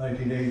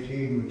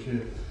 1918, which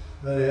is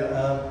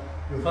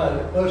you find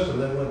that most of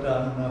them were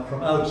done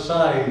from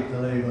outside the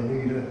Labour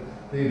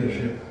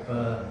leadership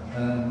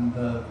and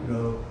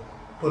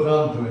put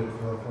onto it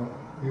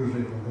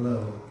usually from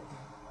below.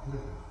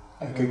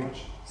 Thank you very much.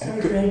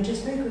 Sorry, Greg,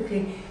 just very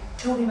quickly,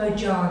 talking about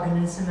jargon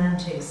and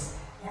semantics,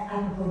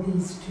 apropos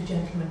these two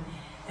gentlemen.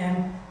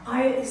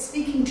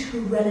 Speaking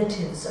to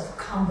relatives of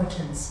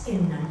combatants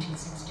in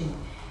 1916,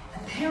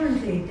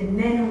 apparently the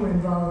men who were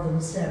involved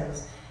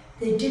themselves,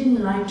 they didn't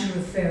like to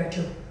refer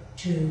to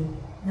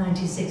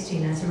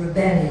 1916 as a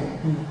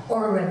rebellion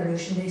or a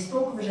revolution. They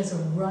spoke of it as a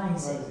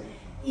rising.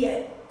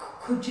 Yeah,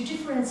 could you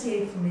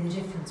differentiate for me the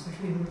difference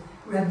between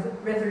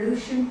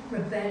revolution,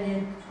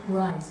 rebellion,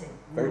 rising?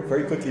 Very,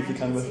 very quickly, if you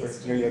can, we're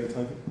nearly out of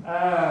time.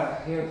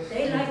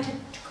 They like to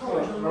call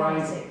it a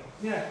rising.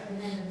 Yeah.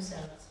 And then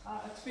themselves.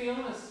 To be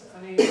honest, I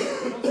mean,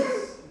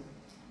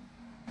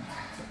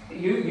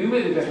 you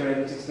may be better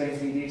able to explain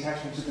to me the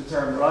attachment to the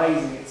term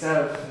rising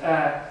itself.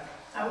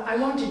 I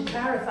want to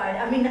clarify.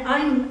 I mean,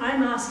 I'm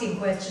asking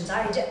questions.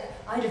 I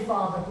had a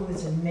father who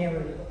was in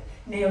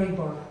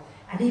Maryborough,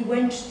 and he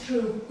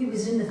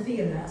was in the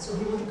field now, so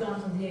he would have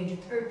gone from the age of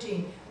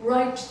 13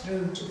 right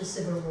through to the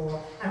Civil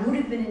War, and would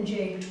have been in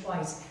jail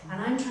twice.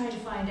 And I'm trying to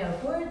find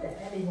out where the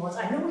hell he was.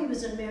 I know he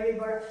was in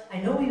Maryborough,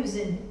 I know he was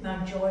in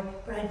Mountjoy,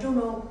 but I don't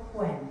know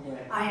when. Yeah.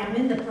 I am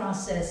in the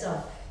process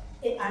of,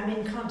 I'm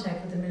in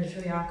contact with the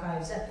military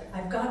archives.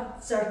 I've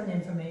got certain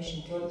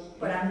information,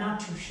 but I'm not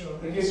too sure.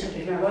 If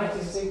you'd like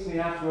to speak to me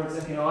afterwards,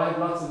 I have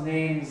lots of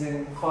names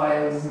in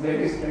files and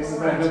various places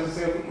where I'd love to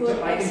say,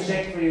 I can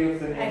check for you if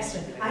the names.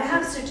 Excellent. I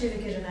have a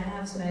certificate and I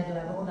have some medal,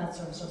 I have all that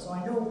sort of stuff, so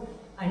I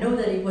know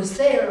that he was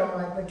there, all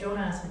right, but don't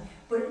ask me.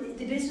 But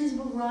the business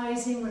of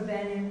rising,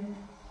 rebellion.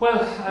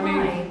 Well, I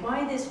mean,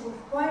 why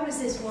was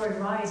this word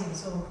rising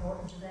so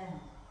important to them?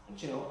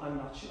 I'm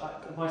not sure.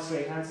 My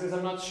straight answer is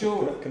I'm not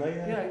sure. Can I?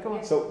 Yeah, go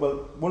on. So,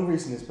 well, one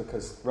reason is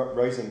because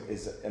rising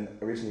is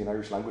originally an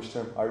Irish language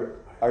term.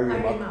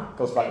 Ireland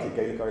goes back to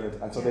Gaelic Ireland,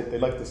 and so they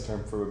like this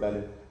term for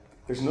rebellion.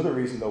 There's another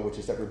reason though, which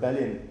is that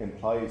rebellion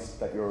implies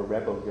that you're a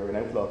rebel, you're an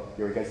outlaw,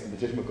 you're against the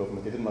legitimate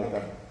government. They didn't like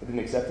that. They didn't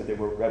accept that they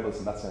were rebels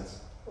in that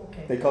sense.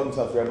 Okay. They call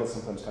themselves rebels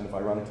sometimes, kind of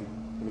ironically.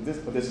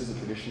 But this is a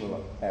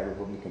traditional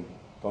Republican,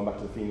 going back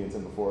to the Fenians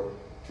and before,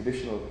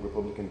 traditional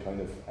Republican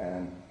kind of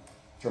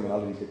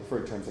terminology. They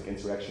preferred terms like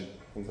insurrection,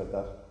 things like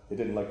that. They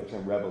didn't like the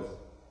term rebels.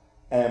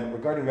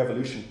 Regarding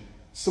revolution,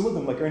 some of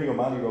them, like Ernie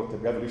O'Malley, wrote that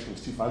revolution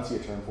was too fancy a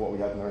term for what we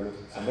have in Ireland.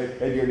 So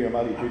maybe Ernie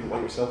O'Malley agreed with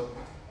that yourself.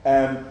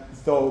 And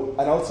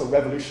also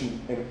revolution,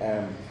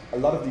 a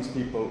lot of these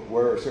people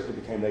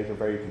certainly became later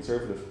very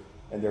conservative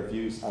in their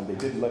views, and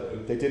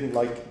they didn't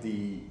like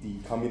the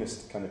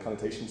communist kind of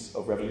connotations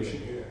of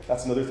revolution.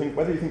 That's another thing.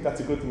 Whether you think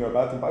that's a good thing or a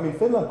bad thing. But I mean,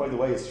 Finland, by the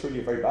way, is truly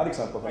a very bad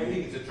example. I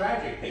think it's a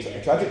tragic thing. It's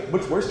a tragic,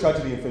 much worse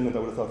tragedy in Finland, I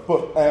would have thought.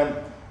 But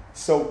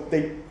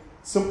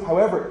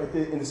however,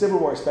 in the Civil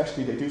War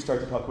especially, they do start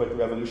to talk about the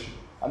revolution.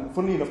 And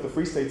funnily enough, the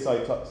Free State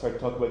side start to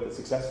talk about the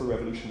successful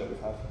revolution that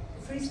we've had.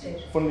 Free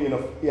State. Funnily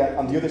enough, yeah,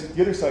 and the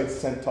other side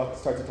start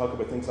to talk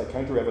about things like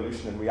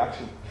counter-revolution and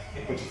reaction,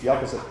 which is the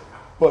opposite.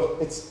 But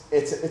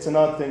it's an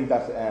odd thing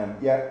that,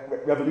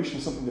 revolution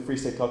is something the Free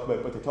State talk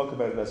about, but they talk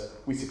about it as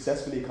we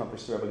successfully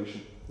accomplished the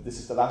revolution. This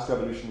is the last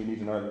revolution we need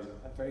in Ireland.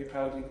 And very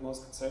proudly the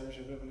most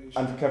conservative revolution.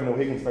 And Kevin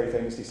O'Higgins very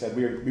famously said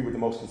we were the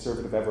most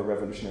conservative ever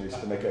revolutionaries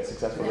to make a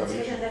successful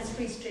revolution. That's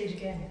Free State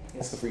again.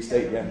 That's the Free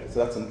State, yeah.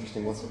 So that's an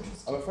interesting one.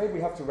 I'm afraid we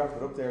have to wrap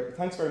it up there.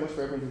 Thanks very much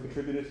for everyone who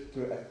contributed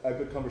to a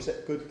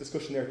good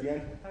discussion there at the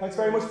end. Thanks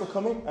very much for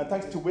coming, and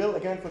thanks to Will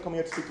again for coming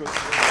out to speak to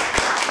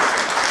us.